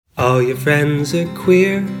All your friends are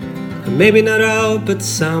queer, or maybe not all but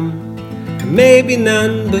some, or maybe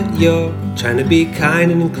none, but you're trying to be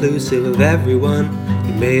kind and inclusive of everyone.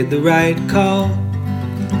 You made the right call,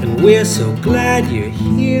 and we're so glad you're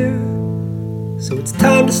here. So it's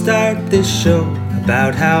time to start this show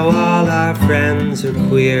about how all our friends are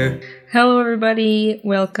queer. Hello everybody,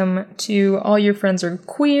 welcome to All Your Friends Are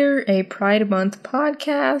Queer, a Pride Month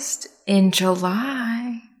podcast in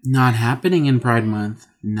July. Not happening in Pride Month.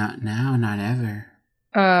 Not now, not ever.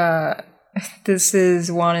 This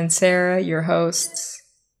is Juan and Sarah, your hosts,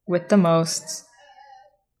 with the most.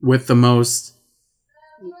 With the most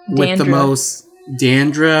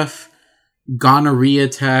dandruff, gonorrhea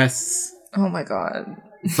tests. Oh my god.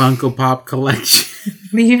 Funko Pop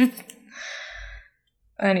collection.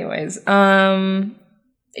 Anyways,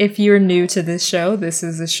 if you're new to this show, this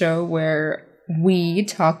is a show where we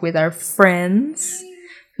talk with our friends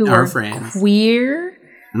who are queer.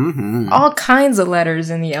 Mm-hmm. All kinds of letters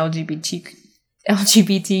in the LGBTQIA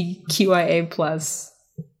plus,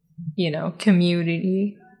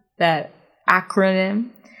 community, that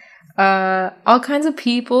acronym. All kinds of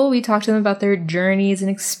people. We talk to them about their journeys and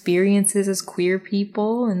experiences as queer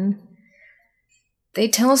people, and they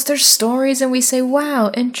tell us their stories, and we say,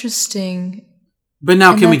 "Wow, interesting." But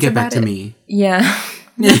now, can we get back to me? Yeah,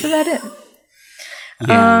 that's about it.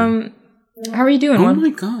 Yeah. How are you doing? Oh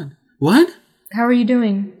my god, what? How are you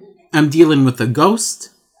doing? I'm dealing with a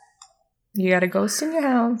ghost. You got a ghost in your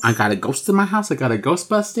house. I got a ghost in my house. I got a ghost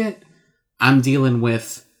busted. I'm dealing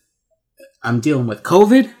with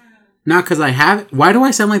COVID. Not because I have it. Why do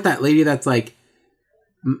I sound like that lady that's like,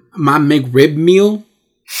 my McRib meal?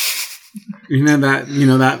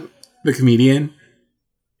 The comedian?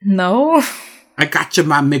 No. I got you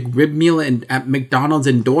my McRib meal at McDonald's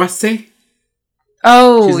in Dorsey.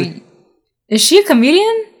 Oh, is she a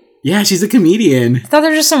comedian? Yeah, she's a comedian. I thought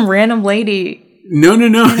there was just some random lady. No.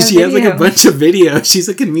 She has like a bunch of videos. She's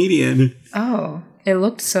a comedian. Oh, it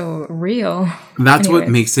looked so real. That's what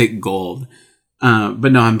makes it gold.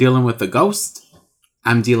 But no, I'm dealing with the ghost.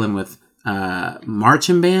 I'm dealing with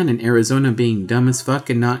marching band in Arizona being dumb as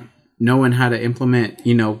fuck and not knowing how to implement,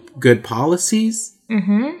 good policies.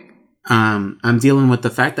 Mm-hmm. I'm dealing with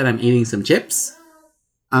the fact that I'm eating some chips.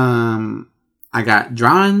 I got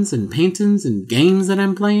drawings and paintings and games that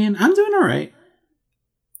I'm playing. I'm doing all right.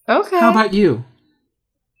 Okay. How about you?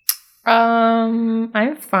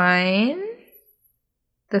 I'm fine.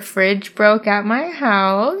 The fridge broke at my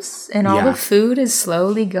house, and all the food is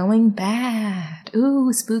slowly going bad.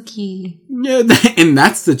 Ooh, spooky. Yeah, and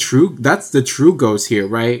that's the true ghost here,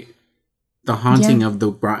 right? The haunting of the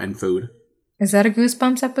rotten food. Is that a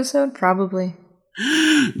Goosebumps episode? Probably.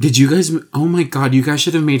 Did you guys... Oh my god, you guys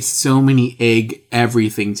should have made so many egg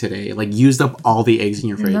everything today. Like, used up all the eggs in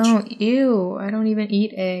your fridge. No, ew. I don't even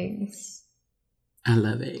eat eggs. I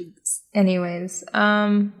love eggs. Anyways,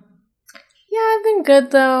 yeah, I've been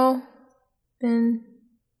good, though. Been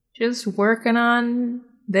just working on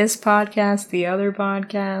this podcast, the other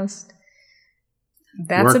podcast.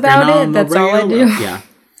 That's working about it. That's all I do. Yeah.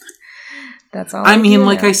 That's all I mean,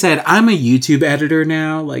 like I said, I'm a YouTube editor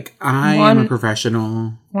now. Like, I am a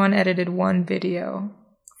professional. Juan edited one video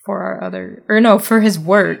for for his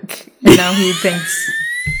work. And now he thinks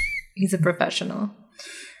he's a professional.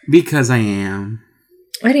 Because I am.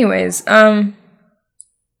 Anyways,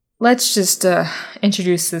 let's just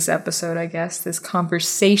introduce this episode, I guess. This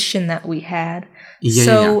conversation that we had.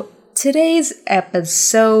 Today's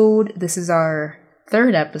episode, this is our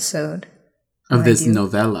third episode. Of this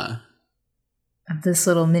novella. Of this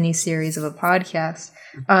little mini-series of a podcast.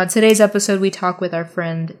 Today's episode, we talk with our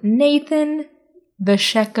friend Nathan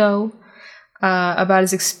Vasheko about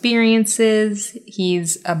his experiences.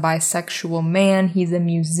 He's a bisexual man. He's a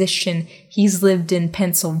musician. He's lived in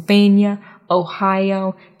Pennsylvania,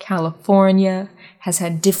 Ohio, California, has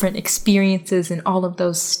had different experiences in all of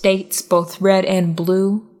those states, both red and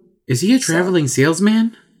blue. Is he a traveling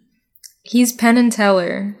salesman? He's Penn and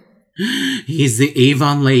Teller. He's the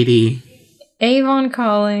Avon lady. Avon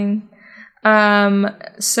calling.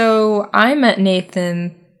 So I met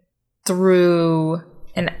Nathan through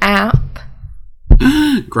an app.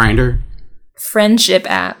 Grindr. Friendship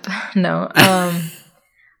app. No.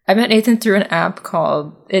 I met Nathan through an app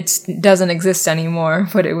called, it doesn't exist anymore,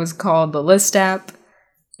 but it was called the List app.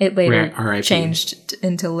 It later changed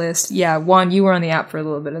into List. Yeah, Juan, you were on the app for a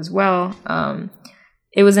little bit as well.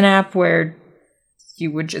 It was an app where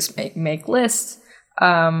you would just make lists.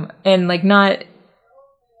 And like not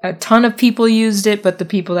a ton of people used it, but the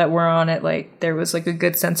people that were on it, like there was like a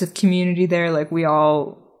good sense of community there. Like we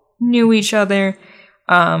all knew each other.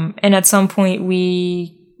 And at some point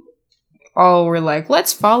we all were like,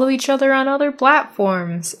 let's follow each other on other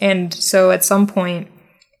platforms. And so at some point,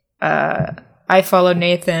 I followed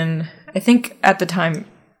Nathan. I think at the time,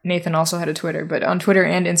 Nathan also had a Twitter, but on Twitter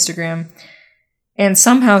and Instagram. And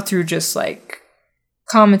somehow through just like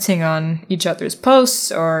commenting on each other's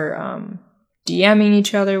posts or DMing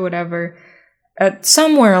each other, whatever,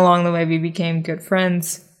 somewhere along the way we became good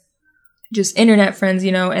friends. Just internet friends,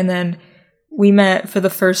 you know, and then we met for the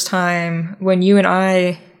first time when you and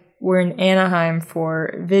I were in Anaheim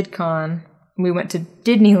for VidCon. We went to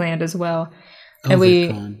Disneyland as well. And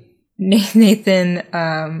VidCon. Nathan,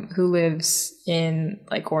 who lives in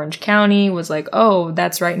like Orange County, was like, oh,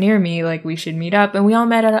 that's right near me. Like, we should meet up. And we all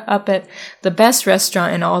met up at the best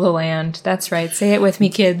restaurant in all the land. That's right. Say it with me,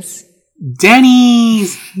 kids.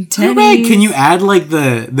 Denny's. Hooray! Can you add like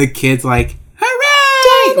the kids like,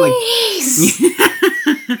 Denny's! Like,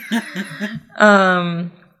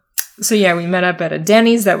 so yeah, we met up at a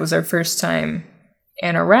Denny's. That was our first time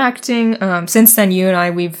interacting. Since then, you and I,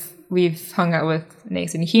 we've hung out with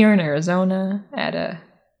Nathan here in Arizona at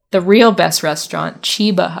the real best restaurant,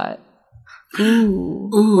 Chiba Hut.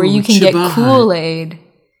 Ooh, where you can get Kool-Aid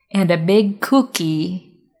and a big cookie.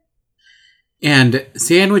 And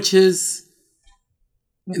sandwiches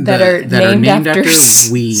that are named after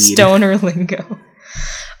weed. Stoner lingo.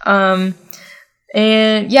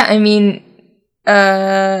 And yeah, I mean,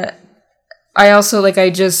 I also, like,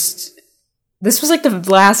 this was like the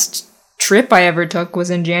last trip I ever took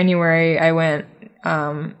was in January. I went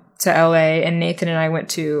to LA, and Nathan and I went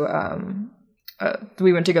to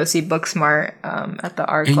we went to go see Booksmart at the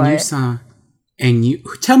ArcLight. And you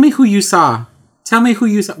tell me who you saw. Tell me who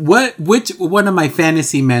you saw. Which one of my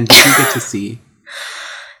fantasy men did you get to see?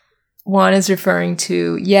 Juan is referring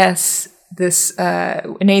to, yes, this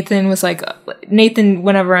Nathan was like,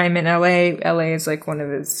 whenever I'm in LA is like one of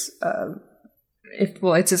his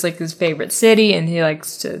it's just like his favorite city, and he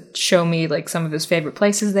likes to show me like some of his favorite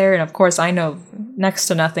places there. And of course, I know next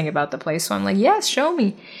to nothing about the place, so I'm like, yes, show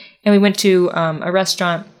me. And we went to a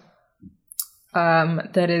restaurant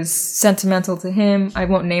that is sentimental to him. I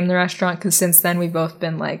won't name the restaurant because since then we've both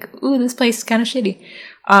been like, ooh, this place is kind of shitty.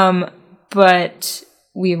 But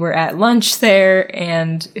we were at lunch there,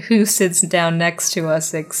 and who sits down next to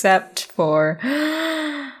us except for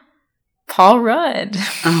Paul Rudd.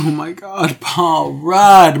 Oh my God, Paul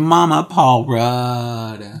Rudd, Mama Paul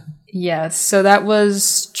Rudd. Yes, so that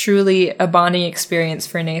was truly a bonding experience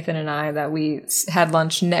for Nathan and I, that we had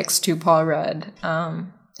lunch next to Paul Rudd.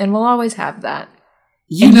 And we'll always have that.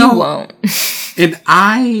 You won't. And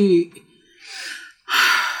I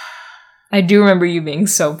do remember you being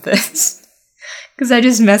so pissed. Because I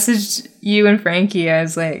just messaged you and Frankie. I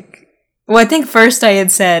was like, well, I think first I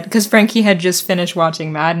had said, because Frankie had just finished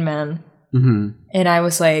watching Mad Men. Mm-hmm. And I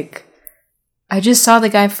was like, I just saw the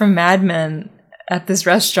guy from Mad Men at this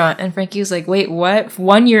restaurant. And Frankie was like, wait, what?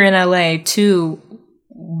 1 year in LA, 2,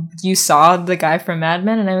 you saw the guy from Mad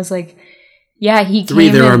Men? And I was like, yeah, he came 3,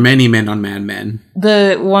 there are many men on Mad Men.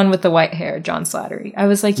 The one with the white hair, John Slattery. I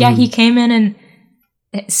was like, yeah, he came in and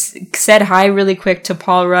said hi really quick to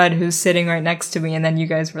Paul Rudd, who's sitting right next to me. And then you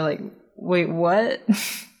guys were like, wait, what?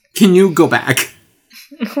 Can you go back?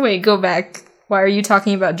 Wait, go back. Why are you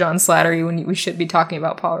talking about John Slattery when we should be talking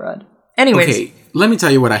about Paul Rudd? Anyways. Okay, let me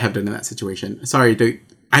tell you what I have done in that situation. Sorry,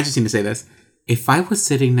 I just need to say this. If I was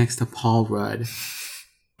sitting next to Paul Rudd,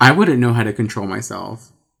 I wouldn't know how to control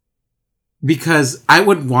myself. Because I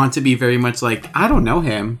would want to be very much like, I don't know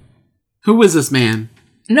him. Who is this man?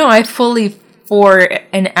 No, I fully, for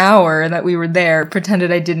an hour that we were there,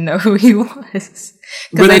 pretended I didn't know who he was.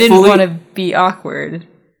 Because I didn't want to be awkward.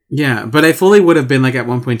 Yeah, but I fully would have been like, at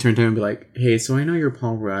one point, turned to him and be like, hey, so I know you're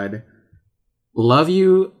Paul Rudd. Love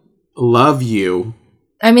you.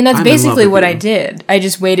 I mean, that's basically what I did. I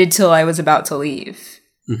just waited till I was about to leave.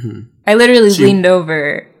 Mm-hmm. I literally leaned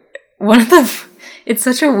over. It's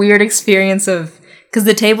such a weird experience because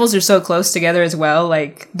the tables are so close together as well.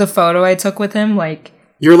 Like, the photo I took with him, like...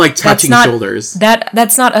 You're, like, touching shoulders.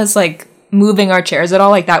 That's not us, like, moving our chairs at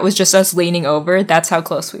all. Like, that was just us leaning over. That's how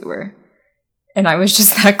close we were. And I was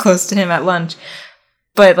just that close to him at lunch.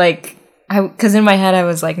 But, like... Because in my head, I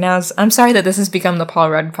was like, I'm sorry that this has become the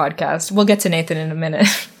Paul Rudd podcast. We'll get to Nathan in a minute.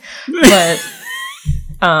 But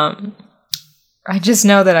I just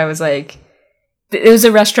know that I was like, it was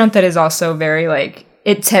a restaurant that is also very like,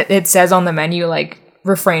 it says on the menu, like,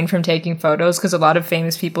 refrain from taking photos, because a lot of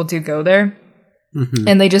famous people do go there. Mm-hmm.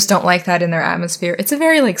 And they just don't like that in their atmosphere. It's a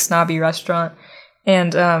very like snobby restaurant.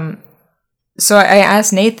 And so I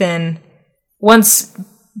asked Nathan, once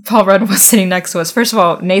Paul Rudd was sitting next to us. First of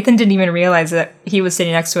all, Nathan didn't even realize that he was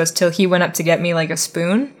sitting next to us till he went up to get me like a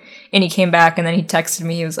spoon. And he came back and then he texted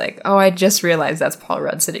me. He was like, oh, I just realized that's Paul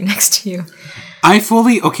Rudd sitting next to you.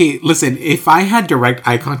 Okay, listen, if I had direct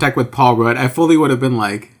eye contact with Paul Rudd, I fully would have been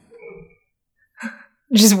like...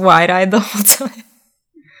 Just wide-eyed the whole time.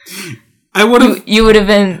 I would have... You would have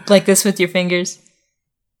been like this with your fingers.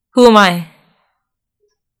 Who am I?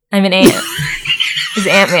 I'm an ant. It's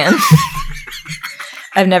Ant-Man.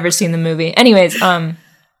 I've never seen the movie. Anyways,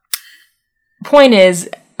 point is,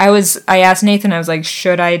 I asked Nathan, I was like,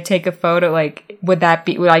 should I take a photo? Like, would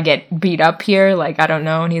I get beat up here? Like, I don't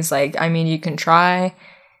know. And he's like, I mean, you can try.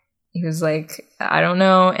 He was like, I don't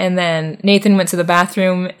know. And then Nathan went to the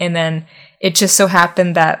bathroom, and then it just so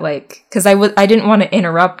happened that, like, because I didn't want to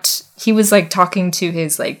interrupt. He was, like, talking to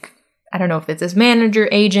his, like, I don't know if it's his manager,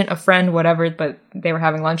 agent, a friend, whatever, but they were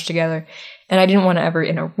having lunch together. And I didn't want to ever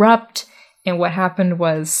interrupt. And what happened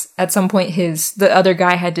was, at some point, the other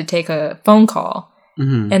guy had to take a phone call.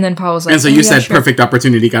 Mm-hmm. And then Paul was like... And so you said, sure. Perfect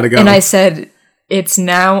opportunity, gotta go. And I said, it's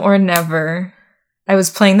now or never. I was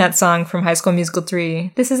playing that song from High School Musical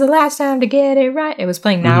 3. This is the last time to get it right. It was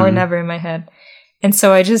playing now or never in my head. And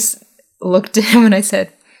so I just looked at him and I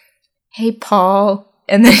said, hey, Paul.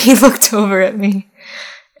 And then he looked over at me.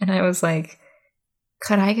 And I was like,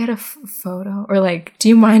 could I get a photo? Or like, do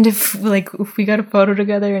you mind if we got a photo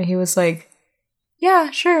together? And he was like, yeah,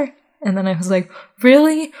 sure. And then I was like,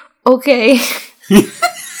 really? Okay.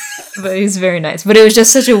 But he's very nice. But it was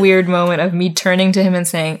just such a weird moment of me turning to him and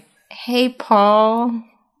saying, hey, Paul.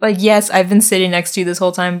 Like, yes, I've been sitting next to you this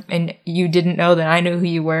whole time, and you didn't know that I knew who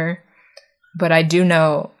you were. But I do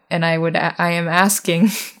know, and I am asking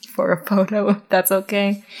for a photo, if that's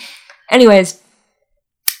okay. Anyways,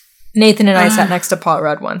 Nathan and I sat next to Paul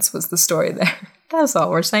Rudd once, was the story there. That's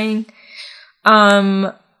all we're saying.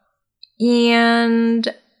 And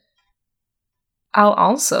I'll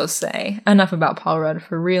also say, enough about Paul Rudd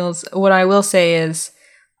for reals. What I will say is,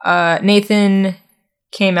 Nathan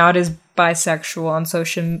came out as bisexual on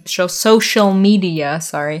social media,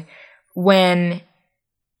 when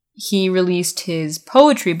he released his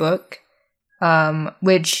poetry book,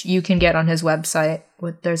 which you can get on his website.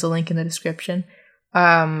 There's a link in the description.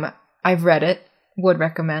 I've read it, would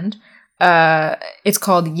recommend. It's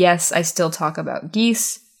called Yes, I Still Talk About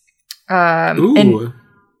Geese. I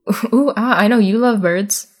know you love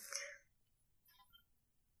birds.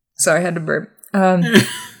 Sorry, I had to burp.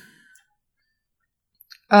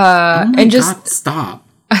 and just God, stop.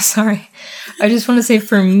 Sorry, I just want to say,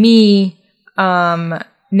 for me,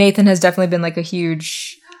 Nathan has definitely been like a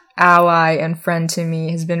huge ally and friend to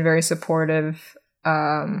me. Has been very supportive,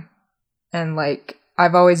 and like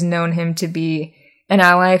I've always known him to be an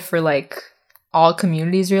ally for like all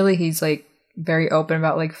communities. Really, he's like very open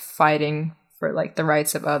about like fighting for like the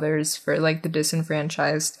rights of others, for like the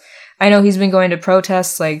disenfranchised. I know he's been going to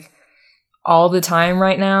protests like all the time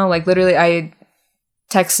right now. Like literally, I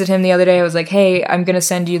texted him the other day. I was like, hey, I'm going to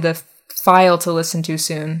send you the file to listen to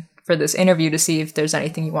soon for this interview to see if there's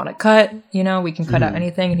anything you want to cut. You know, we can cut out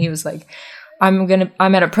anything. And he was like, I'm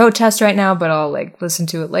at a protest right now, but I'll like listen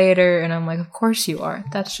to it later. And I'm like, of course you are.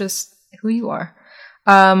 That's just who you are.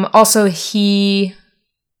 Also, he,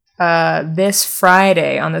 this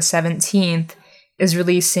Friday on the 17th is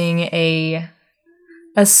releasing a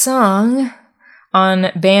song on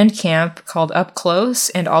Bandcamp called Up Close,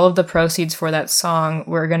 and all of the proceeds for that song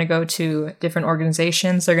were going to go to different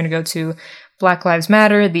organizations. They're going to go to Black Lives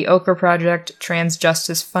Matter, the Okra Project, Trans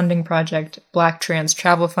Justice Funding Project, Black Trans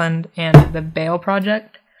Travel Fund, and the Bail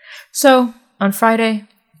Project. So, on Friday,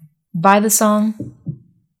 buy the song,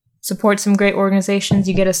 support some great organizations,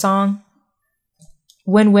 you get a song.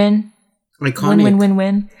 Win-win. Iconic.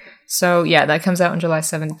 Win-win-win-win. So, yeah, that comes out on July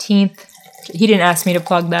 17th. He didn't ask me to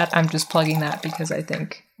plug that. I'm just plugging that because I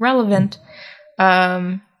think relevant.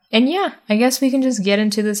 And yeah, I guess we can just get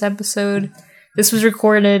into this episode. This was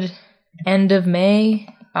recorded end of May.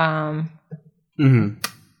 I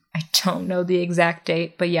don't know the exact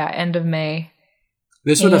date, but yeah, end of May.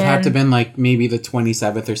 This would have had to been like maybe the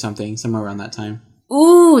 27th or something, somewhere around that time.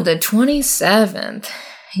 Ooh, the 27th.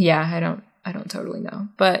 Yeah, I don't totally know.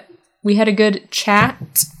 But we had a good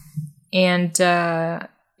chat, and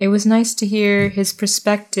it was nice to hear his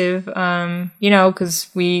perspective, because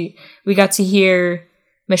we got to hear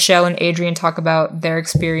Michelle and Adrian talk about their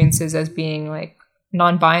experiences as being like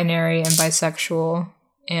non-binary and bisexual,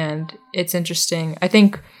 and it's interesting. I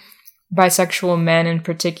think bisexual men in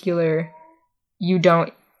particular, you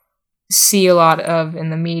don't see a lot of in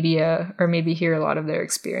the media, or maybe hear a lot of their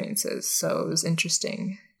experiences, so it was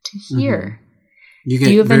interesting to hear. You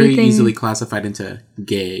get very easily classified into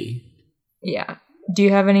gay. Yeah. Do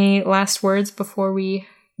you have any last words before we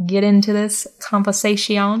get into this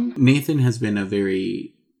conversation? Nathan has been a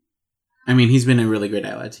very I mean, he's been a really great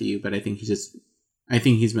ally to you, but I think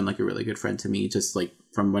he's been like a really good friend to me, just like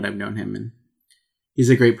from what I've known him, and he's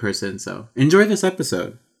a great person. So enjoy this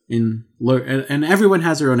episode, and everyone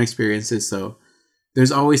has their own experiences, so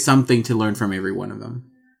there's always something to learn from every one of them.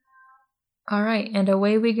 All right, and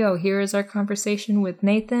away we go. Here is our conversation with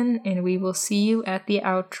Nathan, and we will see you at the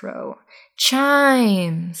outro.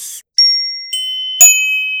 Chimes!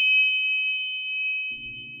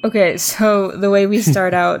 Okay, so the way we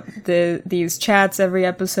start out these chats every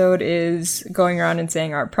episode is going around and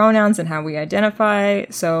saying our pronouns and how we identify.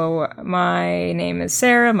 So my name is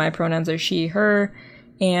Sarah, my pronouns are she, her,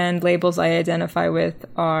 and labels I identify with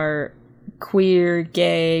are queer,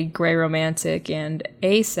 gay, gray romantic, and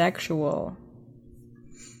asexual.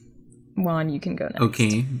 Juan, you can go next.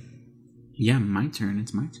 Okay. Yeah, my turn.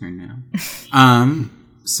 It's my turn now.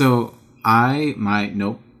 So my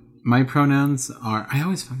pronouns are, I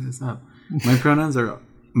always fuck this up. My pronouns are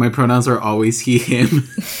always he, him.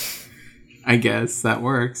 I guess that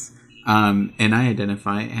works. And I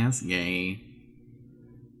identify as gay.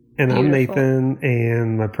 And Beautiful. I'm Nathan,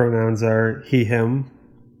 and my pronouns are he, him,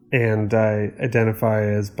 and I identify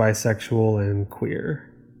as bisexual and queer.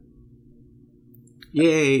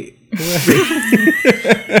 Yay.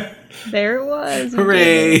 There it was.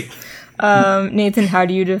 Hooray. Nathan, how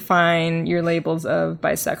do you define your labels of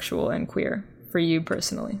bisexual and queer for you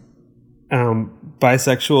personally?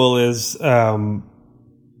 Bisexual is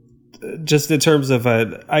just in terms of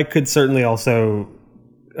I could certainly also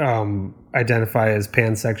identify as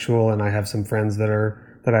pansexual, and I have some friends that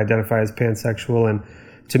identify as pansexual, and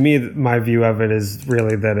to me, my view of it is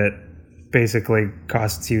really that it basically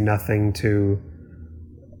costs you nothing to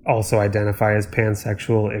also identify as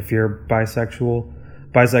pansexual if you're bisexual.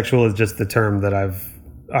 Bisexual is just the term that I've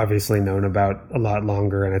obviously known about a lot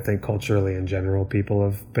longer, and I think culturally in general people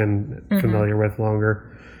have been familiar with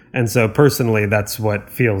longer. And so personally, that's what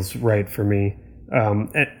feels right for me. And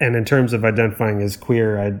in terms of identifying as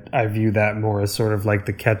queer, I view that more as sort of like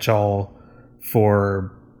the catch-all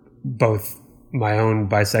for both my own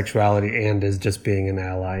bisexuality and as just being an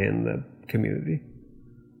ally in the community.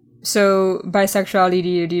 So bisexuality,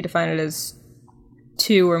 do you define it as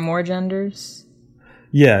two or more genders?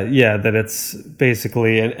 Yeah, that it's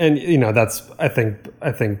basically, and you know, that's I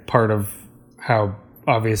think part of how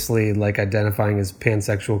obviously like identifying as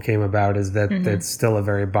pansexual came about is that it's still a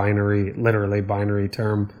very literally binary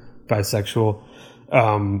term, bisexual.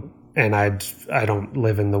 And I don't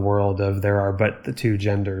live in the world of there are but the two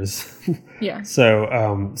genders. Yeah.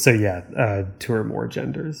 So yeah, two or more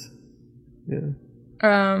genders. Yeah.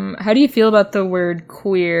 How do you feel about the word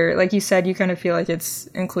queer? Like you said, you kind of feel like it's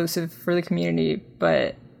inclusive for the community,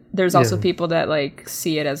 but there's also people that like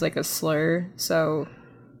see it as like a slur. So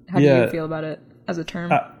how do you feel about it as a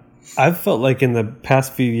term? I've felt like in the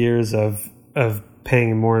past few years of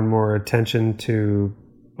paying more and more attention to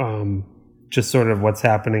just sort of what's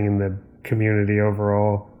happening in the community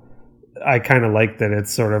overall, I kind of like that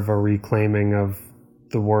it's sort of a reclaiming of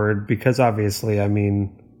the word, because obviously, I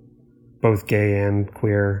mean, both gay and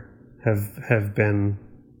queer have been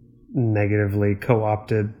negatively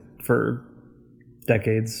co-opted for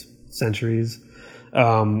decades, centuries.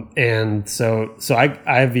 And so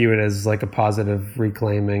I view it as like a positive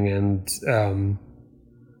reclaiming, and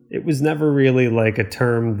it was never really like a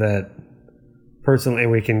term that personally,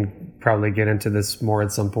 and we can probably get into this more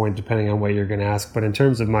at some point depending on what you're going to ask, but in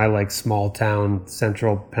terms of my like small town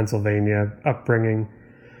central Pennsylvania upbringing,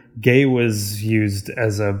 gay was used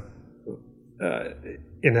as with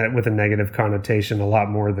a negative connotation a lot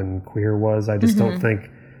more than queer was. I just don't think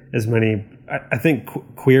as many. I think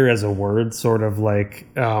queer as a word sort of like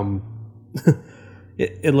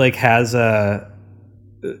it like has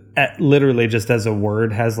literally just as a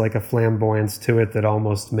word has like a flamboyance to it that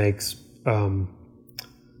almost makes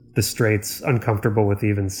the straights uncomfortable with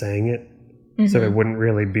even saying it. So it wouldn't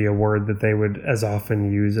really be a word that they would as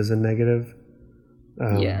often use as a negative.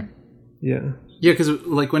 Yeah, because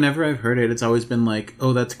like whenever I've heard it, it's always been like,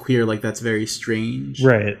 oh, that's queer, like that's very strange,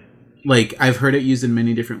 right? Like I've heard it used in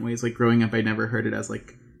many different ways. Like growing up, I never heard it as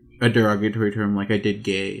like a derogatory term. Like I did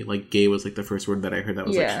gay. Like gay was like the first word that I heard that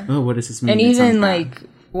was like, oh, what does this mean? And even like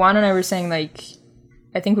Juan and I were saying, like,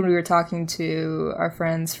 I think when we were talking to our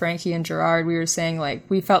friends Frankie and Gerard, we were saying like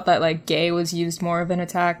we felt that like gay was used more of an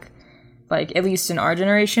attack, like at least in our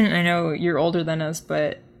generation. And I know you're older than us,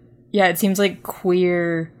 but yeah, it seems like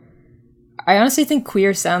queer. I honestly think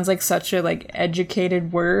queer sounds like such a like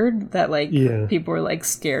educated word that like people were like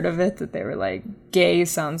scared of it, that they were like, gay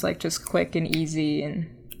sounds like just quick and easy and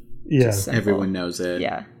just simple. Everyone knows it.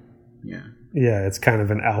 Yeah, it's kind of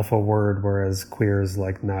an alpha word, whereas queer is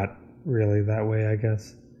like not really that way, I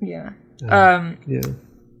guess. Yeah.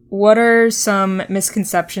 What are some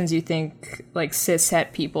misconceptions you think like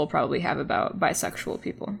cishet people probably have about bisexual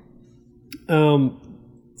people?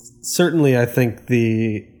 Certainly, I think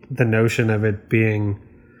the notion of it being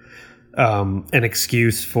an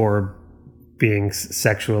excuse for being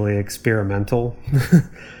sexually experimental,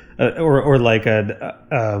 or like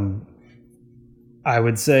I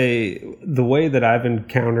would say the way that I've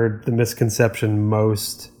encountered the misconception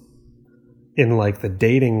most in like the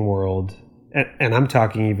dating world, and I'm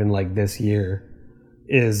talking even like this year,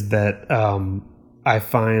 is that I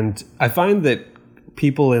find that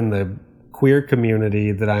people in the queer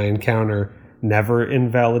community that I encounter never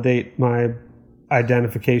invalidate my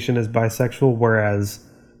identification as bisexual, whereas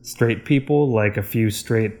straight people, like a few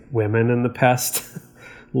straight women in the past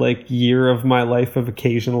like year of my life of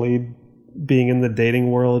occasionally being in the dating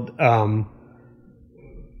world,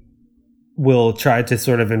 will try to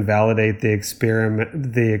sort of invalidate the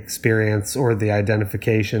experience or the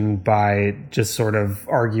identification by just sort of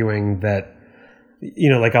arguing that, you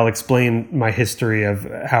know, like I'll explain my history of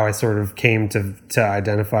how I sort of came to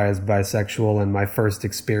identify as bisexual and my first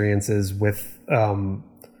experiences with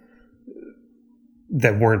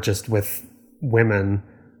that weren't just with women,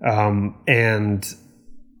 and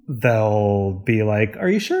they'll be like, "Are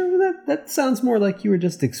you sure that sounds more like you were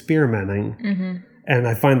just experimenting?" Mm-hmm. And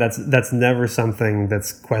I find that's never something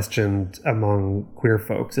that's questioned among queer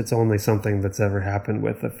folks. It's only something that's ever happened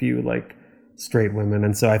with a few like straight women.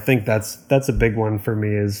 And so I think that's a big one for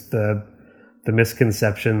me, is the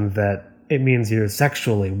misconception that it means you're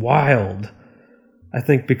sexually wild. I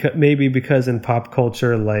think because in pop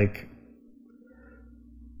culture, like,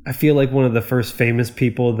 I feel like one of the first famous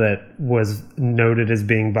people that was noted as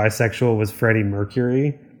being bisexual was Freddie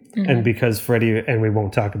Mercury. Mm-hmm. And because Freddie, and we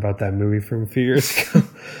won't talk about that movie from a few years ago,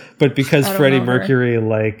 but because Freddie Mercury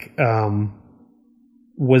like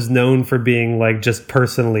was known for being like just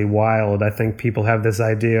personally wild, I think people have this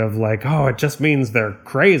idea of like, oh, it just means they're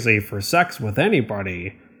crazy for sex with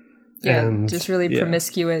anybody. Yeah, and just really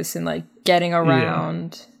promiscuous and like getting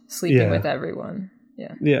around, sleeping with everyone.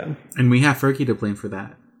 Yeah. Yeah. And we have Fergie to blame for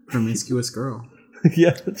that. Promiscuous girl.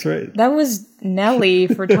 Yeah, that's right. That was Nelly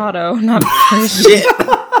Furtado, not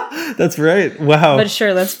Fergie. That's right. Wow. But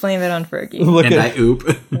sure, let's blame it on Fergie.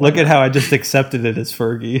 Look at how I just accepted it as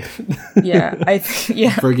Fergie. Yeah,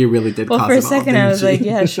 Fergie really did. Well, for a second, I was like,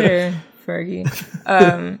 yeah, sure, Fergie.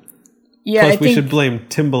 Yeah. Plus, we should blame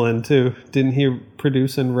Timbaland too. Didn't he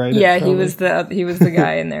produce and write it? Yeah, he was the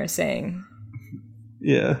guy in there saying,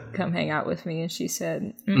 "Yeah, come hang out with me," and she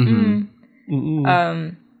said, "Mm-mm."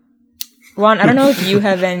 Mm-mm. Juan, I don't know if you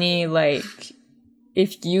have any like.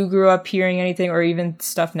 If you grew up hearing anything, or even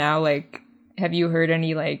stuff now, like, have you heard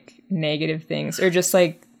any, like, negative things? Or just,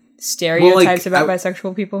 like, stereotypes about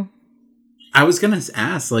bisexual people? I was going to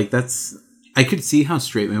ask, like, I could see how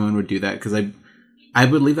straight women would do that, because I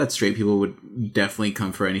believe that straight people would definitely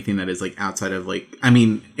come for anything that is, like, outside of, like, I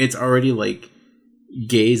mean, it's already, like,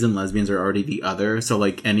 gays and lesbians are already the other, so,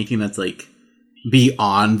 like, anything that's, like,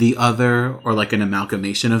 beyond the other, or, like, an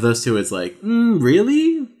amalgamation of those two is, like,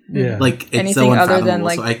 really? Yeah. Like, it's anything so other than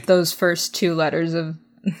like those first two letters of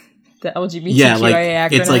the LGBTQIA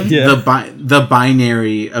acronym. It's like the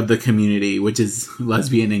binary of the community, which is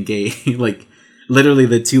lesbian and gay. Like, literally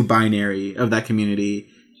the two binary of that community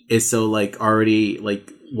is so like already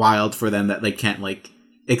like wild for them that they can't like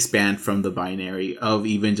expand from the binary of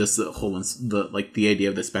even just the whole the idea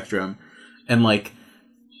of the spectrum. And like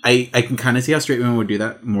I can kind of see how straight women would do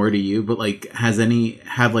that more to you, but like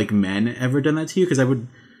have like men ever done that to you? Because I would.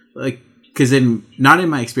 Like, because not in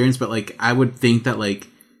my experience, but like I would think that like,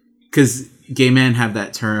 because gay men have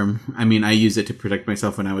that term. I mean, I used it to protect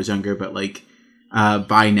myself when I was younger, but like,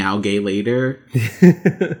 bi now, gay later,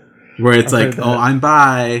 where it's like, oh, I'm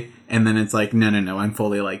bi, and then it's like, no, I'm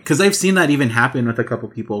fully like, because I've seen that even happen with a couple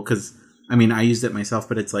people. Because I mean, I used it myself,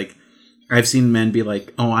 but it's like I've seen men be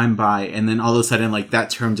like, oh, I'm bi, and then all of a sudden like that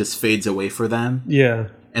term just fades away for them. Yeah,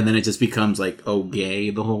 and then it just becomes like, oh, gay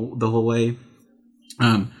the whole way.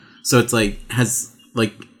 So it's like,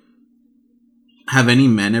 have any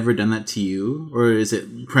men ever done that to you? Or is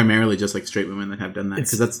it primarily just like straight women that have done that?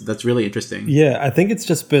 Because that's really interesting. Yeah, I think it's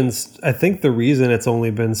just been, I think the reason it's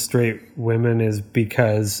only been straight women is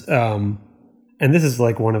because, and this is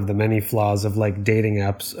like one of the many flaws of like dating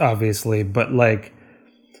apps, obviously, but like,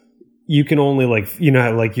 you can only like, you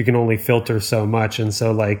know, like you can only filter so much. And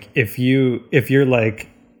so like, if you're like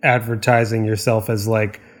advertising yourself as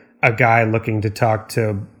like a guy looking to talk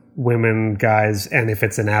to women, guys, and if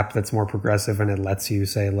it's an app that's more progressive and it lets you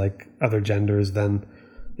say like other genders, then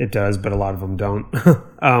it does, but a lot of them don't.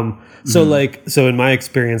 So in my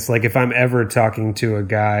experience, like if I'm ever talking to a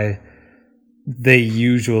guy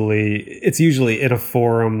it's usually in a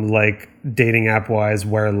forum like dating app wise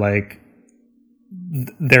where like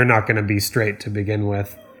they're not going to be straight to begin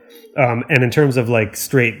with. And in terms of like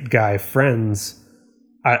straight guy friends,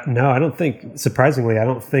 I don't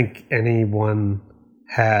think anyone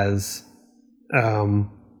has. No,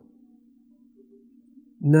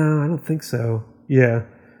 I don't think so. Yeah.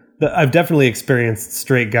 I've definitely experienced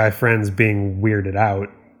straight guy friends being weirded out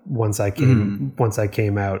once I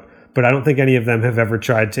came out, but I don't think any of them have ever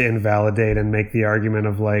tried to invalidate and make the argument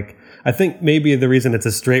of like, I think maybe the reason it's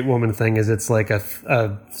a straight woman thing is it's like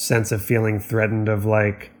a sense of feeling threatened of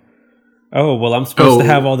like, oh, well, I'm supposed to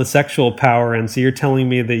have all the sexual power, and so you're telling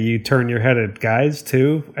me that you turn your head at guys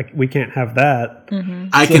too? We can't have that. Mm-hmm.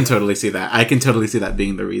 I can totally see that. I can totally see that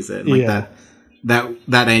being the reason. Like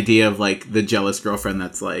that idea of like the jealous girlfriend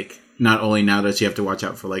that's like, not only now does she have to watch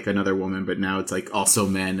out for like another woman, but now it's like also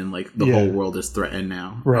men, and like the whole world is threatened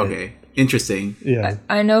now. Right. Okay. Interesting. Yeah.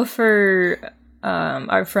 I know for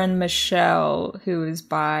our friend Michelle, who is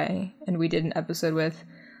bi, and we did an episode with,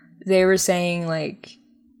 they were saying like,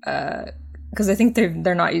 because I think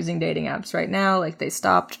they're not using dating apps right now, like they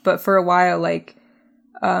stopped, but for a while, like,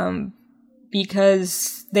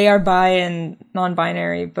 because they are bi and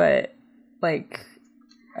non-binary, but like,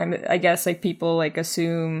 I guess like people like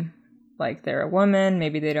assume like they're a woman,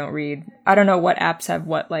 maybe they don't read, I don't know what apps have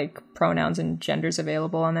what like pronouns and genders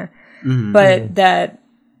available on there, but that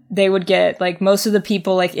they would get like most of the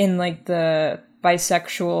people like in like the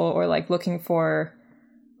bisexual or like looking for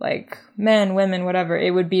like men, women, whatever,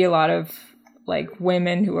 it would be a lot of like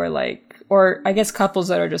women who are like, or I guess couples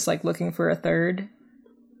that are just like looking for a third.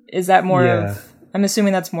 Is that more of, I'm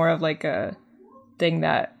assuming that's more of like a thing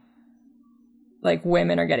that like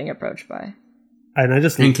women are getting approached by.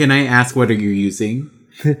 And can I ask, what are you using?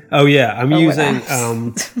 Oh yeah, I'm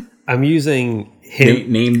using Hinge.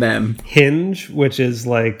 Name them. Hinge, which is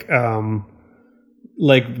like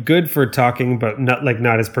good for talking, but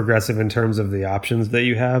not as progressive in terms of the options that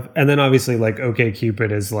you have. And then obviously like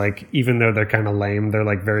OkCupid is like, even though they're kind of lame, they're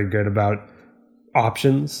like very good about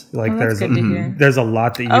options. Like there's a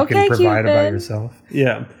lot that you can provide about yourself.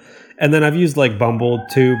 Yeah. And then I've used like Bumble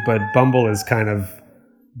too, but Bumble is kind of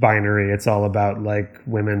binary. It's all about like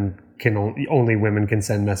women can only women can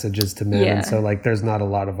send messages to men. And so like there's not a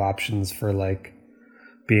lot of options for like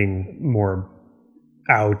being more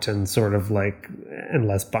out and sort of like, and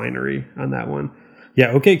less binary on that one.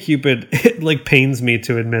 Yeah, OkCupid, it like pains me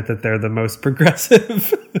to admit that they're the most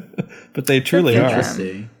progressive, but they truly are.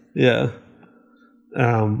 Interesting. Yeah.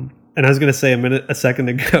 And I was going to say a second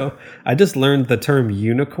ago, I just learned the term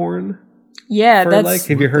unicorn. Yeah, that's like,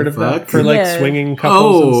 have you heard of that? For like swinging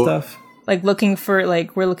couples and stuff? Like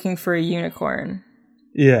we're looking for a unicorn.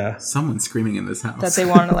 Yeah. Someone's screaming in this house. That they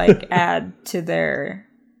want to like add to their,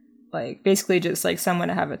 like basically just like someone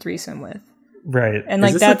to have a threesome with. Right. And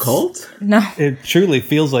like is this a cult? No. It truly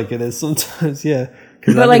feels like it is sometimes, yeah.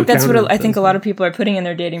 But like that's what I think a lot of people are putting in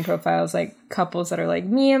their dating profiles, like couples that are like,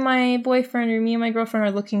 me and my boyfriend or me and my girlfriend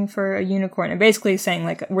are looking for a unicorn, and basically saying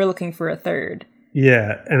like we're looking for a third.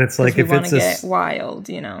 Yeah, and it's like if we want to get wild,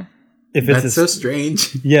 you know. If it's so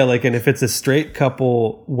strange. Yeah, like, and if it's a straight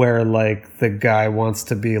couple where like the guy wants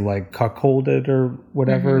to be like cuckolded or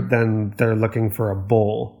whatever, then they're looking for a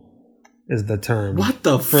bull, is the term. What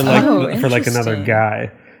the for like another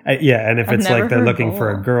guy. Yeah, and if it's like they're looking for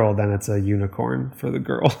a girl, then it's a unicorn for the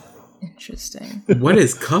girl. Interesting. What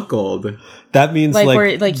is cuckold? That means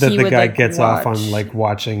like that the guy gets off on like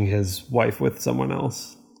watching his wife with someone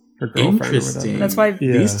else, her girlfriend. Interesting. That's why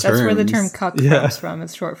that's where the term cuck comes from.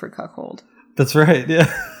 It's short for cuckold. That's right.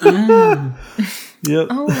 Yeah. Yep.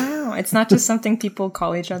 Oh wow! It's not just something people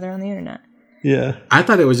call each other on the internet. Yeah. I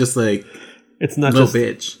thought it was just like it's not little just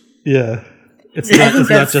bitch. Yeah. It's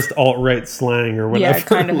not just alt-right slang or whatever. Yeah,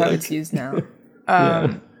 kind of how it's used now.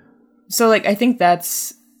 So, like, I think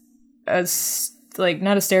that's like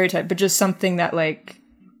not a stereotype, but just something that like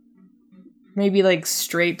maybe like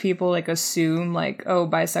straight people like assume like, oh,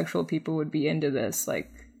 bisexual people would be into this. Like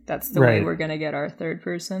that's the way we're gonna get our third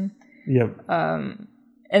person. Yep. And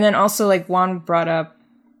then also like Juan brought up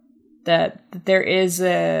that there is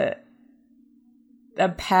a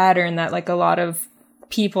pattern that like a lot of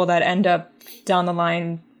people that end up down the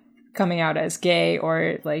line coming out as gay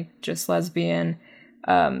or like just lesbian,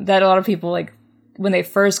 that a lot of people like when they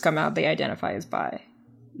first come out they identify as bi.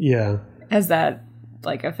 Yeah. Has that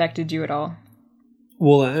like affected you at all?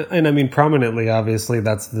 Well, and I mean prominently, obviously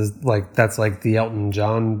that's like the Elton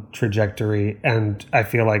John trajectory, and I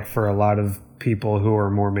feel like for a lot of people who are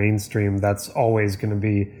more mainstream, that's always going to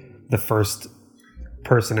be the first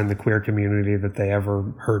person in the queer community that they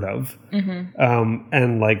ever heard of.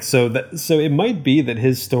 And like, so it might be that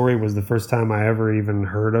his story was the first time I ever even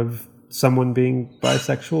heard of someone being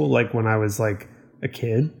bisexual, like when I was like a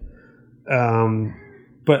kid.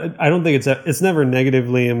 But I don't think it's never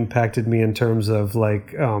negatively impacted me in terms of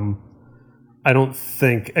like, I don't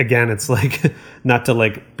think, again, it's like not to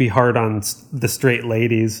like be hard on the straight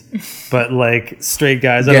ladies, but like straight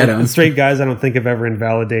guys, I don't think have ever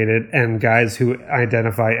invalidated, and guys who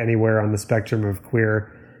identify anywhere on the spectrum of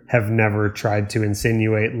queer have never tried to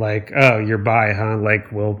insinuate like, oh, you're bi, huh?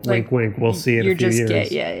 Like, well, like, wink, wink, we'll see it in a few years.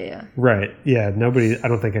 Gay. Yeah. Right. Yeah. I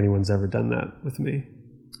don't think anyone's ever done that with me.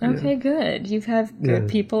 Okay, good. You have good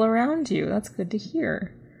people around you. That's good to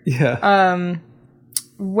hear. Yeah. I'm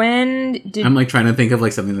like trying to think of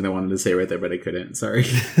like something that I wanted to say right there, but I couldn't. Sorry.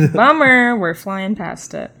 Bummer. We're flying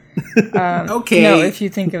past it. Okay. No, if you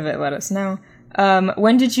think of it, let us know.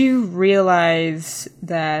 When did you realize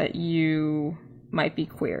that you might be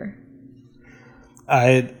queer?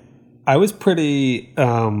 I was pretty,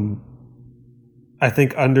 I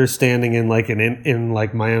think, understanding in like in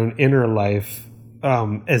like my own inner life,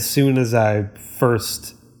 as soon as I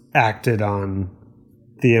first acted on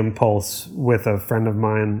the impulse with a friend of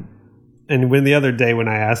mine. And when the other day when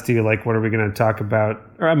I asked you, like, what are we going to talk about?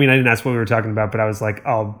 Or, I mean, I didn't ask what we were talking about, but I was like,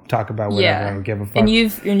 I'll talk about whatever. I don't give a fuck. And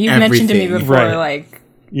you've mentioned to me before, like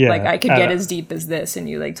I could get as deep as this, and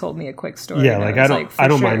you like told me a quick story. Yeah, like I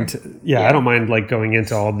don't mind. I don't mind like going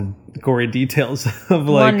into all the gory details of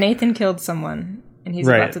like. Nathan killed someone, and he's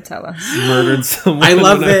about to tell us. Murdered someone. I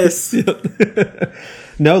love this.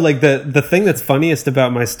 No, like the thing that's funniest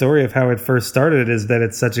about my story of how it first started is that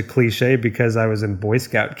it's such a cliche because I was in Boy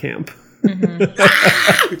Scout camp.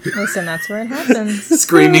 Listen, that's where it happens.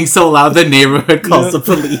 Screaming so loud the neighborhood calls the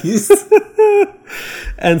police.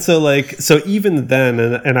 And so even then,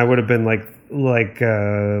 and I would have been like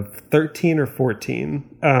 13 or 14.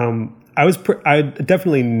 I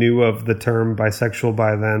definitely knew of the term bisexual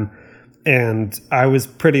by then. And I was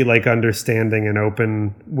pretty like understanding and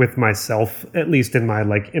open with myself, at least in my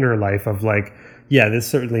like inner life of like, yeah, this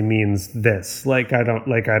certainly means this. Like, I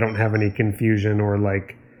don't have any confusion or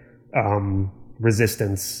like,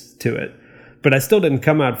 resistance to it, but I still didn't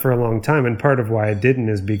come out for a long time. And part of why I didn't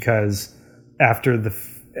is because after the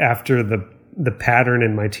pattern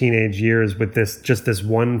in my teenage years with this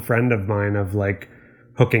one friend of mine of like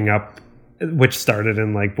hooking up, which started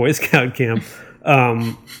in like Boy Scout camp,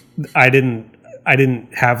 I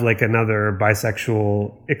didn't have like another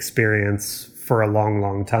bisexual experience for a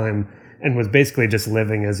long time, and was basically just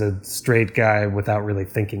living as a straight guy without really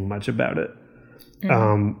thinking much about it.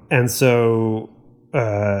 And so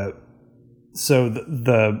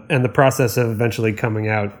the process of eventually coming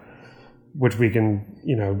out, which we can,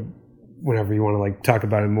 whenever you want to like talk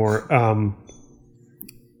about it more,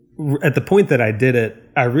 at the point that I did it,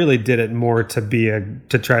 I really did it more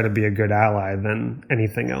to try to be a good ally than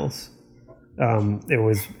anything else.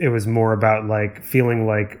 It was more about like feeling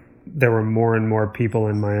like there were more and more people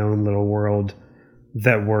in my own little world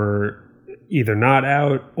that were either not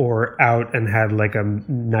out or out and had like a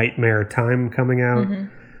nightmare time coming out.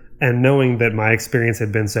 And knowing that my experience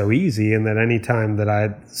had been so easy, and that any time that I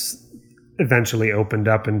eventually opened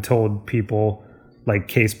up and told people like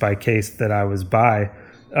case by case that I was bi,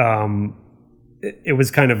 it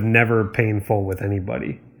was kind of never painful with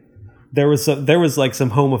anybody. There was like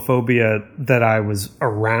some homophobia that I was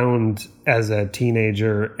around as a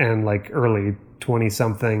teenager and like early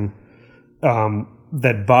 20-something,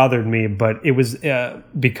 that bothered me, but it was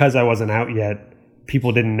because I wasn't out yet.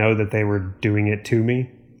 People didn't know that they were doing it to me.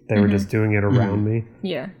 They were just doing it around me.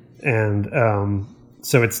 Yeah. And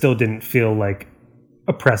so it still didn't feel like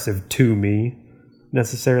oppressive to me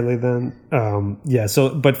necessarily then.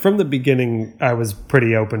 So but from the beginning I was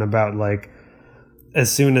pretty open about like as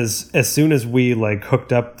soon as we like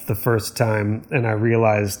hooked up the first time and I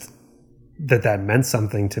realized that meant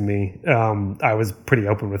something to me, I was pretty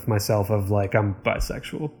open with myself of like, I'm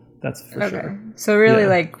bisexual. That's for sure. So really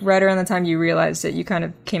like right around the time you realized it, you kind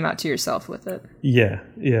of came out to yourself with it. Yeah.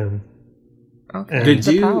 Okay. And did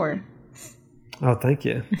you? Power. Oh, thank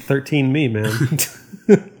you. 13 me, man.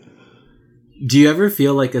 Do you ever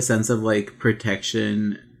feel like a sense of like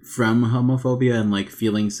protection from homophobia and like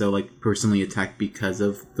feeling so like personally attacked because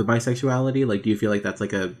of the bisexuality? Like, do you feel like that's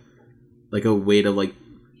like a way to like,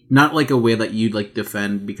 not like a way that you'd like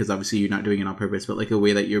defend because obviously you're not doing it on purpose, but like a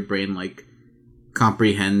way that your brain like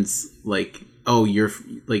comprehends like, oh, you're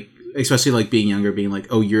like, especially like being younger, being like,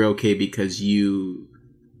 oh, you're okay because you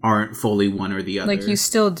aren't fully one or the other. Like you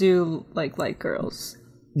still do like girls.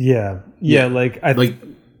 Yeah. Like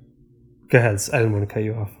go ahead. I didn't want to cut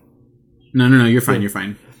you off. No, you're fine. You're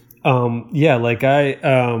fine. Yeah, like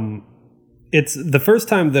it's the first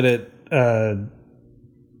time that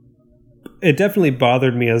it definitely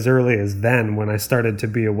bothered me as early as then when I started to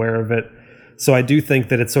be aware of it. So I do think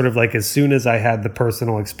that it's sort of like as soon as I had the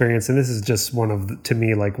personal experience, and this is just to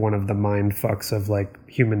me, like one of the mind fucks of like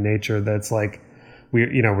human nature, that's like,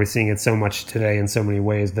 we're seeing it so much today in so many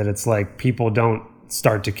ways that it's like people don't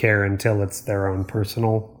start to care until it's their own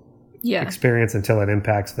personal experience, until it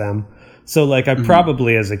impacts them. So like I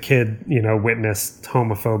probably as a kid, witnessed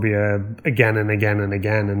homophobia again and again and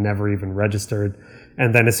again and never even registered.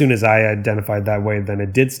 And then as soon as I identified that way, then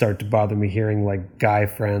it did start to bother me hearing like guy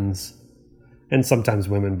friends, and sometimes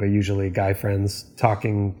women, but usually guy friends,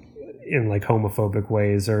 talking in like homophobic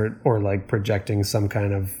ways or like projecting some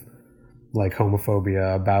kind of like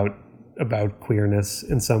homophobia about queerness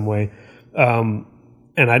in some way. And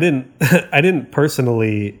I didn't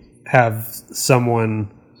personally have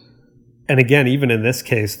someone, and again, even in this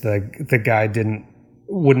case, the guy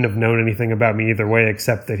wouldn't have known anything about me either way,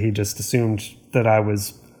 except that he just assumed that I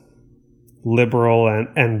was liberal,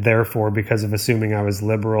 and therefore, because of assuming I was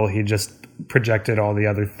liberal, he just projected all the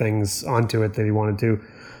other things onto it that he wanted to.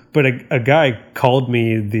 But a guy called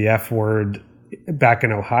me the F word back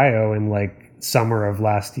in Ohio in like summer of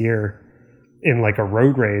last year in like a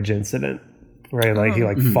road rage incident, right? Like he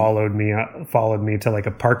like followed me to like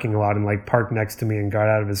a parking lot and like parked next to me and got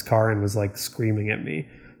out of his car and was like screaming at me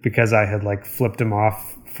because I had like flipped him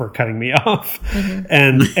off for cutting me off.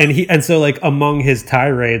 And so like among his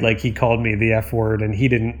tirade, like he called me the F word, and he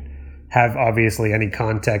didn't have obviously any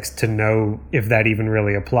context to know if that even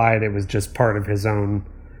really applied. It was just part of his own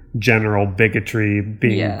general bigotry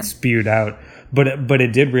being spewed out. But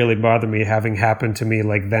it did really bother me, having happened to me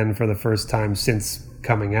like then for the first time since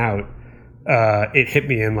coming out. It hit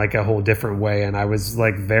me in like a whole different way, and I was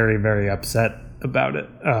like very, very upset about it.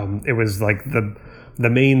 It was like the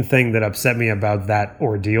main thing that upset me about that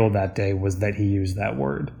ordeal that day was that he used that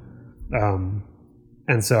word.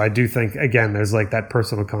 And so I do think, again, there's like that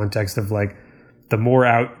personal context of like the more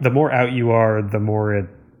out you are, the more it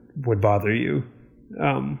would bother you.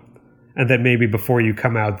 And that maybe before you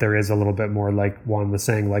come out, there is a little bit more, like Juan was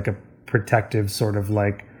saying, like a protective sort of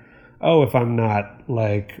like, oh, if I'm not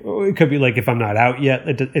like, it could be like if I'm not out yet,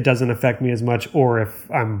 it doesn't affect me as much. Or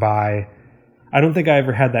if I'm bi, I don't think I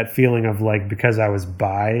ever had that feeling of like, because I was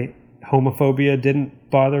bi, homophobia didn't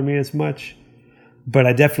bother me as much. But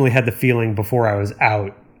I definitely had the feeling before I was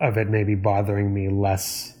out of it maybe bothering me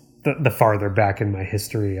less the farther back in my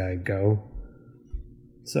history I go.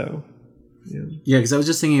 So, yeah. Yeah, because I was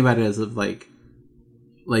just thinking about it as of like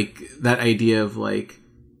that idea of like,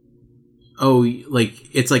 oh,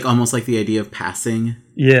 like it's like almost like the idea of passing.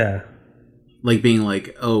 Yeah. Like being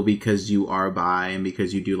like, oh, because you are bi and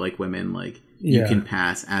because you do like women, like you can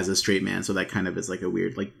pass as a straight man. So that kind of is like a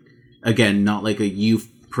weird, like, again, not like you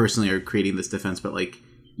personally are creating this defense, but like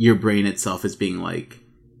your brain itself is being like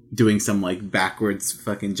doing some like backwards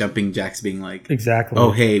fucking jumping jacks, being like, exactly,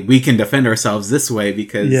 oh hey, we can defend ourselves this way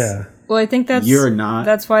because well, I think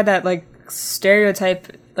that's why that like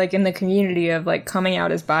stereotype like in the community of like coming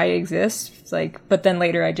out as bi exists, like, but then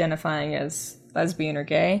later identifying as lesbian or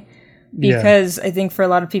gay, because I think for a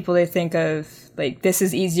lot of people they think of like this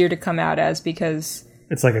is easier to come out as because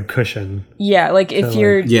it's like a cushion. Yeah, like if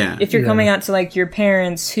you're coming out to like your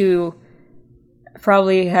parents who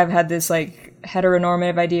probably have had this like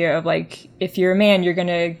heteronormative idea of like if you're a man you're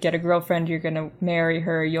gonna get a girlfriend, you're gonna marry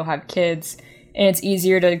her, you'll have kids, and it's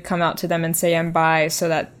easier to come out to them and say I'm bi so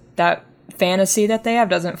that fantasy that they have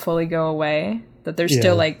doesn't fully go away, that there's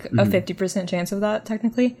still like a 50% chance of that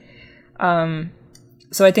technically.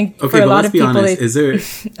 So I think for a lot of people, is there?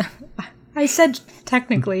 I said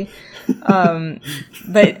technically,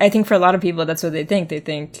 but I think for a lot of people that's what they think. They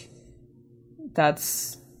think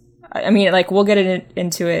that's. I mean, like we'll get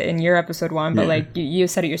into it in your episode 1, but like you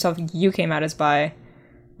said it yourself, you came out as bi,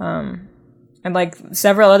 and like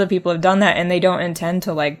several other people have done that, and they don't intend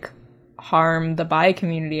to like harm the bi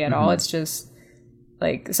community at all. It's just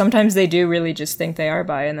like sometimes they do really just think they are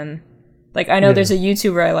bi, and then like I know there's a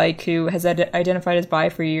YouTuber I like who has identified as bi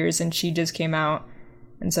for years, and she just came out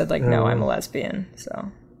and said like no, I'm a lesbian. So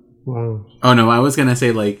wow. Oh no, I was gonna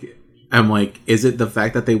say like I'm like, is it the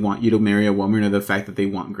fact that they want you to marry a woman or the fact that they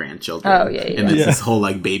want grandchildren? Oh yeah. And it's this whole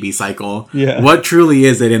like baby cycle. Yeah. What truly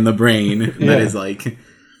is it in the brain that is like?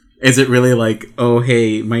 Is it really like, oh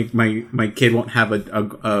hey, my kid won't have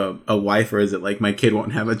a wife, or is it like my kid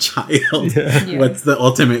won't have a child? Yeah. What's the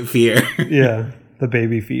ultimate fear? Yeah, the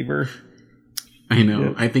baby fever. I know.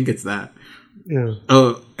 Yeah. I think it's that. Yeah.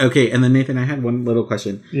 Oh, okay. And then Nathan, I had one little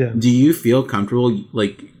question. Yeah. Do you feel comfortable,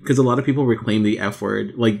 like, because a lot of people reclaim the F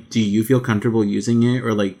word, like, do you feel comfortable using it,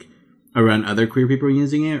 or like around other queer people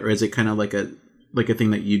using it, or is it kind of like a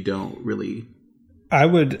thing that you don't really? I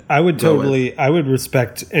would totally, I would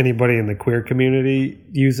respect anybody in the queer community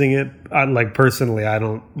using it. Like, personally, I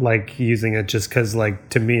don't like using it just because, like,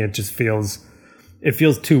 to me, it feels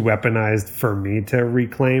too weaponized for me to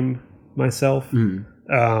reclaim myself. Mm.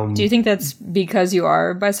 Do you think that's because you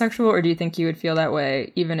are bisexual, or do you think you would feel that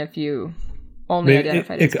way even if you only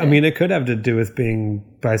identified as gay? I mean, it could have to do with being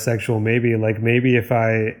bisexual. Maybe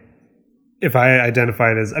if I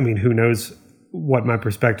identified as, I mean, who knows what my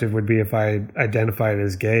perspective would be if I identified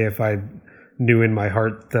as gay, if I knew in my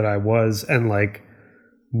heart that I was, and like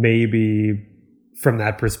maybe from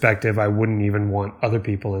that perspective, I wouldn't even want other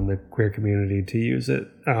people in the queer community to use it.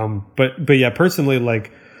 But yeah, personally,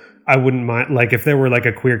 like, I wouldn't mind, like, if there were like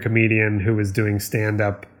a queer comedian who was doing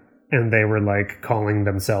stand-up and they were like calling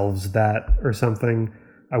themselves that or something,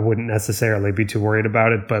 I wouldn't necessarily be too worried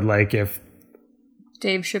about it. But like if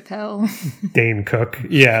Dave Chappelle, Dane Cook,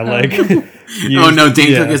 yeah, like oh no,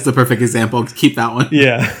 Dane Cook is the perfect example. Keep that one.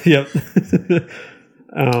 Yeah, yep.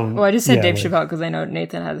 Well, I just said Dave Chappelle because I know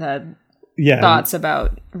Nathan has had thoughts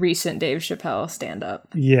about recent Dave Chappelle stand-up.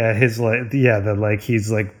 Yeah, his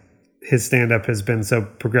his stand-up has been so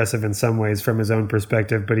progressive in some ways from his own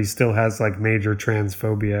perspective, but he still has like major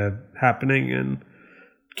transphobia happening and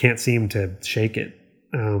can't seem to shake it,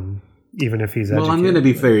 even if he's educated. Well, I'm going to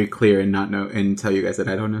be very clear and not know and tell you guys that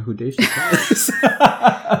I don't know who Dave Chappelle is.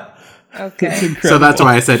 Okay. So that's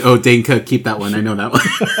why I said, oh, Dane Cook, keep that one. I know that one.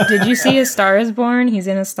 Did you see A Star Is Born? He's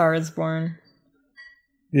in A Star Is Born.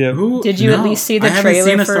 Yeah. Did you at least see the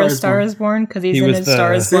trailer for A Star Is Born? Because he's in A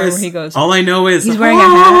Star Is Born where he goes. All I know is he's wearing a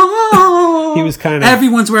hat. He was kind of.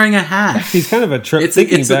 Everyone's wearing a hat. He's kind of a trope. It's a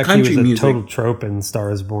country he was a music. Total trope in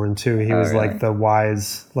Star Is Born too. He was really? like the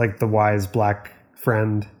wise black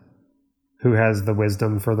friend who has the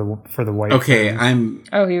wisdom for the white. Okay, friend.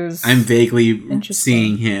 I'm vaguely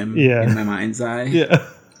seeing him in my mind's eye. Yeah.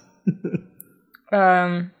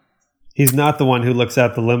 He's not the one who looks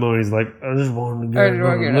out the limo and he's like, I just want to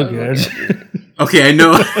look at it. Okay, I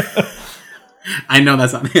know. I know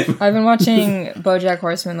that's not him. I've been watching BoJack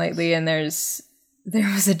Horseman lately, and there was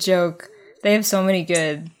a joke. They have so many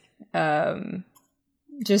good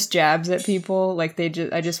just jabs at people. Like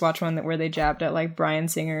I just watched one where they jabbed at like Bryan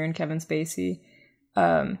Singer and Kevin Spacey.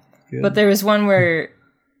 But there was one where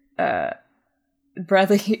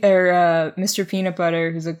Bradley or Mr. Peanut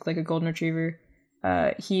Butter, who's like a golden retriever,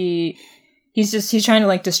 he's trying to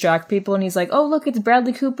like distract people, and he's like, oh look, it's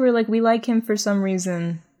Bradley Cooper, like we like him for some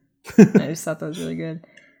reason. I just thought that was really good.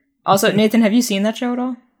 Also, Nathan, have you seen that show at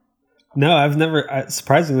all? No,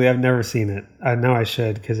 surprisingly I've never seen it. I know I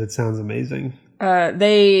should because it sounds amazing.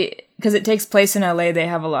 Because it takes place in LA, they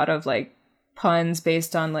have a lot of like puns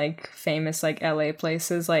based on like famous like LA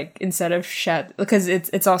places, like instead of because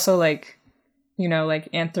it's also like, you know, like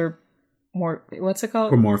what's it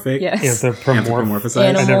called? Anthropomorphic. Yes. Anthropomorphized.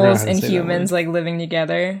 Animals and humans like living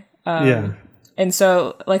together. And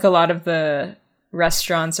so like a lot of the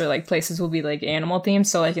restaurants or like places will be like animal themed.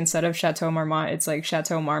 So like instead of Chateau Marmont, it's like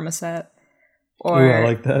Chateau Marmoset. Or ooh, I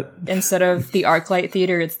like that. Instead of the ArcLight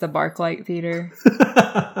Theater, it's the Barclight Theater.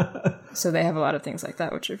 So they have a lot of things like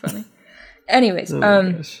that, which are funny. Anyways,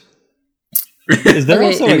 is there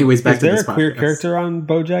also back is there a queer character on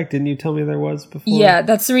BoJack? Didn't you tell me there was before? Yeah,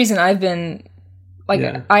 that's the reason I've been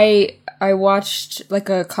like I watched like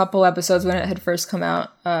a couple episodes when it had first come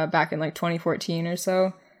out back in like 2014 or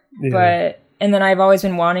so. Yeah. And then I've always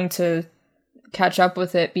been wanting to catch up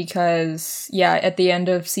with it because at the end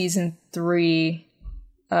of season 3,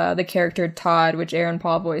 the character Todd, which Aaron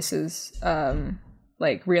Paul voices,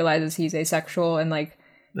 like realizes he's asexual, and like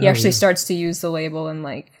he actually starts to use the label in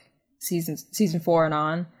like season 4 and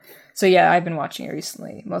on. So yeah, I've been watching it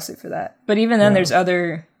recently, mostly for that. But even then, there's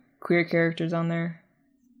other queer characters on there.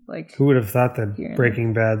 Like, who would have thought that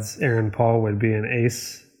Breaking Bad's Aaron Paul would be an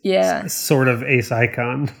ace? Yeah, sort of ace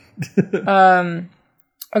icon.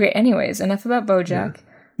 Okay. Anyways, enough about BoJack.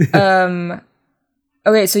 Yeah.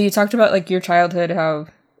 Okay, so you talked about like your childhood, how,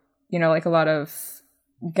 you know, like a lot of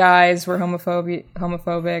guys were homophobic.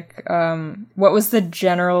 What was the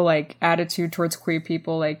general like attitude towards queer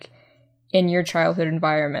people like in your childhood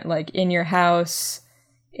environment, like in your house,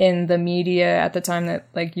 in the media at the time that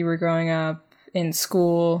like you were growing up, in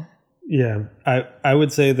school? Yeah, I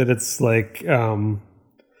would say that it's like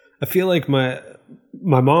I feel like my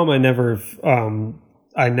mom, I never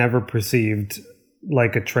perceived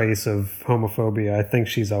like a trace of homophobia. I think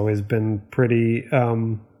she's always been pretty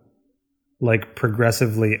like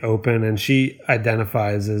progressively open, and she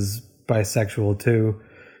identifies as bisexual too.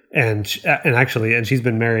 And she's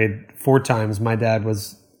been married 4 times. My dad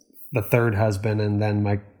was the 3rd husband, and then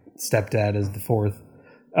my stepdad is the 4th.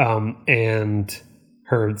 And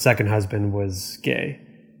her 2nd husband was gay,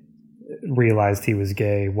 realized he was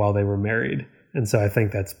gay while they were married. And so I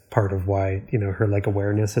think that's part of why, her like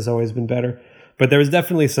awareness has always been better. But there was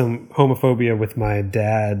definitely some homophobia with my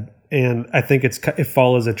dad. And I think it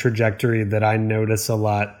follows a trajectory that I notice a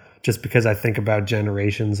lot just because I think about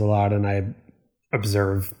generations a lot and I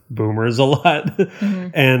observe boomers a lot. Mm-hmm.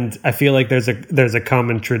 And I feel like there's a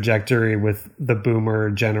common trajectory with the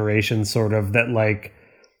boomer generation, sort of, that like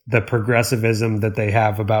the progressivism that they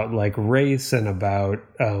have about like race and about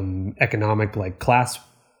economic like class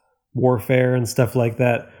warfare and stuff like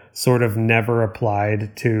that sort of never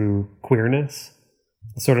applied to queerness.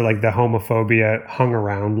 Sort of like the homophobia hung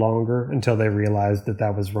around longer until they realized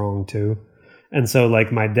that was wrong too. And so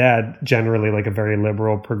like my dad, generally like a very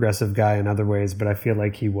liberal progressive guy in other ways, but I feel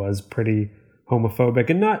like he was pretty homophobic,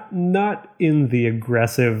 and not in the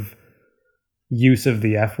aggressive use of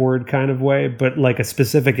the F word kind of way, but like a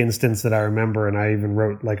specific instance that I remember, and I even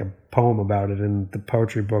wrote like a poem about it in the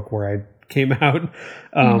poetry book where I came out.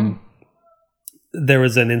 There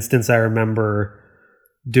was an instance I remember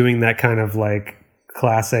doing that kind of like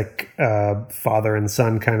classic father and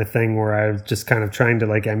son kind of thing where I was just kind of trying to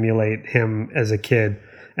like emulate him as a kid.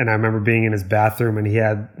 And I remember being in his bathroom and he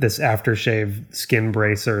had this aftershave skin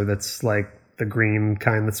bracer that's like the green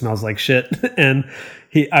kind that smells like shit. And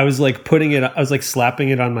I was like slapping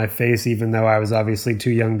it on my face, even though I was obviously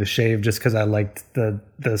too young to shave, just because I liked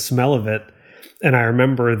the smell of it. And I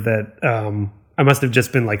remember that I must have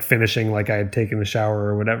just been like finishing, like I had taken a shower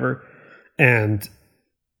or whatever. And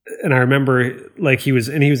I remember like he was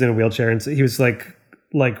in a wheelchair, and so he was like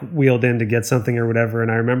wheeled in to get something or whatever.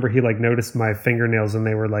 And I remember he like noticed my fingernails and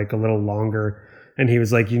they were like a little longer. And he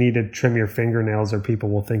was like, "You need to trim your fingernails or people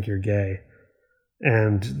will think you're gay."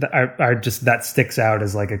 And I just, that sticks out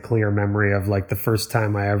as like a clear memory of like the first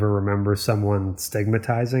time I ever remember someone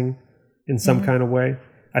stigmatizing in some kind of way.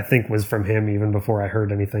 I think was from him even before I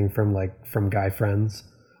heard anything from guy friends.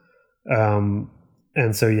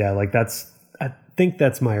 And so, yeah, like I think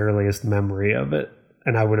that's my earliest memory of it.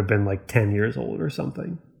 And I would have been like 10 years old or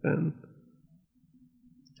something then.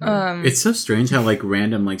 It's so strange how like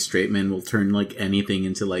random like straight men will turn like anything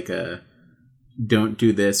into like a don't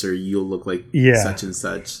do this or you'll look like such and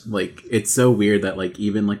such. Like it's so weird that like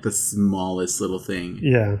even like the smallest little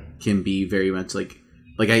thing can be very much like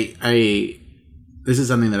I this is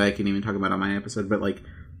something that I can even talk about on my episode, but like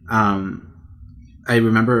I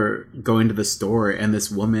remember going to the store and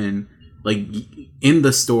this woman like in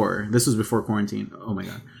the store, this was before quarantine. Oh my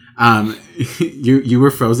god. You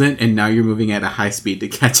were frozen and now you're moving at a high speed to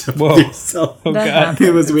catch up with yourself. Oh god.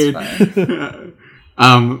 It was weird.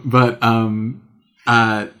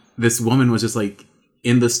 This woman was just like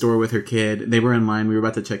in the store with her kid. They were in line. We were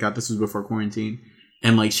about to check out. This was before quarantine.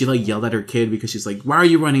 And like she like yelled at her kid because she's like, "Why are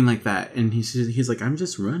you running like that?" And he's like, "I'm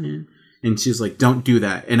just running." And she's like, "Don't do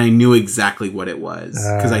that." And I knew exactly what it was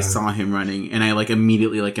because I saw him running, and I like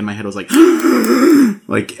immediately like in my head I was like,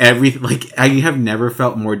 I have never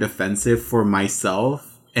felt more defensive for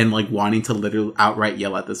myself and like wanting to literally outright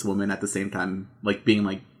yell at this woman at the same time, like being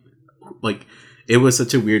like it was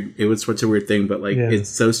such a weird thing, but like it's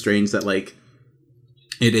so strange that like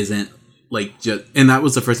it isn't like just, and that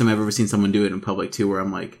was the first time I've ever seen someone do it in public too, where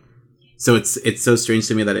I'm like, so it's so strange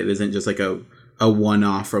to me that it isn't just like a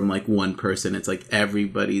one-off from like one person. It's like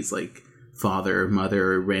everybody's like father or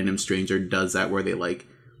mother or random stranger does that, where they like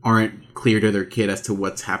aren't clear to their kid as to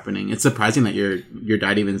what's happening. It's surprising that your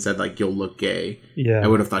dad even said like you'll look gay. I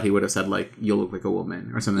would have thought he would have said like you'll look like a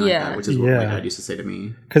woman or something like that, which is what my dad used to say to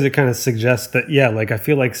me, because it kind of suggests that like I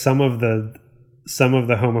feel like some of the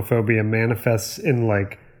homophobia manifests in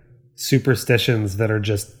like superstitions that are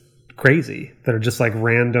just crazy, that are just like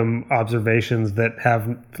random observations that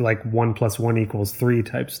have like 1 + 1 = 3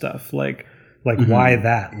 type stuff, like why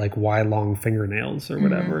that, like why long fingernails or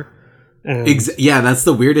whatever. That's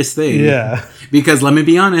the weirdest thing. Because let me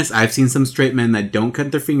be honest, I've seen some straight men that don't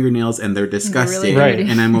cut their fingernails and they're disgusting, really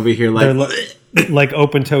and I'm over here like like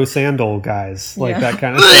open toe sandal guys, like that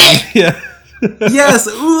kind of thing. Yes.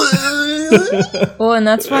 Well, and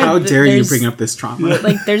that's why how dare you bring up this trauma.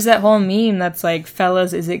 Like there's that whole meme that's like,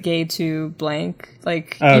 fellas, is it gay to blank?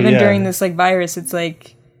 Like during this like virus, it's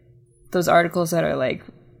like those articles that are like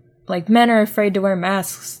men are afraid to wear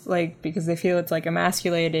masks, like because they feel it's like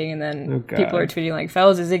emasculating, and then people are tweeting like,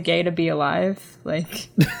 fellas, is it gay to be alive? Like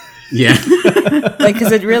like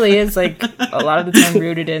because it really is like a lot of the time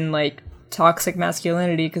rooted in like toxic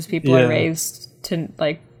masculinity because people are raised to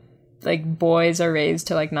like boys are raised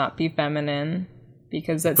to like not be feminine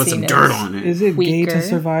because that's seen as dirt on it. Is it weaker. Gay to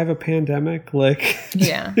survive a pandemic? Like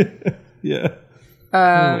yeah. Yeah.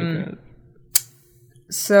 Oh my God.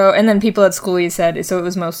 So, and then people at school, you said, so it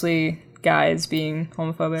was mostly guys being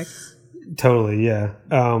homophobic? Totally, yeah.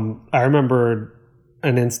 I remember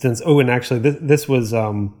an instance. Oh, and actually, this was,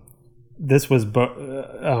 I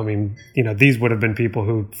mean, you know, these would have been people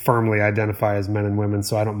who firmly identify as men and women,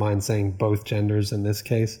 so I don't mind saying both genders in this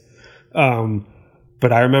case.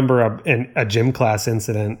 But I remember a gym class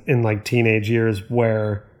incident in like teenage years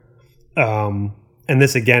where, and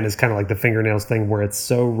this again is kind of like the fingernails thing where it's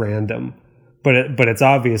so random, but it's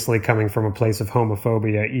obviously coming from a place of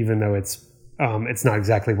homophobia, even though it's not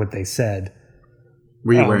exactly what they said.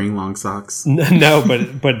 Were you wearing long socks? No,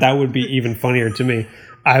 but that would be even funnier to me.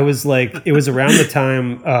 I was like, it was around the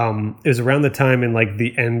time in like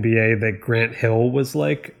the NBA that Grant Hill was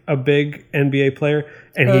like a big NBA player,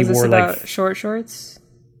 and he wore like short shorts.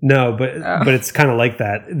 No, but it's kind of like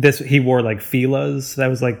that. He wore like Fila's. That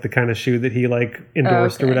was like the kind of shoe that he like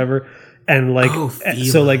endorsed or whatever. And like,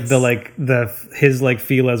 so like his like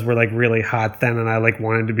Fila's were like really hot then, and I like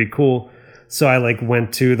wanted to be cool. So I like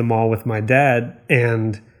went to the mall with my dad,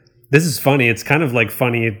 and this is funny. It's kind of like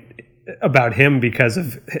funny about him because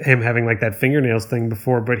of him having like that fingernails thing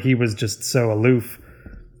before, but he was just so aloof.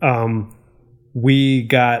 We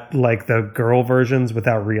got like the girl versions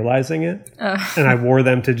without realizing it. And I wore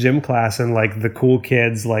them to gym class, and like the cool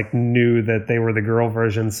kids like knew that they were the girl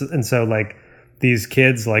versions. And so like these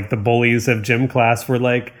kids, like the bullies of gym class, were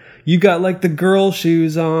like, you got like the girl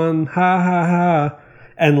shoes on, ha ha ha.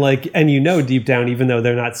 And like, and you know, deep down, even though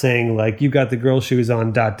they're not saying like, you got the girl shoes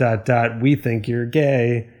on, ... we think you're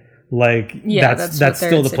gay. Like, yeah, that's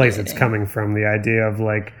still the place it's coming from. The idea of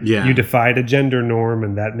like, you defied a gender norm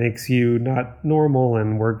and that makes you not normal,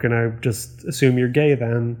 and we're going to just assume you're gay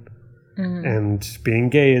then. Mm-hmm. And being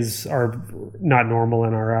gay are not normal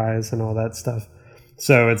in our eyes and all that stuff.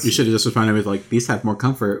 So it's... You should have just responded with like, these have more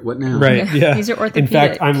comfort. What now? Right, yeah. These are orthopedic. In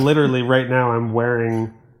fact, I'm literally right now, I'm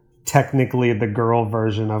wearing technically the girl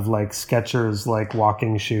version of like Skechers like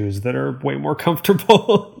walking shoes that are way more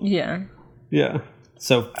comfortable. Yeah. Yeah.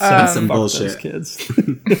 So some bullshit. Kids.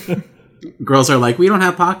 Girls are like, we don't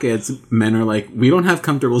have pockets. Men are like, we don't have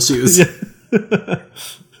comfortable shoes.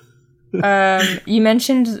 You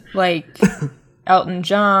mentioned like Elton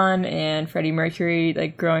John and Freddie Mercury,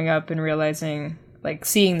 like growing up and realizing, like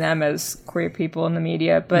seeing them as queer people in the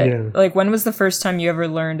media. But like, when was the first time you ever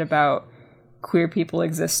learned about queer people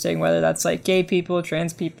existing? Whether that's like gay people,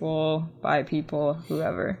 trans people, bi people,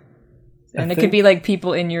 whoever. And it could be like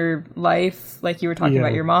people in your life, like you were talking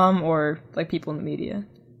about your mom, or like people in the media.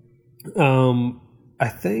 I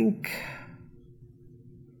think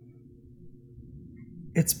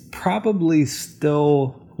it's probably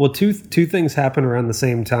still, well, two things happen around the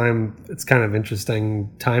same time. It's kind of interesting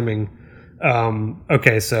timing.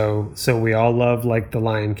 Okay, so we all love like the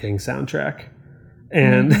Lion King soundtrack,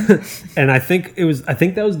 and and I think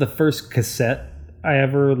that was the first cassette I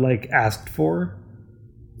ever like asked for.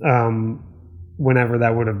 Whenever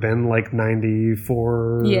that would have been, like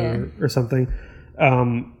 94 or something.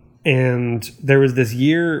 And there was this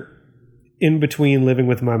year in between living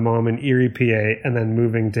with my mom in Erie, PA, and then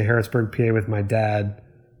moving to Harrisburg, PA with my dad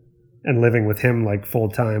and living with him like full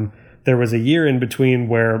time. There was a year in between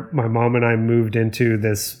where my mom and I moved into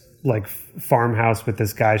this like farmhouse with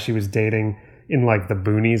this guy she was dating in like the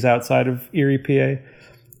boonies outside of Erie, PA.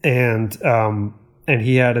 And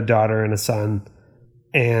he had a daughter and a son.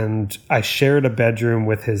 And I shared a bedroom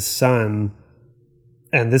with his son.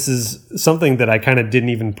 And this is something that I kind of didn't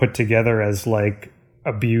even put together as like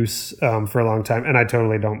abuse for a long time. And I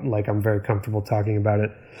totally don't like, I'm very comfortable talking about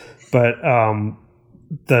it. But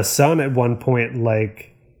the son at one point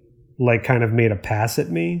like kind of made a pass at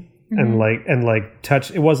me and like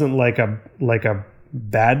touch. It wasn't like a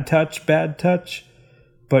bad touch,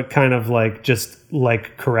 but kind of like just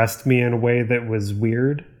like caressed me in a way that was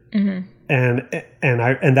weird. Mm-hmm. And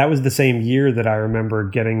that was the same year that I remember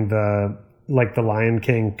getting the Lion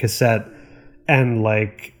King cassette, and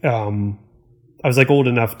like I was like old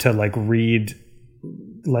enough to like read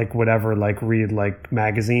like whatever, like read like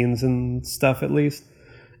magazines and stuff at least.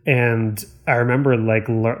 And I remember like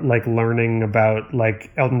learning about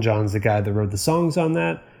like Elton John's the guy that wrote the songs on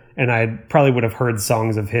that, and I probably would have heard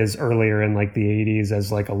songs of his earlier in like the 80s as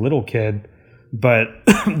like a little kid, but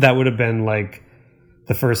that would have been like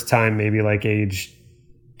the first time maybe like age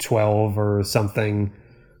 12 or something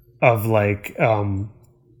of like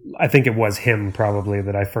I think it was him probably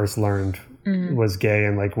that I first learned was gay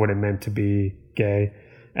and like what it meant to be gay.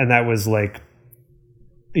 and that was like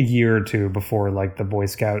a year or two before like the Boy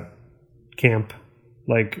Scout camp,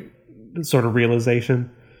 like sort of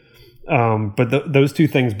realization. But those two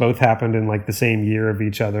things both happened in like the same year of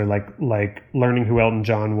each other, like learning who Elton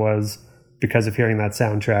John was because of hearing that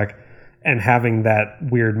soundtrack, and having that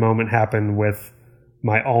weird moment happen with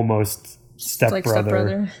my almost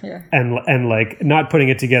stepbrother, yeah. and like not putting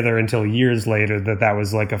it together until years later that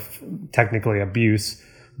was like technically abuse,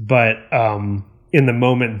 but in the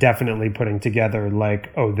moment definitely putting together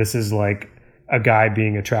like, oh, this is like a guy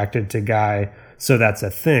being attracted to guy, so that's a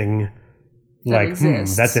thing. Like,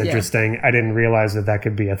 that's interesting. Yeah. I didn't realize that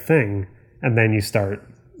could be a thing. And then you start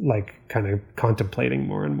like kind of contemplating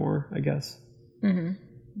more and more, I guess. Mm-hmm.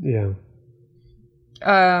 Yeah.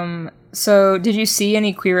 So did you see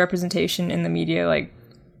any queer representation in the media, like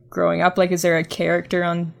growing up? Like, is there a character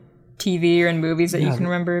on TV or in movies that you can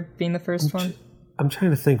remember being the first one? I'm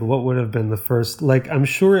trying to think what would have been the first. Like, I'm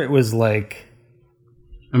sure it was like,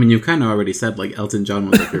 I mean, you've kind of already said, like, Elton John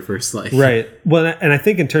was like your first, like... Right. Well, and I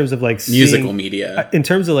think in terms of, like... musical media. In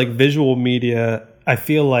terms of, like, visual media, I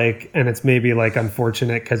feel like, and it's maybe, like,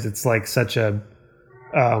 unfortunate because it's, like, such a...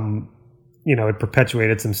 it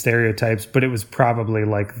perpetuated some stereotypes, but it was probably,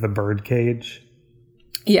 like, The Birdcage.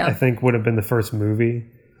 Yeah. I think would have been the first movie.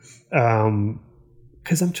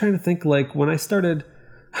 Because I'm trying to think, like, when I started...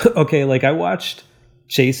 Okay, like, I watched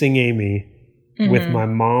Chasing Amy... with my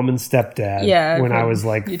mom and stepdad when I was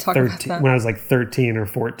like 13, when I was like 13 or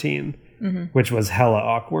 14, which was hella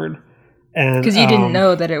awkward. And because you didn't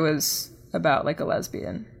know that it was about like a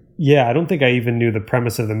lesbian. Yeah, I don't think I even knew the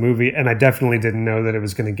premise of the movie, and I definitely didn't know that it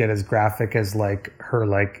was going to get as graphic as like her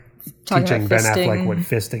like teaching Ben Affleck what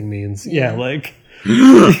fisting means. Yeah, like.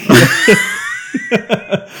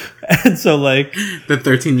 And so like the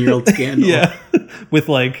 13-year-old scandal. Yeah, with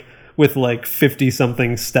like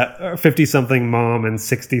 50-something mom and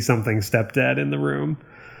 60-something stepdad in the room.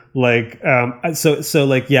 Like, so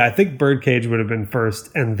like, yeah, I think Birdcage would have been first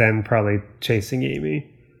and then probably Chasing Amy.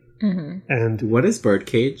 Mm-hmm. And what is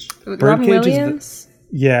Birdcage? Robin Williams?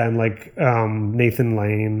 And like, Nathan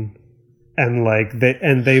Lane, and like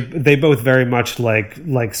they both very much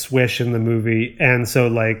like Swish in the movie. And so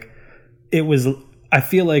like, I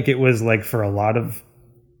feel like it was like for a lot of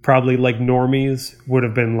probably like normies would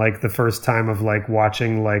have been like the first time of like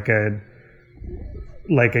watching like a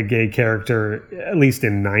gay character, at least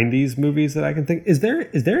in 90s movies that I can think. Is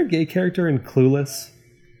there a gay character in Clueless?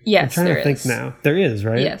 Yes, I'm trying to think now. There is,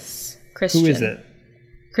 right? Yes. Christian. Who is it?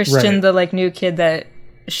 Christian, right. The like new kid that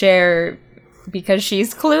Cher, because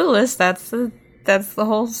she's clueless. That's the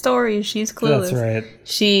whole story. She's clueless. That's right.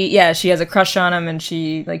 She has a crush on him, and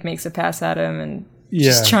she like makes a pass at him, and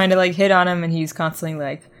she's trying to like hit on him, and he's constantly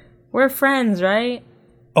like, "We're friends, right?"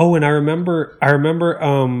 Oh, and I remember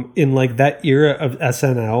in like that era of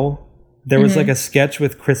SNL, there was like a sketch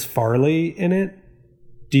with Chris Farley in it.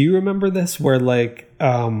 Do you remember this? Where like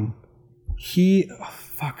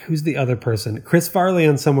who's the other person? Chris Farley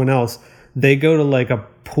and someone else. They go to like a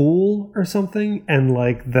pool or something, and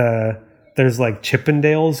like there's like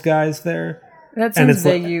Chippendales guys there. That sounds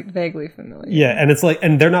vaguely familiar. Yeah, and it's like,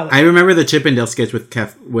 and they're not. I remember the Chippendale sketch with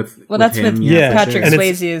that's him. With Patrick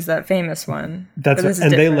Swayze is that famous one. That's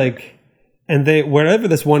and they wherever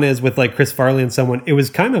this one is with like Chris Farley and someone, it was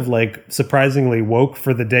kind of like surprisingly woke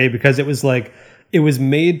for the day, because it was like it was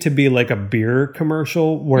made to be like a beer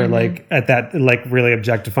commercial where like at that like really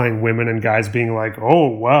objectifying women and guys being like, oh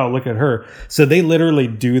wow, look at her. So they literally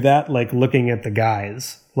do that, like looking at the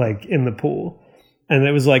guys like in the pool. And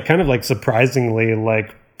it was like kind of like surprisingly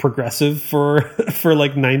like progressive for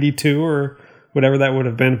like 92 or whatever that would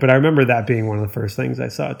have been. But I remember that being one of the first things I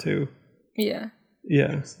saw too. Yeah.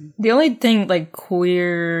 Yeah. The only thing like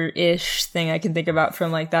queer-ish thing I can think about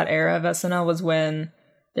from like that era of SNL was when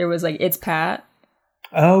there was like It's Pat.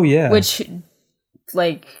 Oh yeah. Which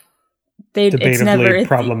like debatably it's never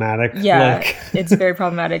problematic. Yeah. Like. It's very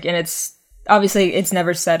problematic, and it's obviously it's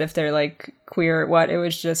never said if they're like queer or what. It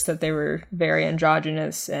was just that they were very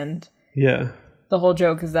androgynous, and the whole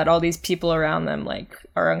joke is that all these people around them like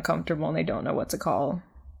are uncomfortable and they don't know what to call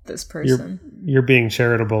this person. You're being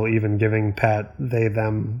charitable even giving Pat they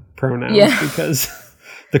them pronouns because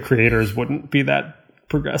the creators wouldn't be that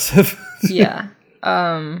progressive. Yeah.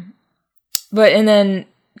 But and then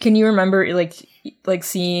can you remember like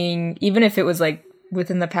seeing, even if it was like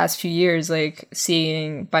within the past few years, like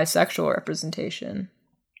seeing bisexual representation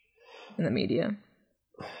in the media?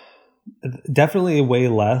 Definitely way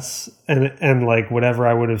less, and like whatever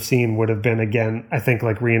I would have seen would have been, again, I think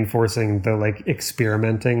like reinforcing the like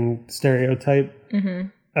experimenting stereotype.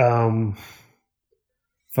 I'm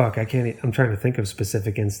trying to think of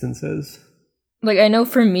specific instances. Like, I know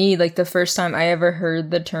for me, like, the first time I ever heard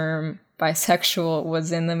the term bisexual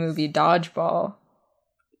was in the movie Dodgeball.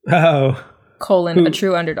 Oh. A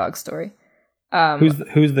true underdog story.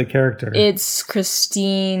 Who's the character? It's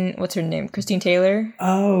Christine, what's her name? Christine Taylor?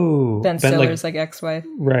 Oh. Ben Stiller's, like, ex-wife.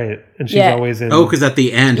 Right. And she's always in... Oh, because at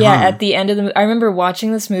the end, at the end of the movie. I remember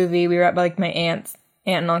watching this movie. We were at, like, my aunt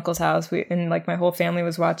and uncle's house, and like my whole family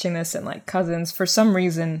was watching this, and like cousins, for some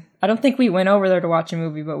reason, I don't think we went over there to watch a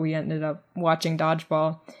movie, but we ended up watching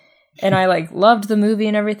Dodgeball, and I like loved the movie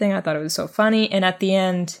and everything. I thought it was so funny, and at the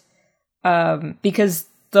end, because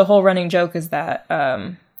the whole running joke is that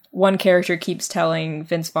one character keeps telling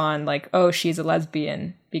Vince Vaughn like, oh, she's a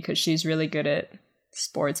lesbian because she's really good at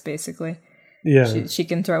sports, basically. Yeah, she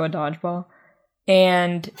can throw a dodgeball.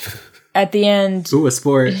 And at the end, a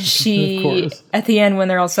sport. At the end, when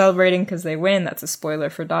they're all celebrating because they win, that's a spoiler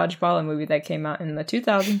for Dodgeball, a movie that came out in the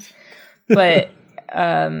 2000s. But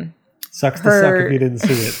sucks to suck if you didn't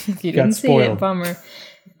see it. If you didn't see it, bummer.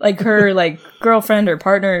 Like her, like girlfriend or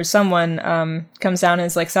partner or someone comes down and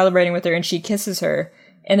is like celebrating with her, and she kisses her,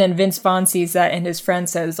 and then Vince Vaughn sees that, and his friend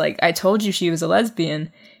says like, "I told you she was a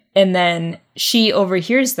lesbian," and then she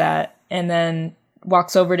overhears that, and then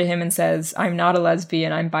walks over to him and says, "I'm not a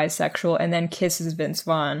lesbian, I'm bisexual," and then kisses Vince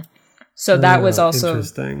Vaughn. So that was also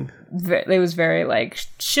interesting. It was very like,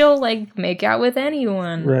 she'll like make out with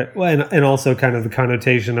anyone, right? Well, and also kind of the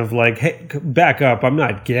connotation of like, hey, back up, I'm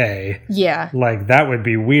not gay. Yeah, like that would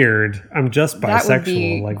be weird. I'm just bisexual. That would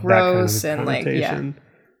be like gross that kind of and like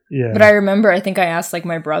yeah. But I remember, I think I asked like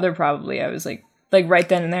my brother probably. I was like right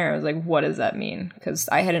then and there, I was like, what does that mean? Because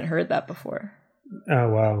I hadn't heard that before. Oh,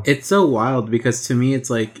 wow. It's so wild because to me, it's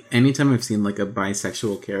like anytime I've seen like a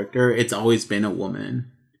bisexual character, it's always been a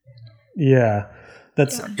woman. Yeah.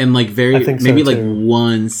 And like maybe like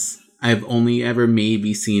once I've only ever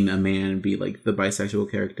maybe seen a man be like the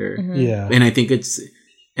bisexual character. Mm-hmm. Yeah. And I think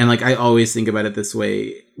and like I always think about it this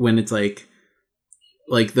way when it's like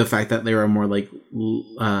the fact that there are more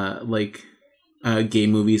gay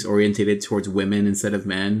movies orientated towards women instead of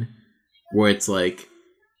men, where it's like,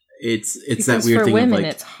 it's because that weird thing women, of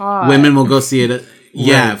like it's hot. Women will go see it.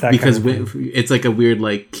 Yeah, right, because it's like a weird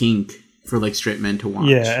like kink for like straight men to watch.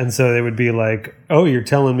 Yeah, and so they would be like, "Oh, you're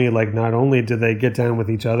telling me like not only do they get down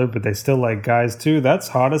with each other, but they still like guys too? That's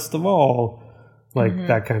hottest of all." Like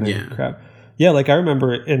that kind of crap. Yeah, like I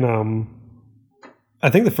remember in I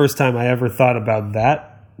think the first time I ever thought about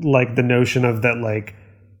that, like the notion of that like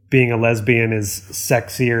being a lesbian is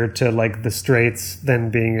sexier to like the straights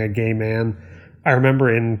than being a gay man. I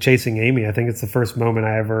remember in Chasing Amy, I think it's the first moment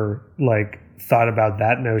I ever like thought about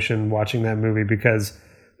that notion watching that movie because,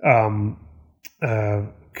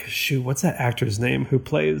 what's that actor's name who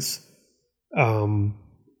plays, Joey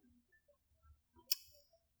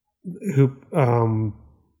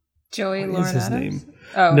Lauren Adams? Name?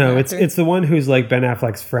 Oh no, it's the one who's like Ben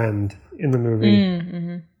Affleck's friend in the movie.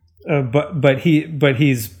 Mm-hmm.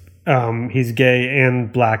 He's gay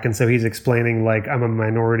and black, and so he's explaining like I'm a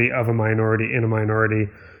minority of a minority in a minority.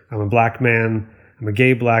 I'm a black man. I'm a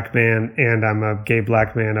gay black man, and I'm a gay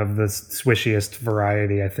black man of the swishiest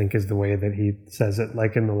variety, I think is the way that he says it,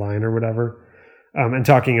 like in the line or whatever. And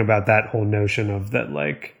talking about that whole notion of that,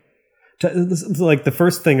 like the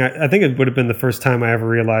first thing, I think it would have been the first time I ever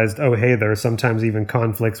realized, oh, hey, there are sometimes even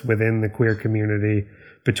conflicts within the queer community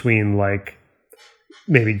between like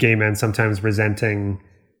maybe gay men sometimes resenting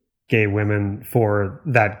gay women for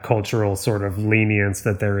that cultural sort of lenience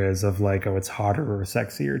that there is of like, oh, it's hotter or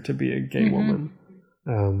sexier to be a gay woman.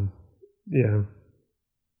 Yeah.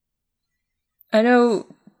 I know,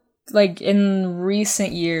 like, in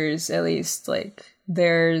recent years, at least, like,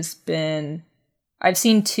 I've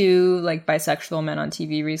seen 2, like, bisexual men on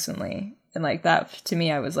TV recently. And, like, that, to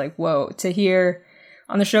me, I was like, whoa. To hear,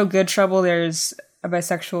 on the show Good Trouble, there's a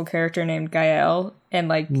bisexual character named Gael. And,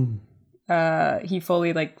 like, he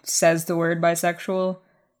fully, like, says the word bisexual,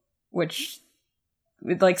 which,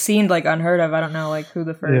 it, like, seemed, like, unheard of. I don't know, like, who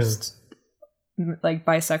the first... like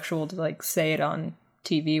bisexual to like say it on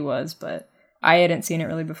TV was, but I hadn't seen it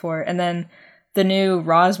really before. And then the new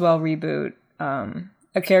Roswell reboot,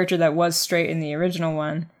 a character that was straight in the original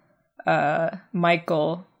one,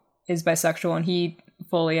 Michael, is bisexual, and he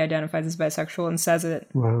fully identifies as bisexual and says it.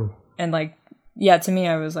 Wow. And like, yeah, to me,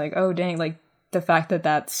 I was like, oh dang, like the fact that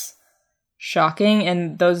that's shocking,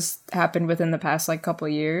 and those happened within the past like couple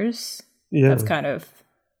years. Yeah, that's kind of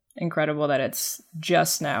incredible that it's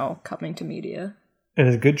just now coming to media. And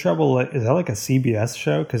is Good Trouble, is that like a CBS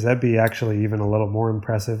show? Because that'd be actually even a little more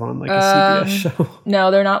impressive on like a CBS show.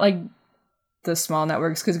 No, they're not like the small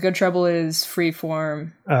networks, because Good Trouble is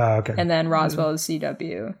Freeform. Okay. And then Roswell is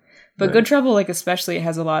CW. But right. Good Trouble, like especially,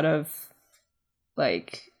 has a lot of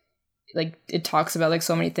like it talks about like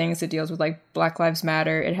so many things. It deals with like Black Lives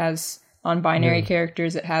Matter. It has non-binary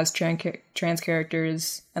characters. It has trans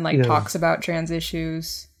characters, and like talks about trans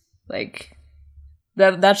issues. Like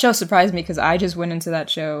that show surprised me because I just went into that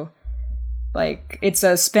show. Like, it's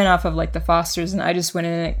a spin-off of, like, The Fosters, and I just went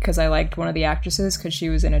in it because I liked one of the actresses because she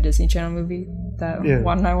was in a Disney Channel movie that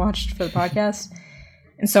Juan and I watched for the podcast.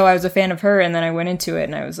 And so I was a fan of her, and then I went into it,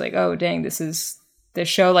 and I was like, oh, dang, this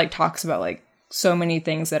show, like, talks about, like, so many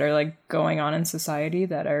things that are, like, going on in society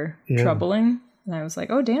that are troubling. And I was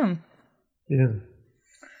like, oh, damn. Yeah.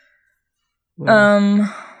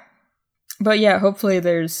 Well. But, yeah, hopefully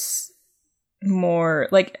there's more.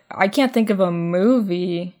 Like, I can't think of a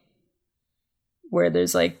movie where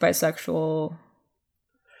there's like bisexual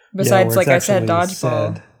besides like I said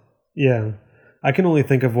Dodgeball. Said. Yeah, I can only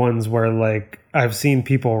think of ones where like I've seen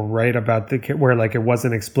people write about where like it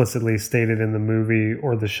wasn't explicitly stated in the movie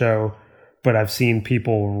or the show, but I've seen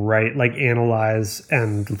people write, like analyze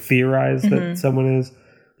and theorize that someone is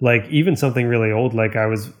like, even something really old. Like I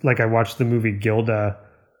watched the movie Gilda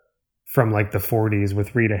from like the 40s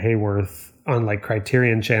with Rita Hayworth on like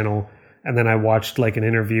Criterion Channel. And then I watched like an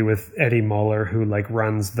interview with Eddie Muller, who like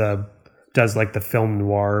does like the film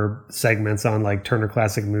noir segments on like Turner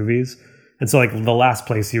Classic Movies. And so like the last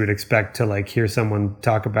place you would expect to like hear someone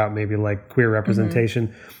talk about maybe like queer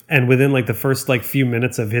representation. And within like the first like few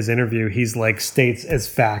minutes of his interview, he's like states as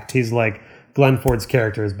fact, he's like, Glenn Ford's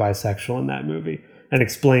character is bisexual in that movie, and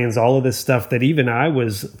explains all of this stuff that even I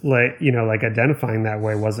was like, you know, like identifying that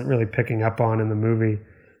way, wasn't really picking up on in the movie.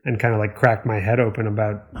 And kind of like cracked my head open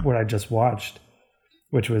about what I just watched,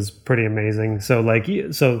 which was pretty amazing.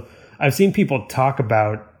 So I've seen people talk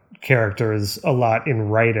about characters a lot in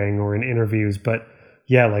writing or in interviews, but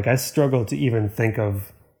yeah, like I struggle to even think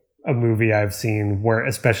of a movie I've seen where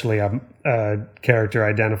especially a character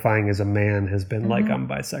identifying as a man has been like, I'm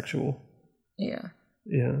bisexual. Yeah.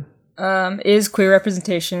 Yeah. Is queer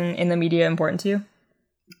representation in the media important to you?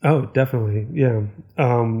 Oh, definitely. Yeah.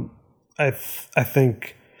 I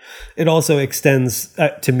think it also extends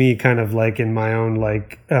to me kind of like in my own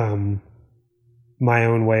like my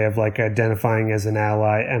own way of like identifying as an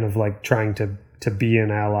ally and of like trying to be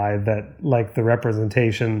an ally, that like the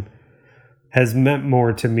representation has meant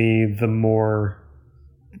more to me the more,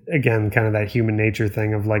 again, kind of that human nature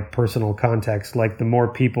thing of like personal context. Like the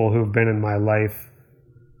more people who've been in my life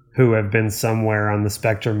who have been somewhere on the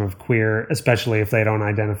spectrum of queer, especially if they don't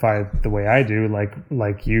identify the way I do,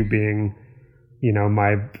 like you being, you know,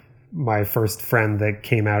 my first friend that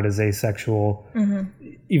came out as asexual,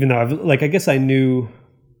 even though I guess I knew,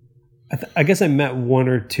 I guess I met one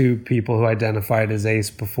or two people who identified as ace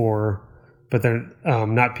before, but they're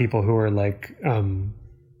not people who are like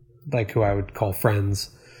who I would call friends,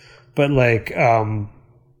 but like, yeah,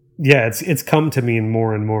 it's come to mean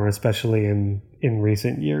more and more, especially in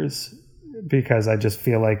recent years, because I just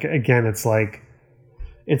feel like, again, it's like,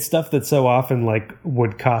 it's stuff that so often like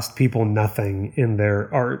would cost people nothing in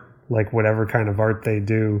their art, like whatever kind of art they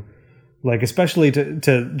do, like especially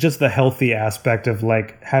to just the healthy aspect of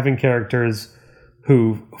like having characters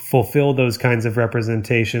who fulfill those kinds of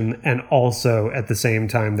representation, and also at the same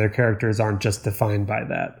time their characters aren't just defined by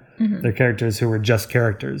that. They're characters who are just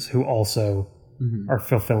characters who also are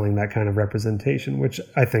fulfilling that kind of representation, which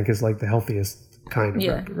I think is like the healthiest kind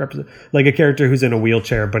of represent, like a character who's in a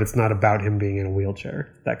wheelchair, but it's not about him being in a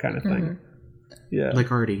wheelchair, that kind of thing. Yeah,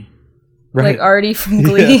 like Artie, right? Like Artie from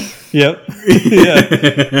Glee. Yep.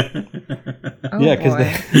 Yeah,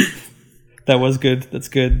 because that was good. That's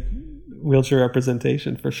good wheelchair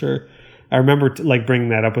representation for sure. I remember like bringing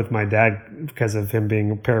that up with my dad because of him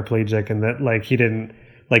being paraplegic, and that like he didn't,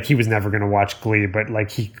 like he was never going to watch Glee, but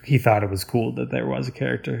like he thought it was cool that there was a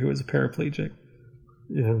character who was a paraplegic.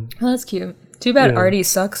 Yeah. Well, that's cute. Too bad Artie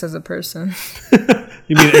sucks as a person.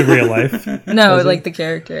 You mean in real life? No, like the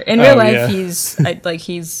character. In real life, he's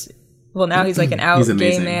now he's like an out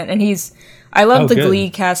gay man, and I love the Glee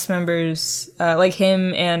cast members, like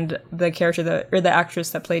him and the character the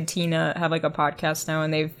actress that played Tina have like a podcast now,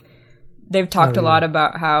 and they've talked a lot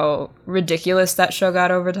about how ridiculous that show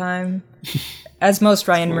got over time. As most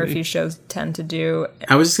Ryan Murphy shows tend to do.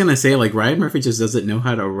 I was just gonna say, like, Ryan Murphy just doesn't know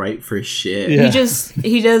how to write for shit. Yeah.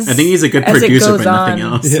 He does. I think he's a good producer, but nothing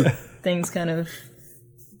else. Yeah. Things kind of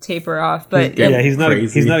taper off, but he's not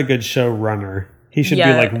a good showrunner. He should be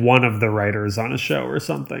like one of the writers on a show or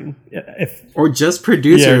something. Or just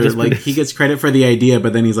producer. Like he gets credit for the idea,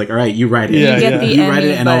 but then he's like, "All right, you write it. You write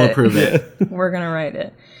it, and I'll approve it. We're gonna write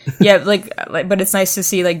it." Yeah, like, but it's nice to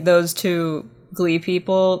see like those two Glee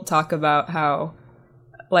people talk about how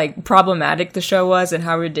like problematic the show was and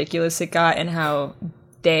how ridiculous it got, and how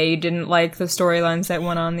they didn't like the storylines that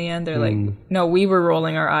went on in the end. They're like, no, we were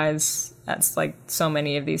rolling our eyes at like so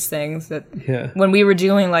many of these things that when we were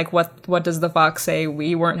doing like what does the fox say,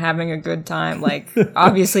 we weren't having a good time. Like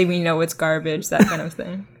obviously we know it's garbage, that kind of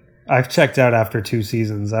thing. I've checked out after 2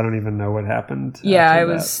 seasons. I don't even know what happened. Yeah, I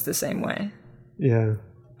was the same way. Yeah.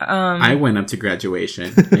 I went up to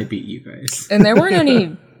graduation. I beat you guys. And there weren't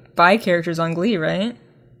any bi characters on Glee, right?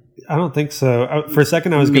 I don't think so. For a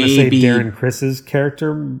second, I was going to say Darren Chris's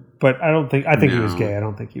character, but I think he was gay. I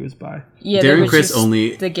don't think he was bi. Yeah, Darren Criss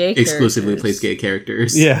only the gay exclusively plays gay